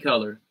be any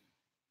color,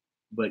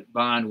 but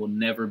Bond will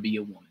never be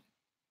a woman.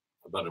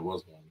 I thought it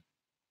was one.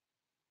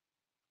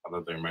 I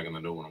thought they were making the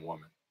new one a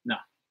woman. No.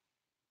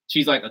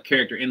 She's like a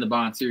character in the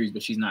Bond series,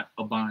 but she's not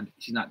a Bond.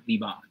 She's not the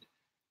Bond.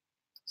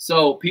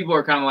 So people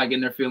are kind of like in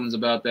their feelings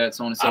about that,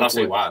 so on and so forth. I don't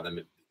see why.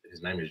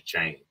 His name is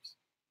James.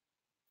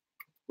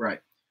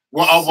 Right.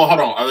 Well, hold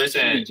on. Are they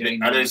saying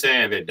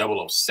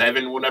that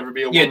 007 will never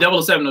be a woman?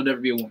 Yeah, 007 will never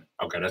be a woman.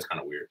 Okay, that's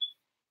kind of weird.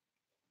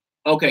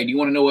 Okay, do you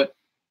want to know what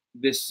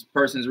this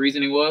person's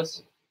reasoning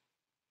was?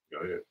 Go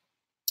ahead.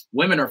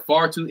 Women are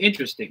far too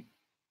interesting.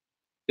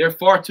 They're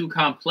far too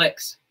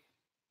complex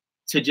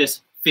to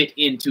just fit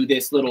into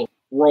this little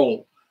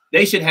role.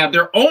 They should have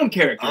their own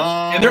characters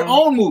and their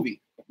own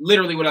movie.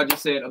 Literally what I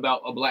just said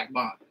about a Black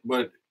Bond.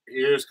 But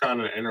here's kind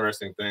of an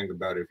interesting thing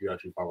about it, if you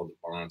actually follow the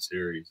Bond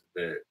series,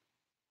 that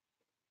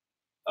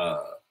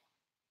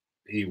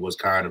he was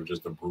kind of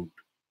just a brute.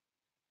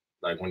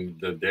 Like when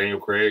the Daniel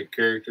Craig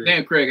character.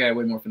 Daniel Craig had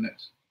way more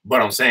finesse.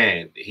 But I'm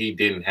saying he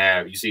didn't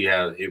have, you see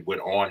how it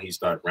went on, he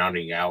started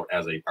rounding out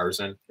as a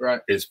person.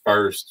 Right. His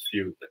first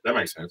few, that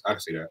makes sense. I can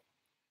see that.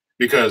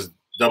 Because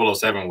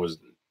 007 was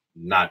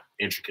not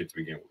intricate to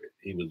begin with.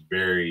 He was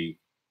very.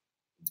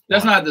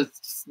 That's not the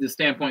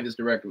standpoint this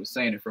director was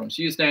saying it from.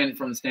 She was saying it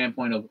from the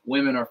standpoint of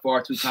women are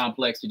far too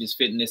complex to just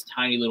fit in this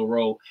tiny little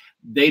role.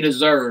 They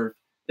deserve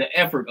the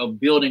effort of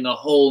building a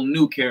whole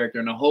new character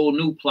and a whole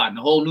new plot and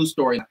a whole new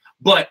story.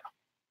 But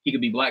he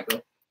could be black,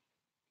 though.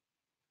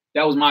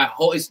 That was my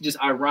whole. It's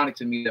just ironic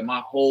to me that my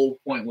whole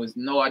point was,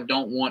 no, I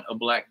don't want a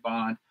Black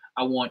Bond.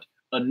 I want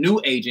a new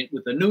agent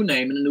with a new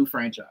name and a new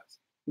franchise,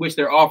 which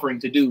they're offering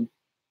to do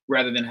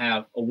rather than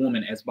have a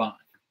woman as Bond.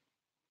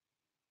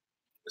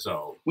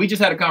 So we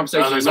just had a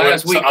conversation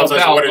last week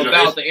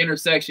about the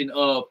intersection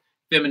of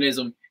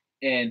feminism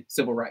and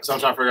civil rights. So I'm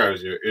trying to figure out,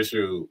 is your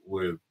issue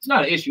with? It's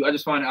not an issue. I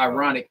just find it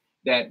ironic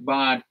that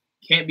Bond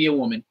can't be a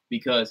woman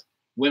because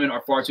women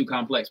are far too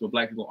complex, but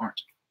black people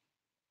aren't.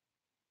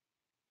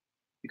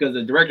 Because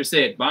the director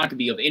said Bond could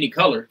be of any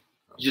color,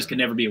 just can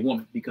never be a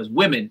woman because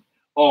women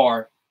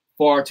are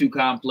far too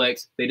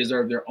complex. They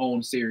deserve their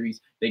own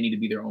series. They need to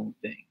be their own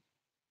thing,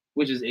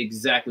 which is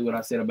exactly what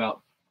I said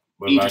about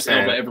Idris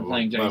Elba ever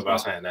playing James Bond. I'm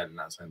saying that,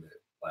 not saying that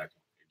black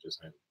women, just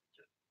saying.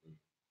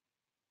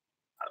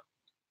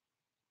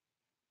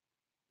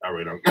 I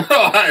really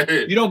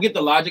don't. You don't get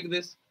the logic of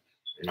this?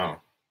 No.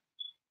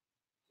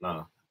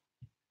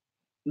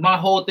 My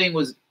whole thing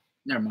was,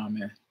 never mind,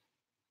 man.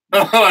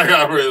 Like,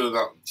 I really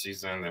don't.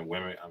 She's saying that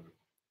women.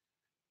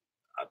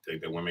 I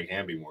think that women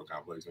can be more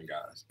complex than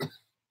guys.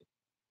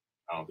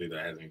 I don't think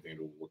that has anything to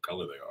do with what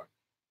color they are.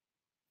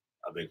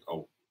 I think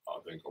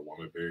a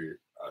woman, period,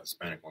 a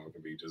Hispanic woman,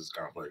 can be just as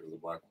complex as a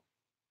black one.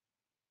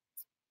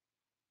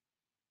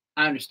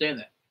 I understand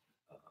that,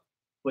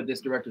 but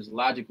this director's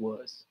logic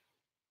was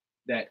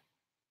that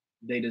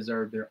they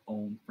deserve their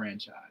own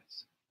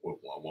franchise. What,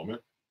 one woman?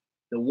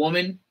 The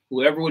woman,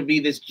 whoever would be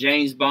this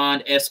James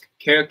Bond-esque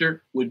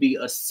character, would be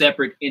a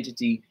separate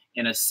entity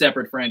and a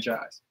separate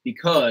franchise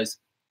because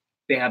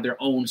they have their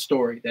own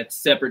story that's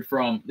separate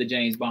from the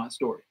James Bond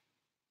story,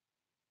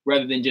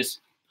 rather than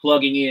just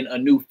plugging in a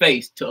new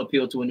face to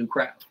appeal to a new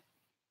crowd.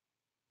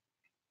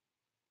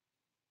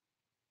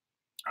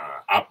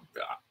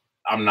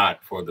 I'm not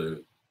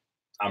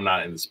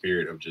in the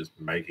spirit of just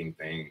making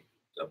things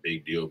a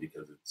big deal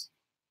because it's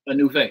a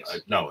new face.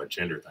 A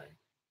gender thing.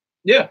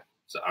 Yeah.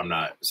 So I'm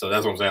not. So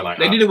that's what I'm saying. Like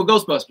they did it with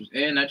Ghostbusters,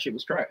 and that shit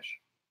was trash.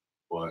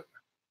 What?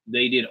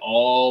 They did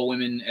all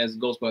women as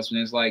Ghostbusters, and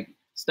it's like,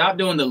 stop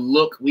doing the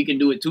look we can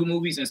do it 2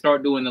 movies and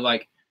start doing the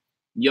like,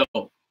 yo,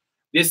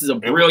 this is a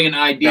brilliant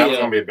idea. That was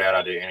gonna be a bad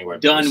idea anyway.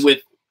 Done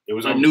with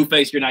a new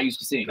face you're not used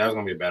to seeing. That was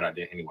gonna be a bad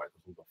idea anyway.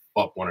 Who the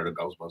fuck wanted a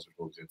Ghostbusters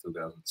movies in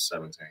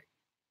 2017?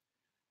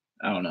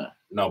 I don't know.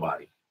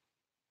 Nobody.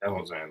 That's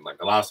what I'm saying. Like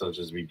a lot of stuff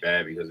just be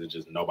bad because it's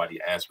just nobody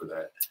asked for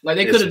that. Like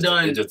they could have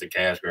done. It's just a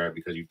cash grab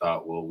because you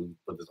thought, well, we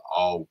put this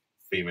all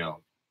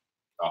female,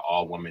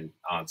 all women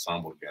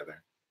ensemble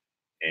together,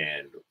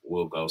 and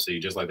we'll go see.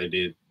 Just like they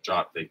did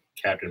drop the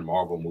Captain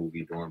Marvel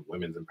movie during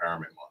Women's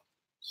Empowerment Month.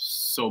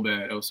 So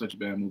bad. That was such a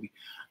bad movie.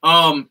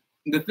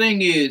 The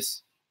thing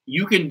is,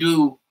 you can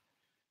do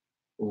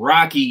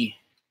Rocky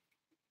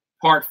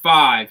Part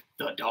 5,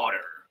 The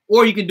Daughter,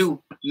 or you can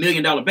do $1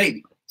 Million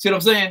Baby. See what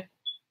I'm saying?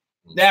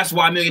 That's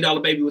why $1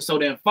 Million Baby was so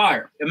damn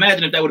fire.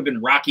 Imagine if that would have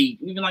been Rocky.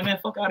 We'd been like, man,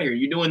 fuck out of here.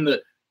 You're doing the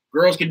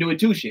girls can do it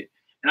too shit.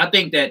 And I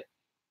think that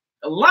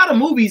a lot of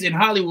movies in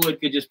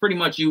Hollywood could just pretty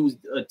much use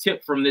a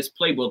tip from this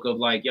playbook of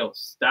like, yo,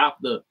 stop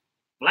the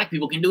black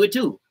people can do it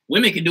too.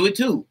 Women can do it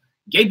too.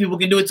 Gay people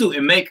can do it too.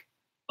 And make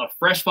a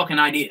fresh fucking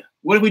idea.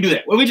 What if we do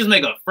that? What if we just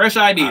make a fresh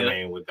idea?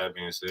 I mean, with that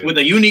being said, with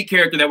a unique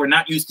character that we're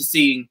not used to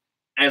seeing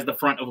as the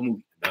front of a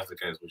movie. If that's the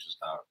case, we should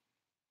stop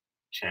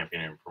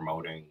championing and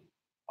promoting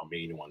a $1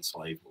 million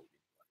slave movie.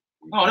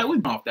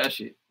 We've been off that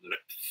shit.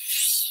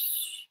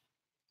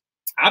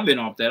 I've been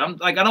off that. I'm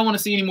like, I don't want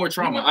to see any more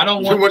trauma. I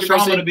don't want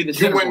trauma to be the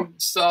center. You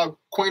went saw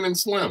Queen and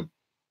Slim.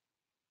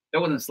 That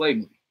wasn't a slave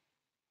movie.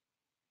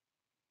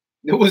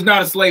 It was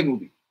not a slave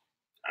movie.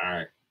 All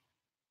right.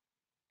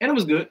 And it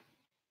was good.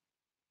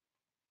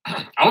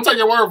 I'm gonna take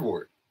your word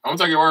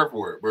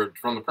for it. But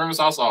from the premise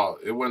I saw,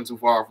 it wasn't too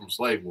far from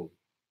slave movie.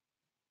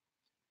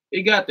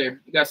 It got there.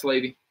 It got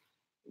slavey.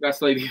 It got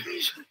slavey.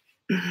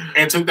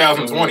 In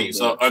 2020,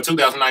 so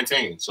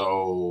 2019.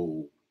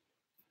 So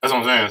that's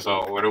what I'm saying.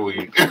 So what are we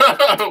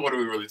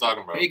really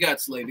talking about? It got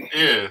slavey.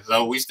 Yeah,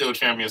 so we still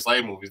champion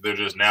slave movies. They're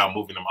just now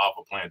moving them off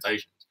of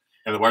plantations.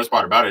 And the worst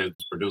part about it is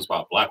it's produced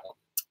by a black woman.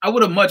 I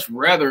would have much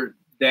rather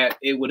that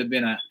it would have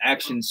been an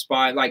action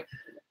spy, like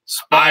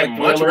I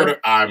much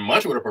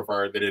would have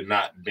preferred that it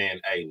not been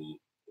a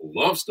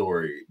love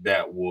story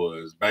that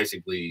was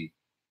basically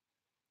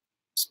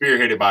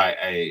spearheaded by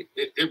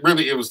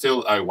it was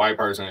still a white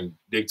person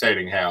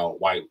dictating how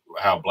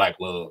black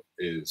love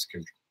is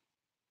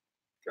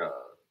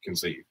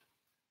conceived.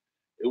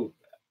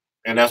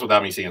 And that's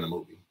without me seeing the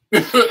movie.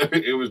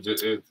 It was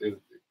just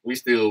we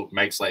still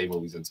make slave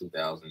movies in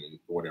 2000 and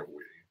whatever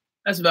we're in.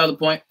 That's a valid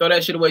point. Throw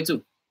that shit away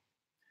too.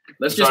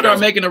 Let's just start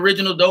making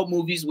original dope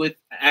movies with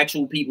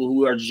actual people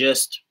who are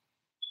just.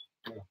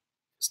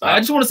 I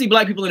just want to see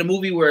black people in a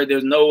movie where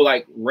there's no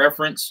like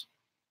reference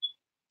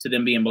to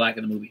them being black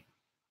in the movie,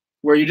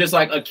 where you're just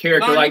like a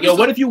character. Like, yo,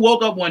 what if you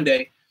woke up one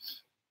day,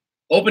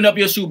 opened up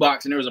your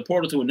shoebox, and there was a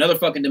portal to another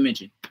fucking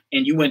dimension,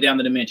 and you went down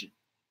the dimension,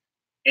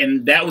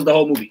 and that was the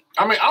whole movie.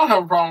 I mean, I don't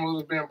have a problem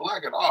with being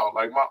black at all.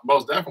 Like,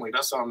 most definitely,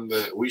 that's something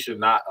that we should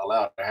not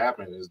allow to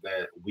happen. Is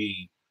that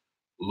we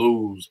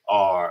lose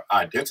our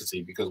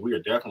identity because we are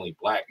definitely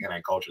black in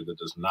a culture that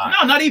does not.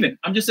 No, not even.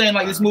 I'm just saying,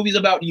 like, this movie's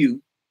about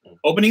you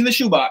opening the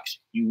shoebox.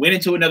 You went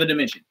into another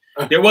dimension.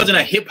 There wasn't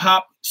a hip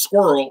hop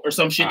squirrel or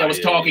some shit that was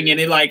talking and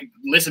it like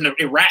listen to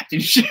it rapped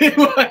and shit.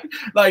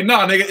 like,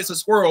 nah, nigga, it's a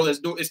squirrel that's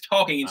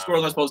talking and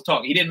squirrels are supposed to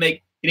talk. He didn't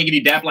give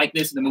you dap like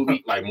this in the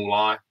movie. Like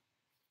Mulan.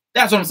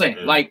 That's what I'm saying.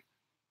 Yeah. Like,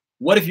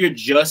 what if you're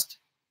just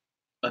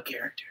a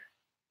character?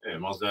 Yeah,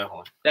 most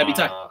definitely. That'd be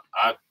tight.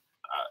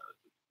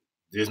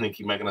 Disney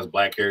keep making us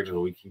black characters,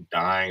 or we keep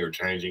dying or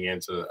changing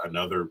into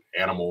another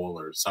animal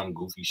or some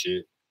goofy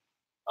shit.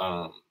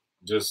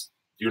 Just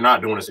you're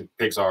not doing this in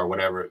Pixar or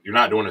whatever. You're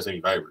not doing us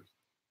any favors.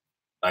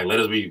 Like, let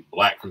us be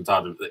black from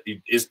top to.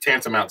 It's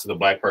tantamount to the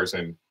black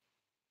person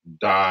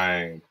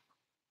dying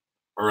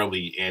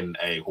early in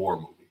a horror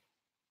movie.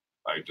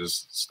 Like,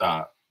 just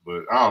stop.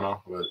 But I don't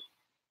know. But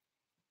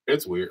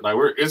it's weird. Like,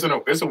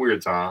 it's a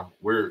weird time.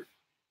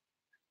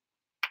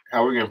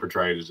 How we're getting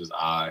portrayed is just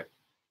odd.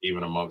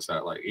 Even amongst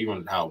that, like,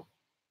 even how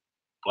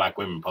black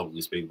women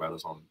publicly speak about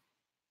us on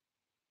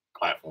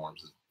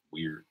platforms is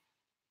weird.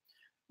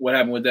 What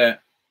happened with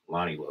that?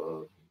 Lani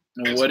Love.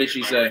 And what did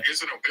she say?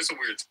 It's a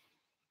weird.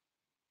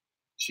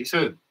 She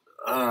said,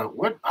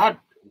 "What I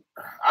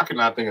could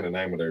not think of the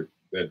name of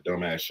that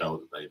dumbass show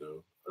that they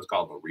do. It's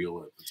called The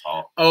Real at the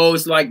Top. Oh,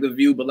 it's like The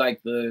View, but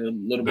like the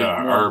little bit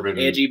more urban,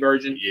 edgy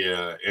version.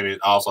 Yeah, and it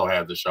also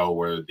had the show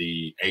where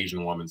the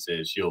Asian woman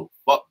says she'll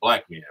fuck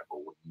black men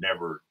but would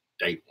never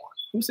date one.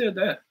 Who said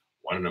that?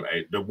 One of them.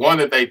 The one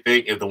that they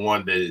think is the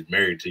one that is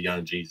married to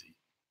Young Jeezy.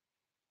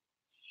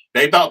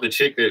 They thought the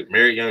chick that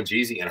married Young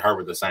Jeezy and her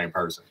were the same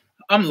person.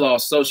 I'm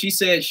lost. So she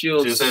said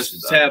she'll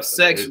have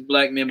sex with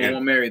black men but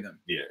won't marry them.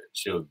 Yeah,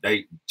 she'll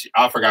date.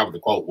 I forgot what the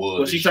quote was.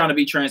 Was she trying to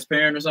be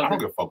transparent or something? I don't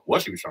give a fuck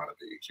what she was trying to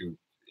be.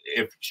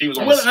 If she was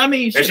on,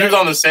 if she was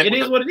on the set, it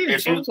is what it is.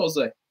 That's what I'm supposed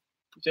to say.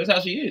 That's how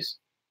she is.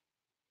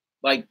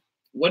 Like,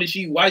 why did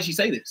she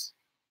say this?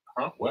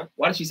 Huh? What?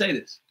 Why did she say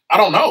this? I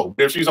don't know.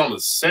 If she's on the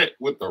set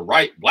with the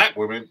right black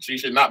women, she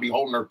should not be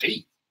holding her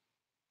teeth.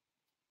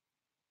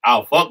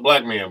 I'll fuck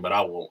black men, but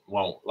I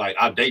won't. Like,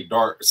 I date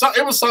dark.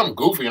 It was something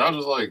goofy, and I was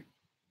just like,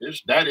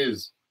 bitch, that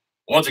is,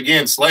 once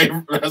again,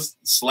 that's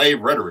slave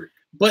rhetoric.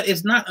 But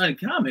it's not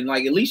uncommon.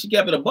 Like, at least she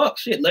kept it a buck.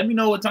 Shit, let me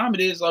know what time it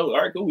is. Like, all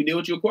right, cool. We deal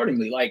with you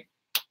accordingly. Like,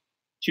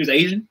 she was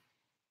Asian?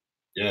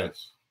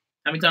 Yes.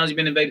 How many times have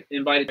you been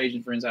invited to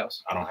Asian friend's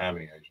house? I don't have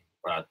any Asian.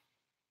 But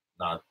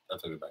I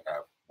took it back. I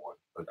have one.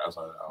 But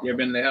outside, you ever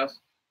been in their house?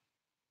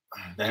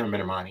 They haven't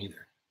been in mine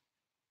either.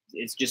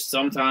 It's just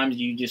sometimes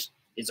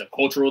it's a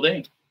cultural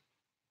thing.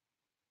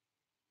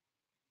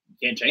 You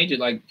can't change it.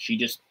 Like, she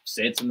just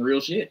said some real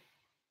shit.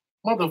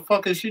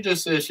 Motherfucker, she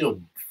just said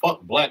she'll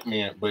fuck black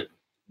men, but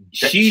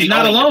she's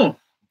not alone.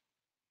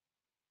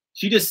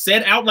 She just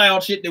said out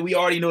loud shit that we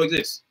already know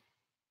exists.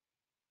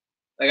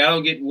 Like, I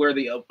don't get where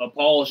the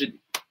appalled shit.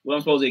 What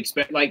I'm supposed to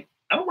expect? Like,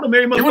 I don't want to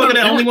marry a motherfucker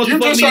that only wants to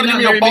fuck me. You just started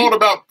getting appalled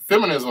about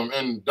feminism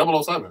in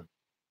 007.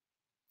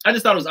 I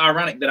just thought it was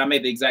ironic that I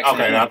made the exact same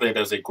thing. I think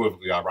that's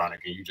equivocally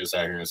ironic, and you just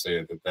sat here and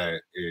said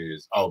that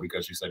is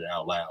because you said it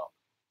out loud.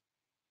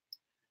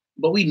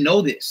 But we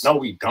know this. No,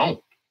 we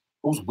don't.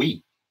 Who's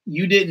we?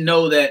 You didn't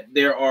know that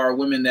there are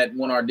women that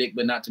want our dick,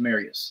 but not to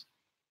marry us,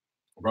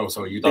 bro.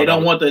 So you thought they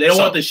don't want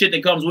the shit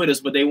that comes with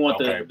us, but they want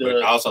the.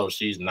 But also,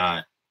 she's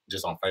not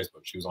just on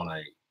Facebook. She was on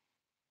a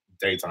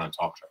daytime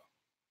talk show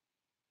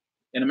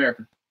in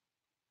America.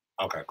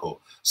 Okay,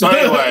 cool. So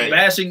anyway,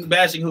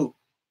 bashing who?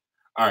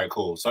 All right,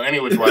 cool. So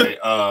anyway,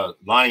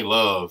 Lani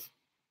Love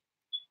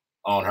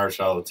on her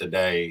show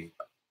today,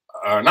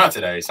 or not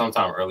today,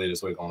 sometime earlier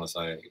this week, I want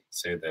to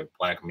said that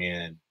black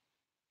men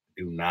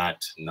do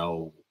not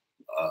know.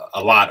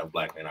 A lot of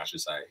black men, I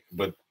should say,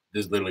 but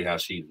this is literally how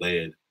she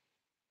led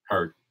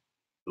her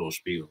little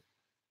spiel.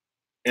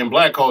 In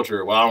black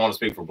culture, well, I don't want to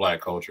speak for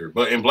black culture,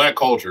 but in black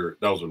culture,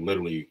 those are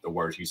literally the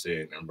words she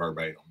said in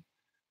verbatim.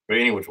 But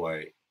any which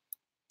way,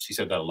 she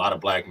said that a lot of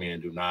black men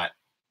do not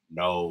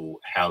know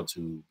how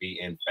to be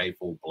in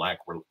faithful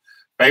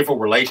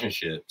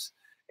relationships,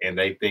 and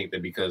they think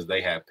that because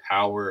they have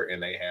power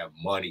and they have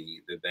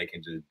money, that they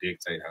can just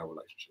dictate how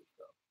relationships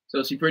go.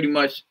 So she pretty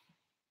much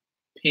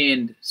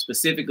pinned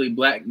specifically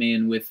black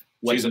men with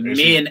what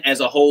as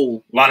a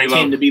whole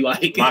tend to be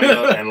like.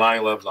 Lani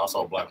Love is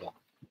also a black woman.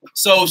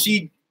 So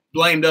she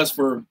blamed us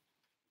for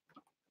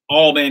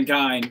all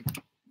mankind,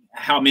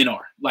 how men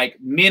are. Like,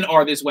 men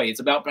are this way. It's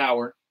about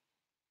power,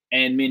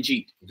 and men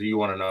cheat. Do you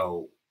want to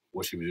know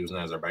what she was using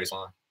as her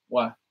baseline?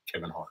 Why?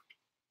 Kevin Hart.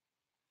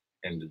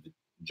 And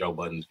Joe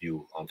Budden's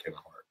view on Kevin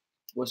Hart.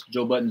 What's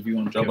Joe Budden's view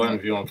on Joe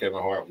Budden's view on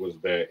Kevin Hart was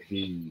that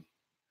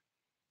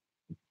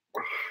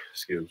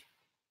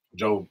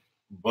Joe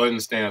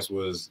Budden's stance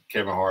was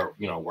Kevin Hart,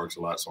 works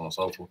a lot, so on and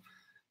so forth.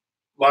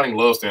 Lonnie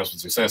Love's stance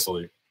was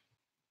essentially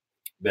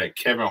that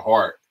Kevin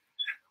Hart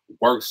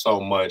works so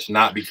much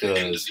not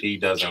because he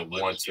doesn't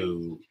want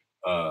to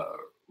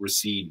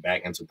recede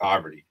back into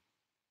poverty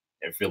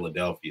in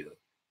Philadelphia,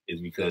 is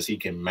because he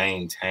can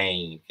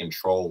maintain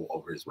control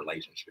over his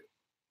relationship.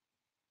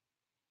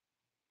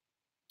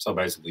 So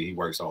basically, he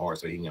works so hard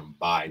so he can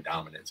buy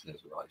dominance in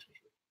his relationship.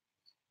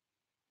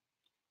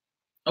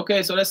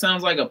 Okay, so that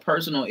sounds like a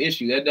personal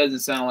issue. That doesn't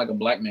sound like a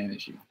black man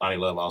issue. Lonnie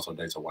Love also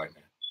dates a white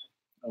man.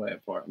 Oh,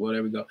 that part. Well,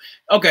 there we go.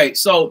 Okay,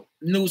 so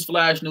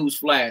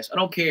newsflash. I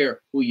don't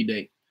care who you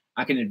date.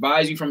 I can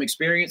advise you from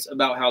experience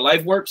about how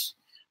life works,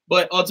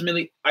 but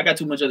ultimately, I got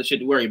too much other shit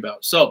to worry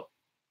about. So,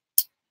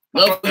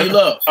 love who you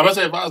love. I'm going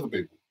to say advise the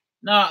people.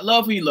 Nah,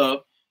 love who you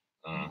love,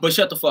 but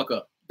shut the fuck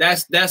up.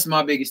 That's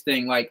my biggest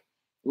thing. Like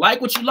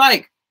what you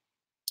like,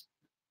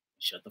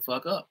 shut the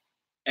fuck up.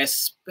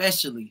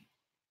 Especially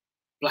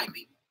black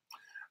people.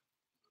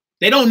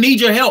 They don't need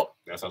your help.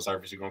 That's how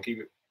surface you're going to keep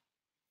it.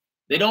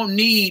 They don't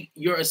need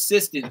your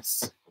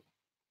assistance.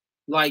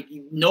 Like,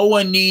 no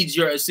one needs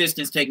your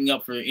assistance taking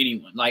up for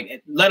anyone.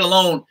 Like, let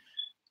alone,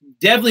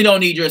 definitely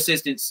don't need your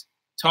assistance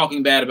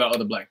talking bad about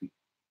other black people.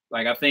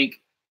 Like, I think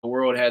the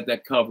world has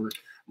that covered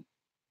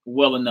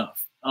well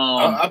enough.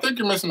 I think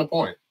you're missing the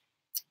point.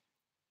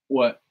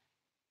 What?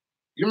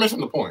 You're missing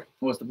the point.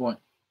 What's the point?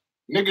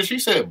 Nigga, she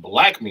said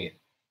black men.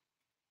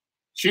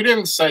 She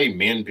didn't say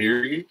men,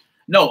 period.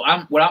 No,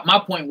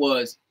 my point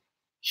was,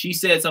 she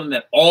said something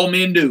that all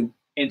men do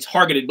and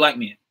targeted black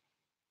men.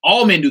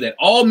 All men do that.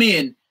 All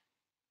men,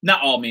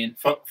 not all men.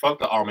 Fuck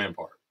the all men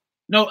part.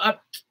 No,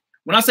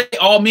 when I say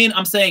all men,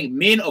 I'm saying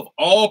men of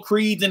all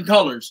creeds and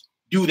colors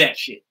do that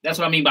shit. That's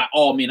what I mean by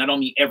all men. I don't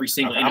mean every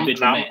single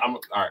individual man. All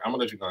right, I'm gonna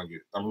let you go and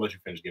I'm gonna let you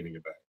finish giving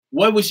it back.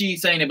 What was she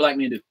saying that black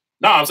men do?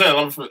 No, I'm saying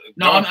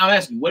I'm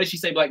asking you. What did she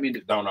say black men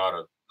do? Don't know how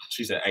to.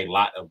 She said a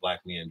lot of black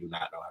men do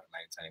not know how to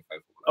maintain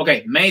faithful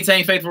relationships. Okay,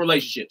 maintain faithful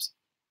relationships.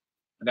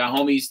 I got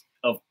homies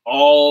of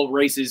all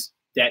races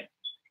that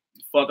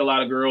fuck a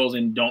lot of girls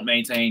and don't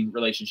maintain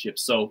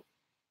relationships. So,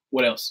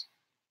 what else?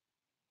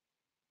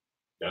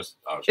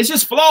 It's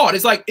just flawed.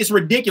 It's like, it's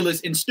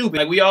ridiculous and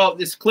stupid. Like,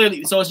 it's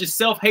clearly, so it's just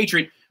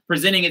self-hatred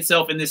presenting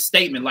itself in this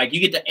statement. Like, you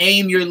get to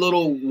aim your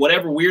little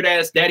whatever weird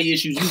ass daddy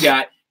issues you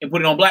got and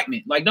put it on black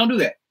men. Like, don't do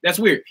that. That's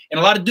weird. And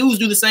a lot of dudes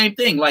do the same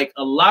thing. Like,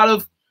 a lot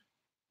of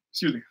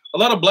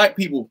black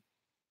people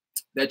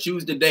that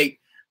choose to date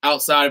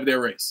outside of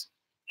their race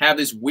have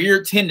this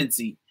weird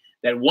tendency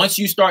that once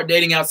you start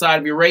dating outside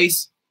of your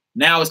race,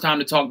 now it's time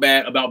to talk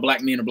bad about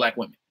black men or black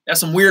women.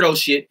 That's some weirdo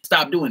shit.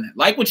 Stop doing that.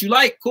 Like what you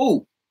like,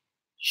 cool.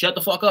 Shut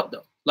the fuck up,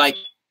 though. Like,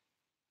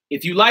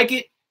 if you like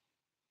it,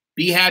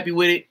 be happy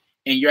with it,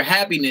 and your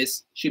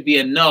happiness should be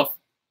enough.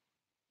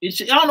 I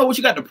don't know what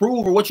you got to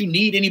prove or what you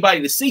need anybody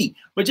to see,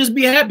 but just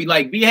be happy.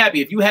 Like, be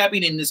happy. If you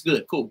happy, then it's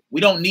good. Cool.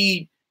 We don't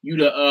need you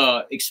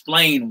to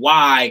explain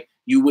why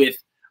you with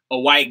a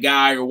white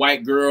guy or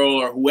white girl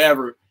or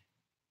whoever.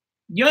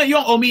 You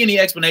don't owe me any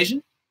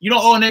explanation. You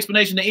don't owe an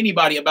explanation to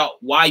anybody about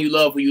why you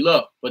love who you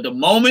love. But the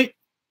moment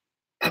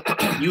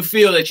you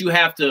feel that you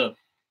have to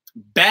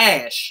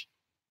bash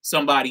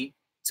somebody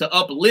to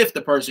uplift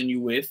the person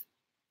you with,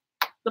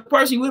 the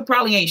person you with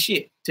probably ain't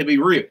shit, to be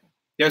real.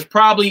 There's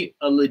probably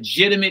a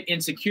legitimate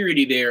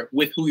insecurity there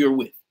with who you're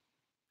with.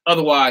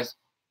 Otherwise,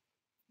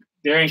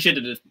 there ain't shit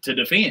to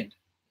defend.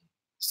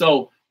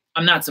 So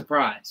I'm not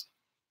surprised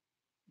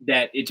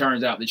that it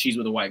turns out that she's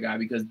with a white guy,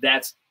 because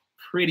that's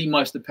pretty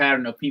much the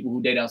pattern of people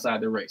who date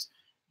outside their race.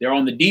 They're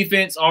on the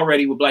defense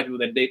already with black people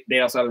that date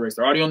outside the race.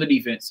 They're already on the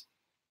defense.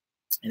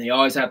 And they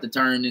always have to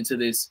turn into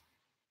this,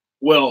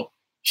 well,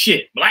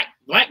 shit, black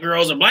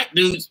girls or black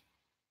dudes.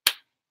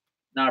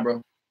 Nah,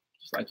 bro.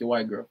 Just like your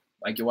white girl,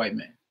 like your white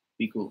man.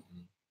 Be cool.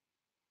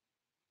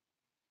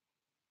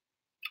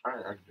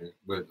 I get it.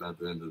 But at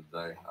the end of the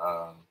day,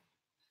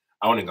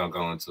 I wasn't gonna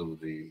go into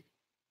the.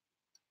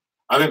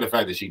 I think the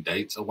fact that she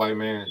dates a white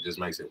man just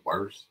makes it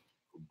worse.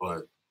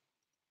 But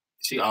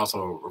she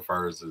also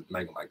refers to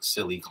making like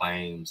silly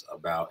claims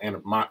about, and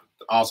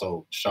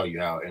also show you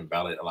how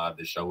invalid a lot of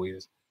this show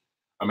is.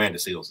 Amanda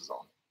Seales is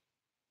on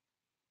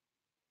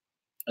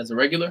it. As a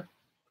regular?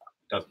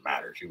 Doesn't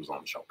matter. She was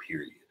on the show,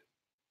 period.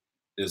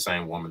 The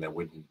same woman that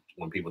wouldn't,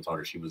 when people told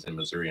her she was in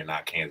Missouri and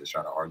not Kansas,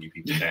 try to argue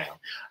people down.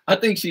 I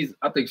think she is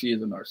a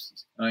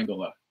narcissist. I ain't gonna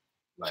lie.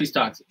 Like, she's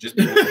toxic. Just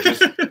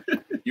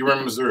you were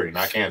in Missouri,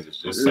 not Kansas.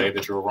 Just say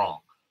that you're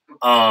wrong.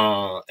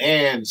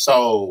 And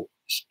so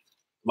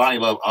Lonnie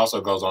Love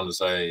also goes on to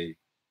say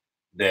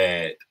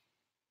that,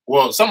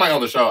 well, somebody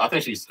on the show, I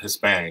think she's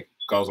Hispanic,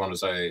 goes on to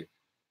say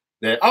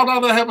that, oh no,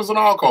 that happens in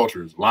all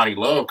cultures. Lonnie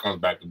Love comes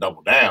back to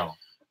double down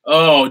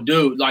Oh,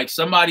 dude, like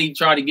somebody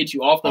tried to get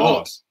you off the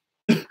hook.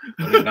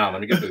 Let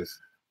me get this.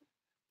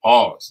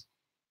 Pause.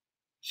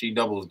 She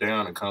doubles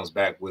down and comes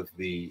back with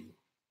the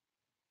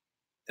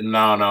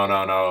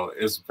no.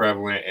 It's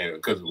prevalent, and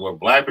because what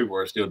black people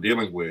are still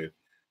dealing with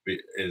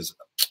is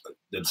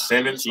the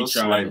descendants of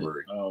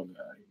slavery. Oh God,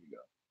 here we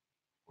go.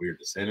 We're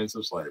descendants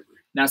of slavery.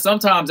 Now,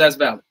 sometimes that's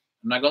valid.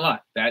 I'm not gonna lie,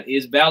 that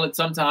is valid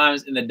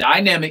sometimes in the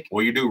dynamic.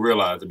 Well, you do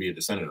realize to be a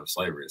descendant of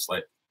slavery,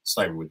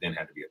 slavery would then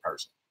have to be a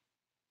person.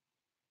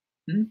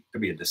 To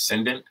be a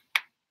descendant.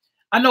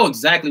 I know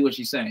exactly what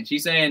she's saying.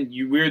 She's saying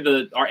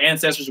our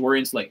ancestors were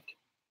enslaved.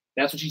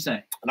 That's what she's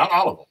saying. Not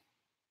all of them.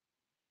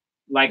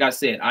 Like I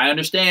said, I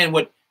understand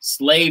what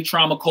slave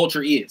trauma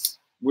culture is.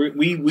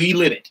 We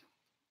live it.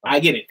 I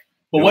get it.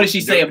 But what does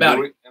she say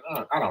about it?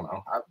 I don't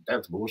know.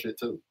 That's bullshit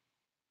too.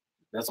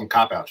 That's some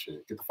cop-out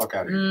shit. Get the fuck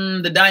out of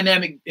here. The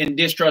dynamic and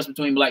distrust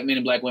between black men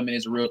and black women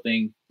is a real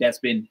thing that's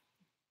been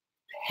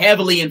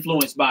heavily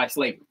influenced by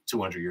slavery.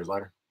 200 years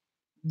later?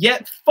 Yeah,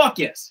 fuck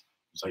yes.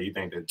 So you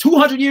think that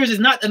 200 years is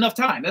not enough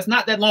time? That's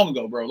not that long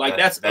ago, bro. Like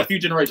that's a few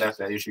generations. That's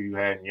the issue you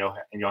had in your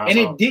household. And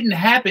it didn't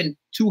happen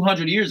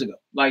 200 years ago.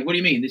 Like, what do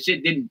you mean? This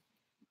shit didn't.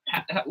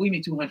 What do you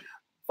mean 200?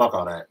 Fuck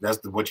all that.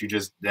 That's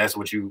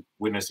what you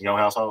witnessed in your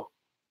household.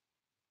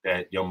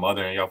 That your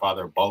mother and your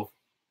father both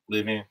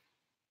live in.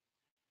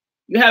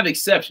 You have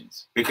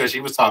exceptions. Because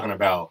she was talking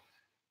about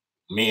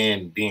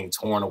men being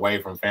torn away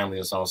from family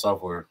and so on and so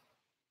forth.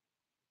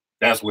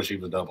 That's what she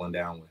was doubling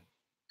down with.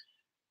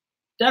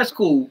 That's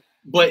cool.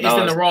 But it's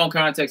in the wrong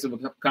context of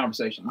a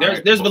conversation.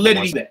 There's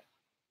validity to that.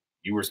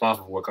 You're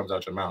responsible for what comes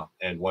out your mouth.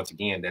 And once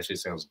again, that shit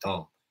sounds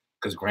dumb.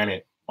 Because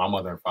granted, my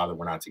mother and father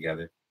were not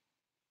together.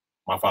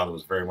 My father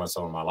was very much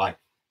so in my life.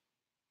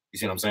 You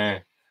see what I'm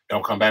saying?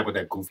 Don't come back with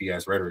that goofy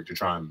ass rhetoric to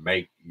try and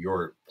make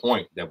your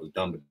point that was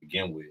dumb to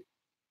begin with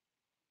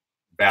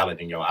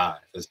valid in your eyes.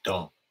 It's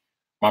dumb.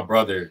 My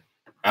brother,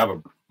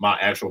 my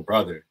actual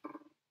brother,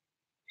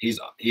 he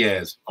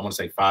has, I want to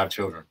say 5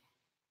 children.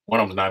 One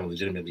of them's not even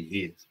legitimately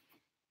his.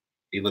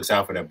 He looks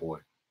out for that boy.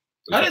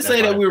 So I didn't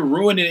say that we're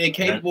ruined and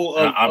incapable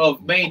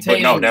of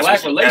maintaining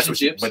black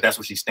relationships. But that's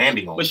what she's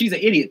standing on. But she's an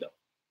idiot, though.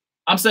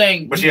 I'm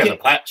saying. But she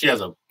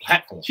has a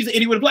platform. She's an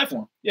idiot with a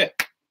platform. Yeah,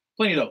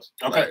 plenty of those.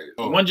 Okay,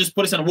 one just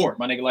put us in a war,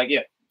 my nigga. Like,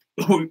 yeah.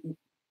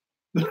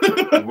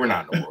 We're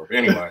not in a war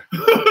anyway.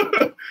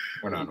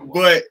 We're not in a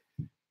war.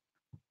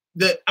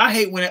 But I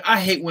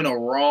hate when a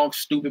wrong,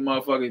 stupid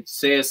motherfucker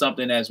says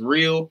something that's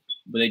real,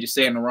 but they just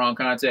say it in the wrong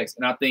context,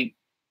 and I think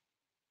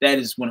that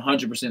is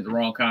 100% the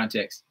wrong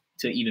context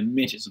to even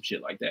mention some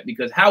shit like that.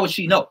 Because how would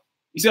she know?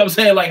 You see what I'm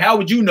saying? Like, how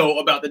would you know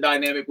about the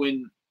dynamic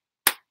when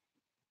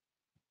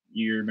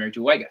you're married to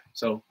a white guy?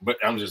 So, but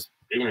I'm just,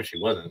 even if she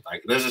wasn't,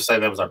 like, let's just say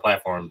that was our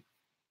platform,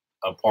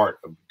 a part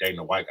of dating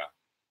a white guy.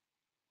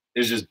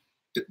 It's just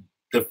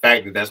the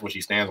fact that that's what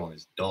she stands on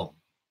is dumb.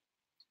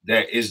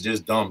 That is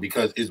just dumb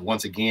because it's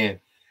once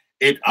again,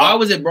 why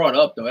was it brought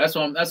up though? That's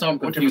what I'm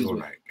confused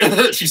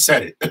with. She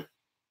said it.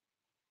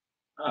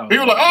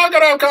 People are like, I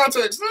gotta have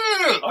context.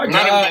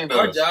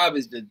 Our job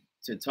is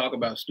to talk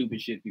about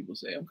stupid shit people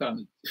say. I'm kind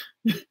of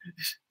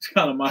it's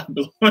kind of mind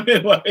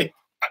blowing. Like,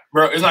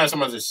 bro, it's not so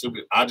much as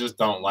stupid. I just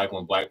don't like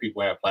when black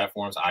people have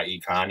platforms,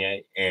 i.e.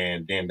 Kanye,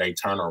 and then they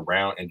turn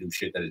around and do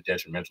shit that is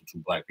detrimental to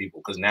black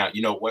people. Because now,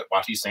 you know what?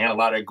 While she's saying a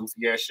lot of that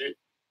goofy ass shit,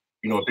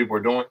 you know what people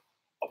are doing?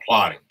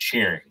 Applauding,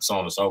 cheering, so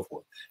on and so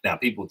forth. Now,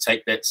 people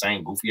take that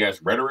same goofy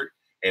ass rhetoric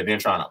and then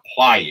trying to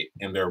apply it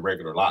in their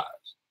regular lives.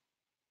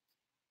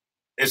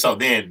 And so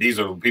then these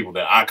are the people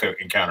that I could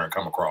encounter and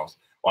come across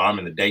while I'm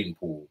in the dating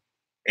pool,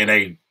 and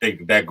they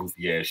think that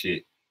goofy ass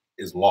shit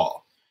is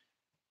law.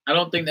 I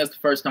don't think that's the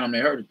first time they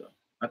heard it though.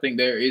 I think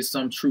there is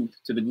some truth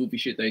to the goofy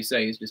shit they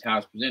say. It's just how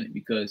it's presented.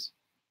 Because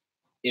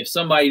if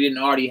somebody didn't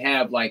already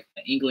have like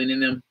an inkling in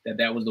them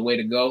that was the way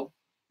to go,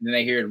 and then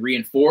they hear it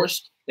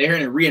reinforced. They're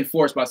hearing it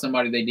reinforced by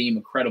somebody they deem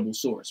a credible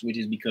source, which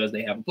is because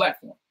they have a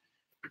platform.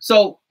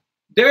 So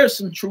there's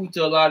some truth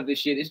to a lot of this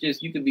shit. It's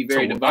just you can be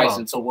very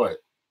divisive. So what?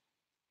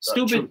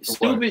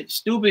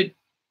 Stupid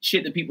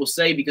shit that people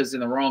say because it's in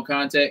the wrong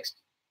context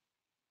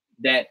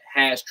that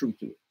has truth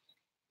to it.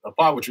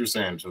 Apply what you're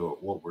saying to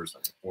what we're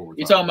saying.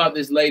 You're talking about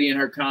this lady and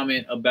her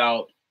comment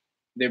about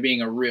there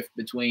being a rift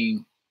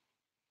between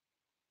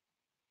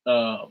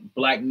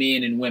black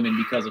men and women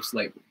because of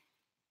slavery.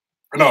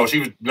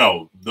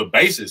 No, the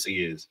basis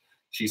is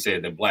she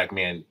said that black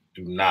men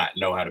do not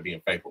know how to be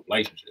in faithful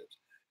relationships.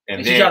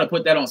 And she tried to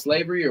put that on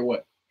slavery or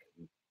what?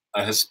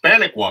 A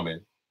Hispanic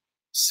woman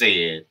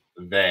said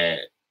that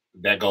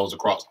goes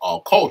across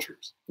all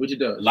cultures. Which it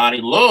does.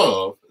 Lonnie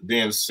Love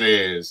then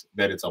says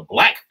that it's a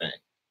black thing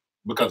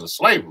because of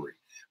slavery.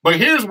 But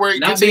here's where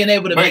it gets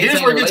even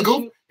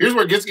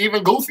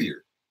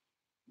goofier.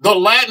 The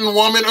Latin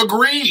woman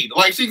agreed,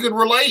 like she could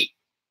relate.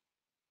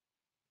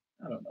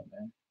 I don't know,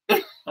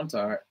 man. I'm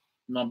tired.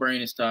 My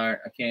brain is tired.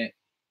 I can't.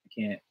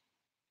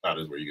 That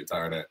is where you get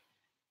tired at.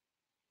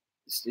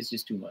 It's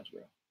just too much,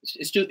 bro.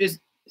 It's too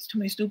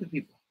many stupid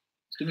people.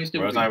 It's too many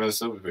stupid people. It's not even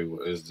stupid people.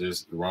 It's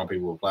just the wrong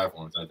people with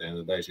platforms. At the end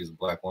of the day, she's a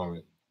black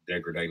woman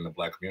degrading the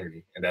Black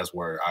community, and that's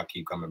where I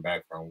keep coming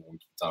back from when we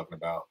keep talking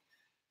about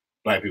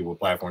Black people with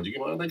platforms.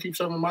 They keep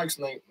shoving mics,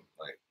 and like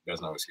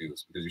that's no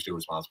excuse because you're still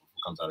responsible for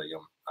what comes out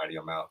of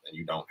your mouth, and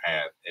you don't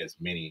have as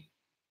many.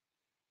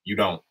 We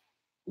don't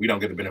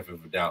get the benefit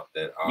of the doubt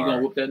that you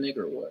gonna whoop that nigga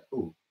or what?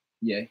 Who?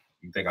 Yeah.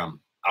 You think I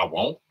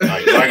won't?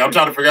 Like I'm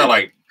trying to figure out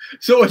like.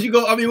 So what you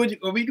go? I mean,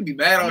 we could be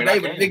mad all day,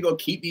 but they gonna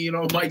keep you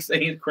know, Mike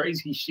saying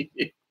crazy shit.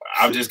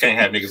 I just can't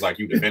have niggas like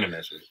you defending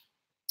that shit.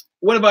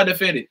 What about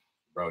defending?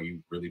 Bro,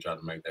 you really tried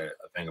to make that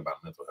a thing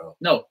about mental health.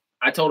 No,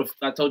 I told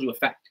you a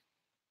fact.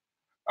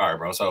 All right,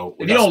 bro. So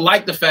if you don't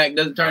like the fact,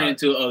 doesn't turn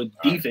into a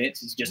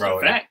defense. It's just a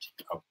fact.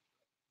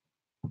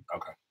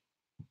 Okay.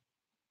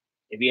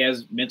 If he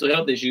has mental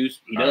health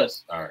issues, he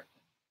does. All right.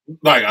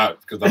 Like,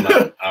 because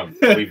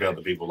we've held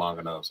the people long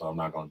enough, so I'm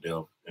not gonna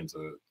delve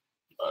into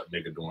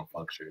nigga doing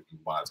fuck shit and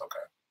why it's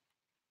okay.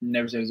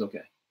 Never say it's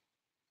okay.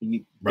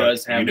 He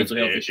does have mental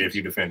health issues. If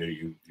you defend it,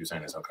 you're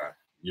saying it's okay.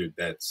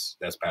 That's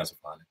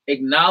pacifying.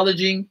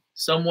 Acknowledging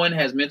someone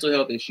has mental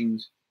health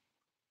issues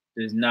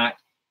does not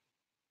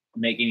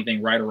make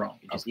anything right or wrong.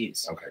 It just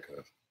is. Okay,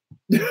 cuz.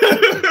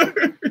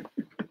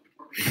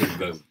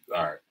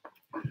 All right.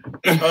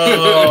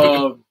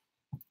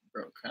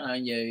 Bro,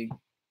 Kanye,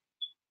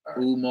 right.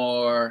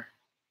 Umar.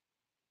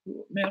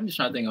 Man, I'm just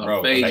trying to think of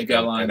a page you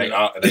got lined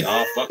up. They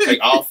all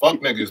fuck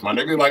niggas, my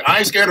nigga. Like, I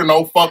ain't scared of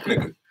no fuck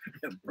nigga.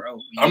 Bro,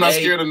 I'm not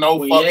scared of no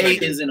fuck nigga.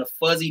 Nigga is in a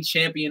fuzzy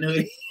champion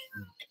hoodie.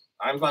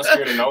 I'm not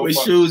scared of no with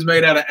fuck shoes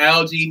made out of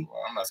algae.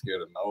 Well, I'm not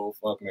scared of no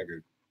fuck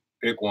nigga.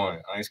 Pick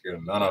one. I ain't scared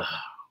of none of them.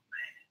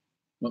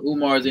 When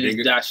Umar's in his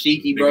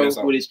dashiki, bro,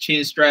 with his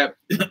chin strap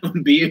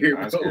beard, bro.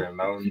 I ain't scared of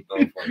no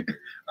fuck nigga.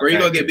 Bro, you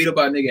gonna get beat up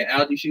by a nigga in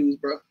algae shoes,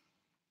 bro?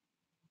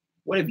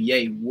 What if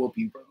Ye whoop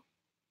you, bro?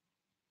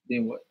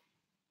 Then what?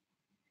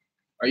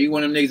 Are you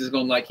one of them niggas that's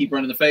gonna like keep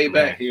running the fade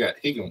back? He'll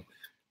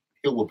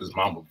whoop his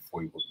mama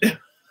before he whoop you.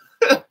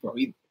 Bro,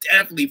 he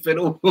definitely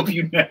finna whoop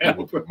you now. He'll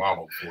whoop his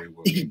mama before he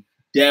whoop you. He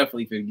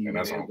definitely finna you. And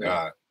that's on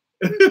God.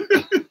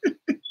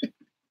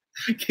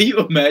 Can you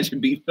imagine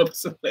beating up a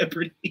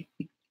celebrity?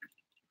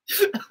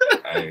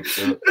 Hey,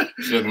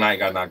 Suge Knight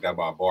got knocked out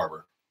by a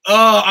barber.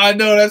 Oh, I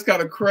know, that's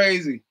kind of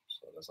crazy.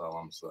 So that's all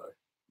I'm gonna say.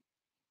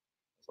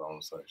 That's all I'm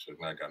gonna say. Suge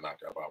Knight got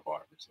knocked out by a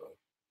barber. So.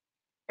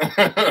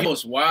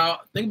 It's wild.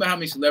 Think about how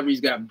many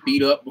celebrities got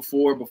beat up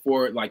before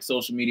like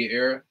social media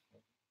era.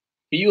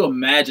 Can you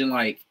imagine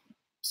like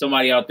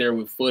somebody out there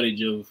with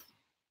footage of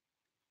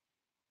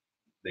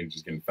they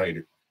just getting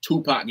faded?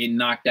 Tupac getting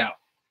knocked out.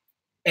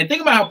 And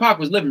think about how Pac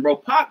was living, bro.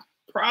 Pac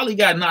probably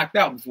got knocked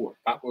out before.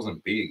 Pac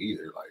wasn't big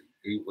either. Like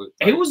he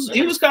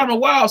was kind of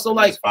wild. So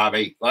like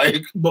 5'8",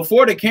 like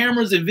before the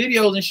cameras and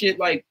videos and shit,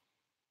 like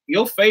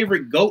your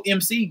favorite GOAT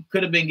MC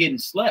could have been getting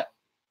slept.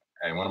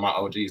 Hey, one of my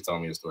OGs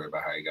told me a story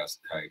about how he got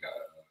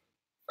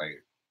faded.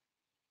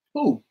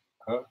 Who?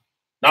 Huh?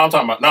 No,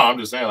 I'm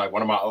just saying like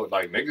one of my old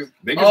like niggas.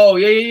 Oh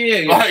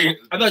yeah. Like,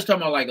 I thought you were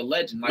talking about like a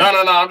legend. Like,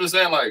 no. I'm just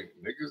saying like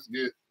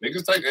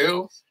niggas take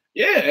L's.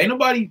 Yeah, ain't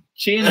nobody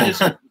chin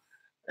just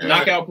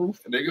knockout proof.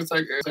 Niggas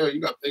take L's.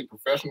 You got to think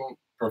professional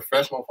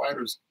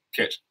fighters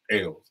catch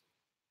L's.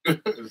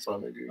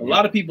 So, a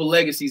lot of people's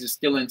legacies are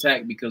still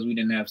intact because we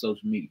didn't have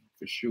social media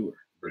for sure.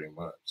 Pretty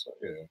much. So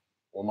yeah.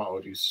 Well, my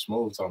OG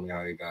Smooth told me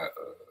how he got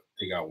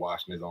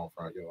washed in his own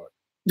front yard.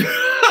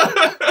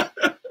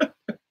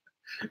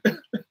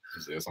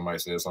 Somebody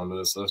said something to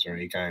his sister,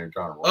 and he came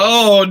trying to run.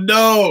 Oh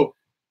no!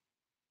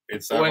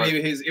 It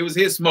was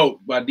his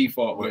smoke by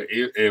default. But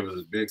it was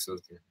his big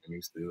sister, and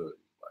he still like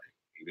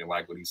he didn't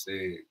like what he said.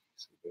 He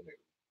said they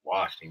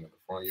washed him in the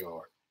front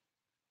yard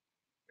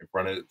in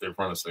front of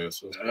said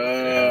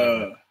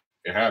sister.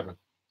 It happened.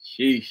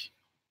 Sheesh.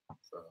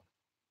 So,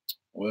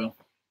 well.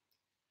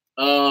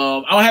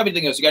 I don't have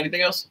anything else. You got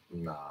anything else?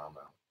 Nah,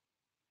 man.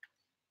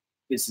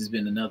 This has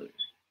been another.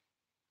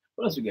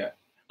 What else we got?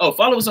 Oh,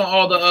 follow us on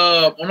all the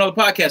on other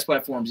podcast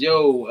platforms.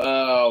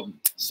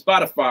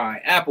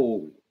 Spotify,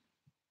 Apple,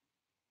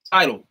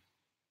 Tidal,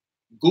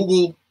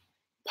 Google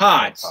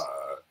Pods.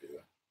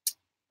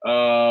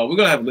 We're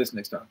gonna have a list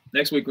next time.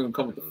 Next week we're gonna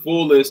come with the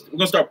full list. We're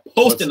gonna start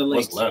posting the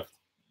links. What's left?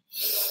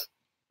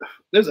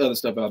 There's other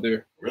stuff out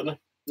there. Really?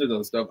 There's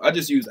other stuff. I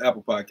just use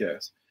Apple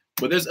Podcasts.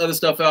 But there's other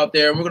stuff out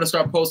there, and we're going to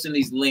start posting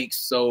these links.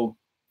 So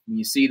when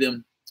you see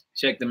them,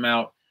 check them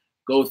out.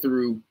 Go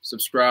through,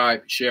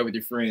 subscribe, share with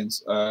your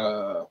friends.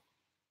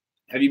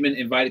 Have you been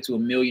invited to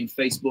 1 million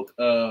Facebook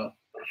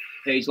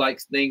page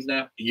likes things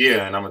now?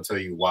 Yeah, and I'm going to tell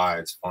you why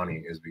it's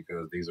funny is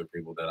because these are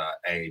people that I,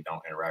 A,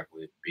 don't interact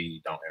with,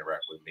 B, don't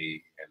interact with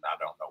me, and I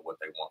don't know what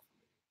they want from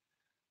me.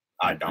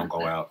 I don't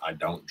go out, I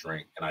don't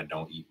drink, and I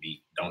don't eat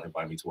meat. Don't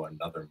invite me to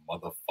another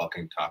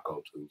motherfucking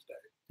Taco Tuesday.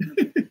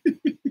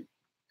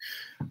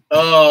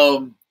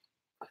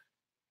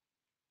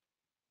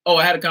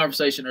 I had a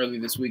conversation earlier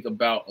this week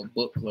about a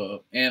book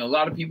club, and a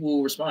lot of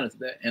people responded to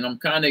that. And I'm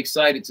kind of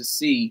excited to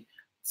see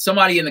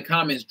somebody in the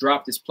comments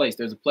drop this place.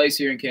 There's a place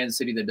here in Kansas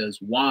City that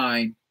does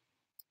wine,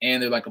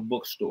 and they're like a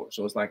bookstore.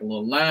 So it's like a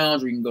little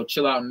lounge where you can go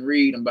chill out and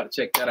read. I'm about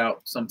to check that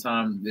out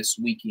sometime this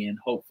weekend,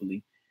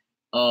 hopefully.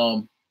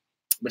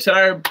 But shout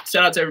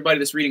out to everybody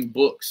that's reading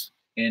books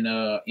and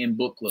in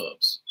book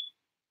clubs.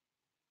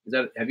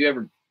 Have you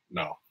ever?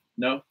 No.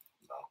 No.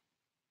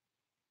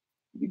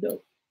 Be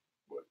dope.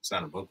 What,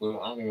 sign a book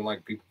club? I don't even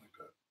like people like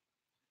that.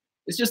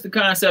 It's just the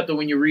concept of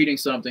when you're reading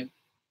something,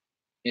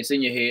 it's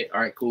in your head.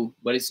 All right, cool.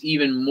 But it's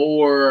even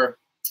more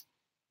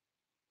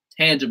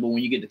tangible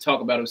when you get to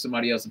talk about it with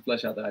somebody else and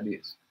flesh out the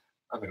ideas.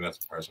 I think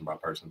that's a person by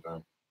person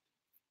thing.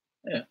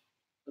 Yeah,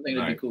 I think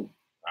that'd be cool.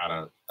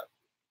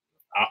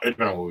 It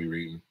depends on what we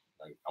reading.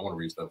 Like, I want to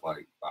read stuff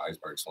like the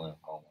Iceberg Slim.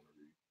 I don't want to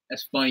read.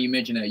 That's funny you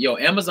mentioned that. Yo,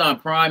 Amazon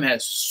Prime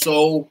has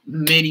so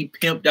many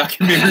pimp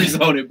documentaries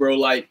on it, bro.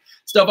 Like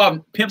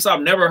pimps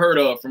I've never heard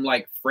of from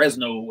like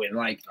Fresno and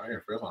like. Oh yeah,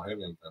 Fresno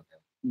heavy in pimp.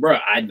 Bro,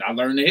 I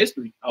learned the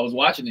history. I was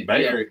watching it.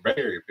 Bay Area,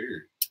 period.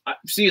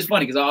 See, it's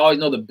funny because I always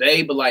know the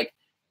Bay, but like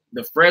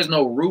the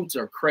Fresno roots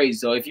are crazy.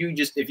 So if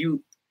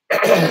you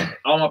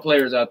all my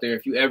players out there,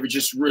 if you ever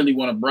just really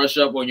want to brush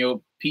up on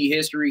your P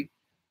history,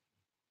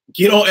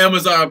 get on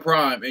Amazon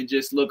Prime and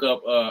just look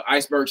up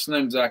Iceberg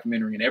Slim's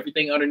documentary, and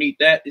everything underneath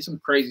that, there's some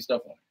crazy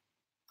stuff on it.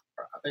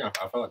 I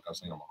feel like I've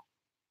seen them all.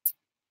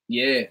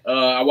 Yeah,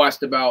 I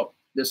watched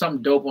there's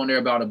something dope on there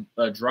about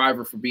a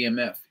driver for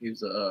BMF. He was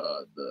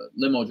the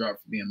limo driver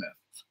for BMF.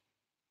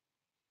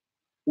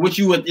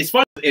 It's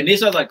funny, and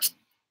this I was like,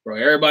 bro,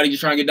 everybody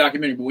just trying to get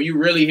documentary, but when you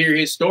really hear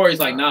his story, it's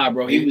like, nah,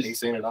 bro, he's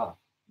seen it all.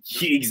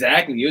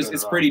 Exactly,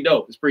 it's pretty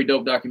dope. It's pretty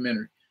dope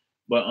documentary,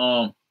 but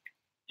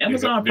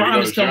Amazon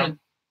Prime is coming.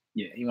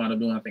 Yeah, he wound up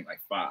doing I think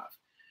like 5.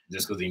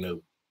 Just because he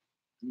knew.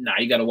 Nah,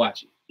 you got to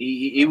watch it.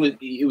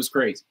 It was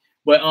crazy.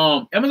 But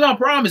Amazon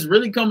Prime is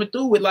really coming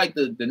through with like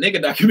the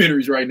nigga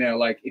documentaries right now.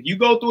 Like if you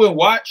go through and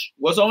watch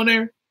what's on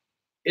there,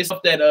 it's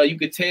stuff that you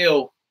could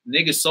tell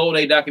niggas sold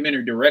a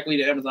documentary directly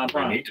to Amazon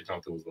Prime. What need to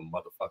come through with the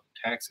motherfucking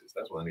taxes.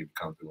 That's what I need to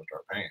come through and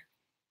start paying.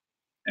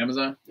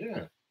 Amazon?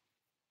 Yeah.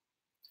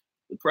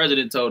 The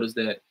president told us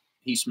that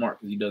he's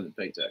smart because he doesn't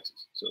pay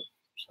taxes. So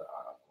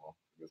well,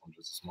 I guess I'm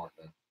just a smart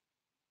man.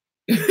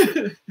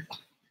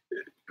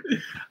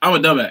 I'm a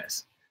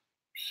dumbass.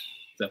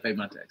 I pay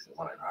my taxes.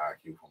 I like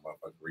IQ for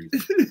motherfucking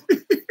reason.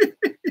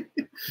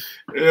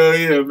 Hell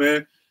yeah,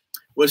 man.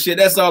 Well, shit,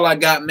 that's all I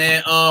got,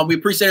 man. We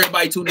appreciate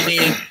everybody tuning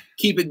in.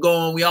 Keep it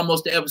going. We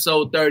almost to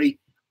episode 30.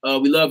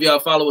 We love y'all.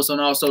 Follow us on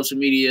all social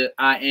media.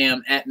 I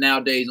am at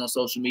Nowadays on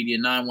social media.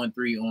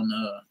 913 on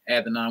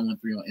at the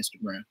 913 on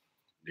Instagram.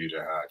 DJ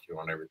IQ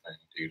on everything.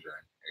 DJ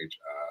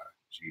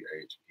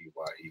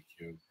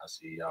HIGHEYEQ. I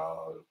see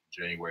y'all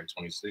January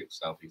 26th,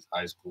 Southeast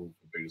High School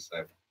for Big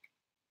 7.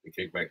 The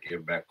Kickback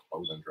Give Back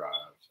clothing drive.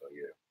 So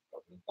yeah,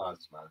 open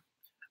closets, man.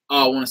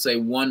 Oh, I want to say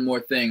one more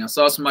thing. I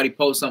saw somebody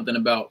post something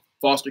about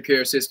foster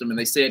care system, and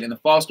they said in the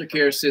foster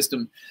care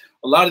system,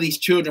 a lot of these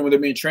children, when they're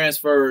being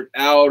transferred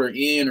out or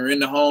in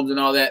the homes and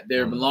all that,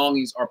 their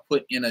belongings are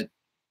put in a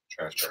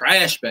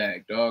trash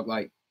bag, dog.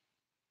 Like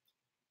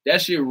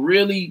that shit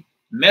really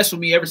messed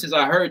with me ever since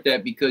I heard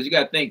that, because you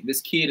got to think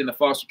this kid in the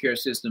foster care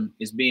system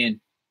is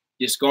being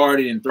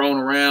discarded and thrown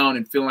around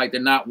and feeling like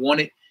they're not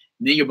wanted.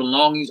 And then your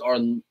belongings are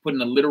put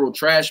in a literal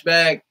trash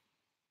bag.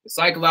 The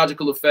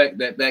psychological effect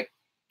that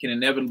can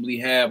inevitably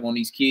have on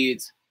these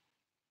kids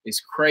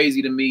is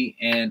crazy to me.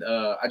 And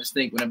I just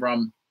think whenever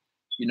I'm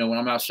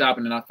out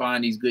shopping and I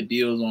find these good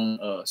deals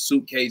on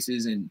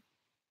suitcases and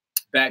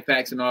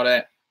backpacks and all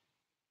that,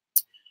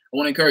 I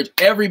want to encourage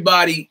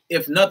everybody,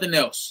 if nothing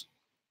else,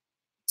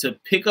 to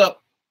pick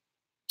up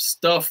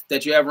stuff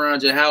that you have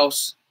around your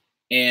house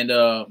and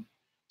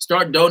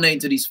start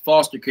donating to these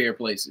foster care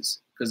places.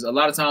 Because a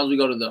lot of times we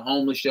go to the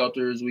homeless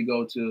shelters, we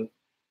go to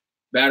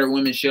battered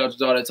women's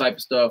shelters, all that type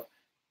of stuff.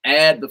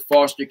 Add the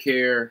foster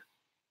care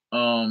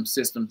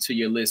system to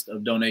your list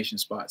of donation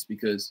spots,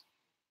 because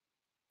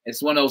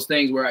it's one of those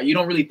things where you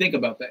don't really think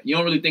about that. You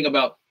don't really think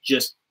about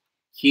just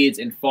kids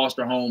in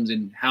foster homes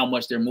and how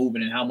much they're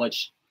moving and how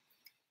much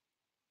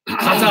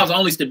sometimes the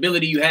only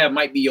stability you have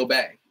might be your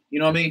bag. You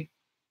know what I mean?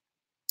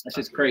 That's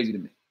just crazy to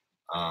me.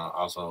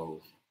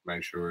 Also,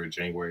 make sure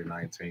January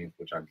 19th,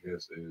 which I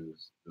guess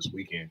is this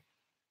weekend,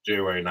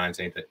 January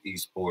 19th at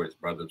Esports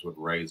Brothers with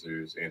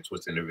Razors and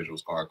Twist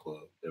Individuals Car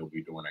Club. They'll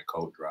be doing a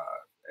coat drive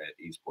at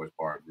Esports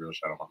Bar and Grill.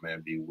 Shout out my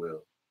man B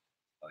Will.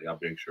 Y'all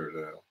make sure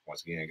to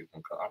once again get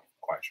them. I'm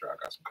quite sure I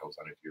got some coats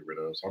I need to get rid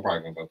of, so I'm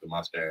probably gonna go through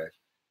my stash.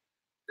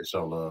 It's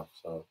show love.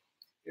 So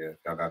yeah,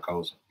 if y'all got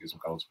coats, get some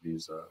coats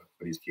for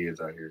these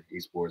kids out here.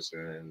 Esports,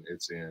 and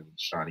it's in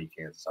Shawnee,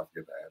 Kansas. I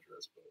forget the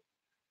address, but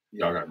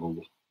y'all got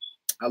Google.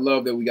 I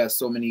love that we got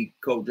so many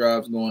coat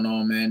drives going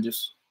on, man.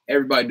 Just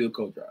everybody do a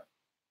coat drive.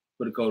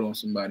 Put a coat on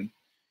somebody.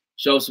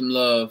 Show some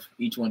love.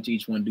 Each one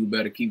teach one. Do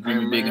better. Keep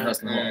dreaming big and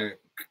hustling hard.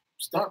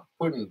 Stop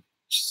putting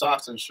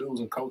socks and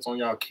shoes and coats on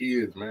y'all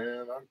kids,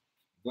 man. I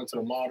went to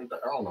the mall today.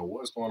 I don't know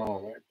what's going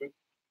on, man.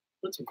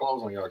 Put some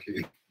clothes on y'all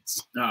kids.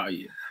 Oh,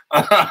 yeah.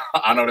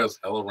 I know that's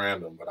hella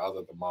random, but I was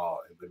at the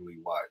mall and literally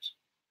watched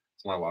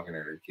somebody walking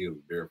there, their kids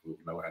with barefoot,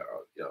 no hat.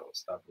 Yo,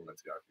 stop doing that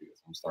to y'all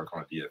kids. I'm going to start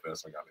calling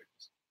DFS on y'all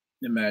niggas.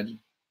 Imagine.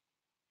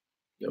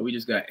 Yo, we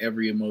just got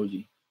every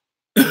emoji.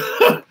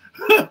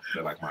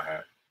 They like my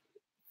hat.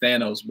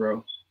 Thanos,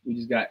 bro. We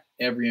just got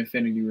every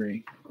infinity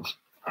ring.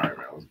 All right,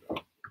 man. Let's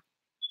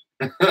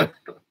go.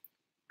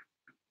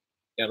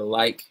 Got a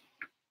like.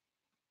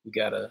 We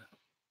got a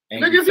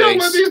Nigga, angry if you don't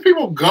face. let these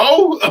people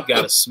go. We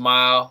got to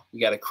smile. We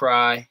got to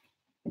cry.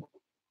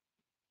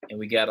 And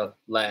we got to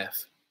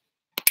laugh.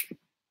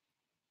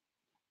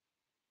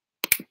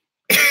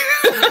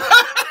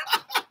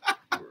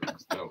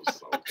 That was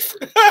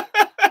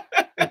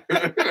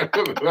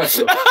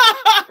so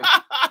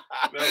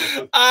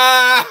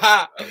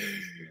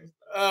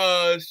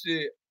Oh,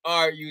 shit.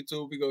 All right,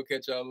 YouTube. We going to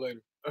catch y'all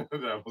later.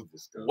 that was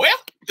disgusting. Well.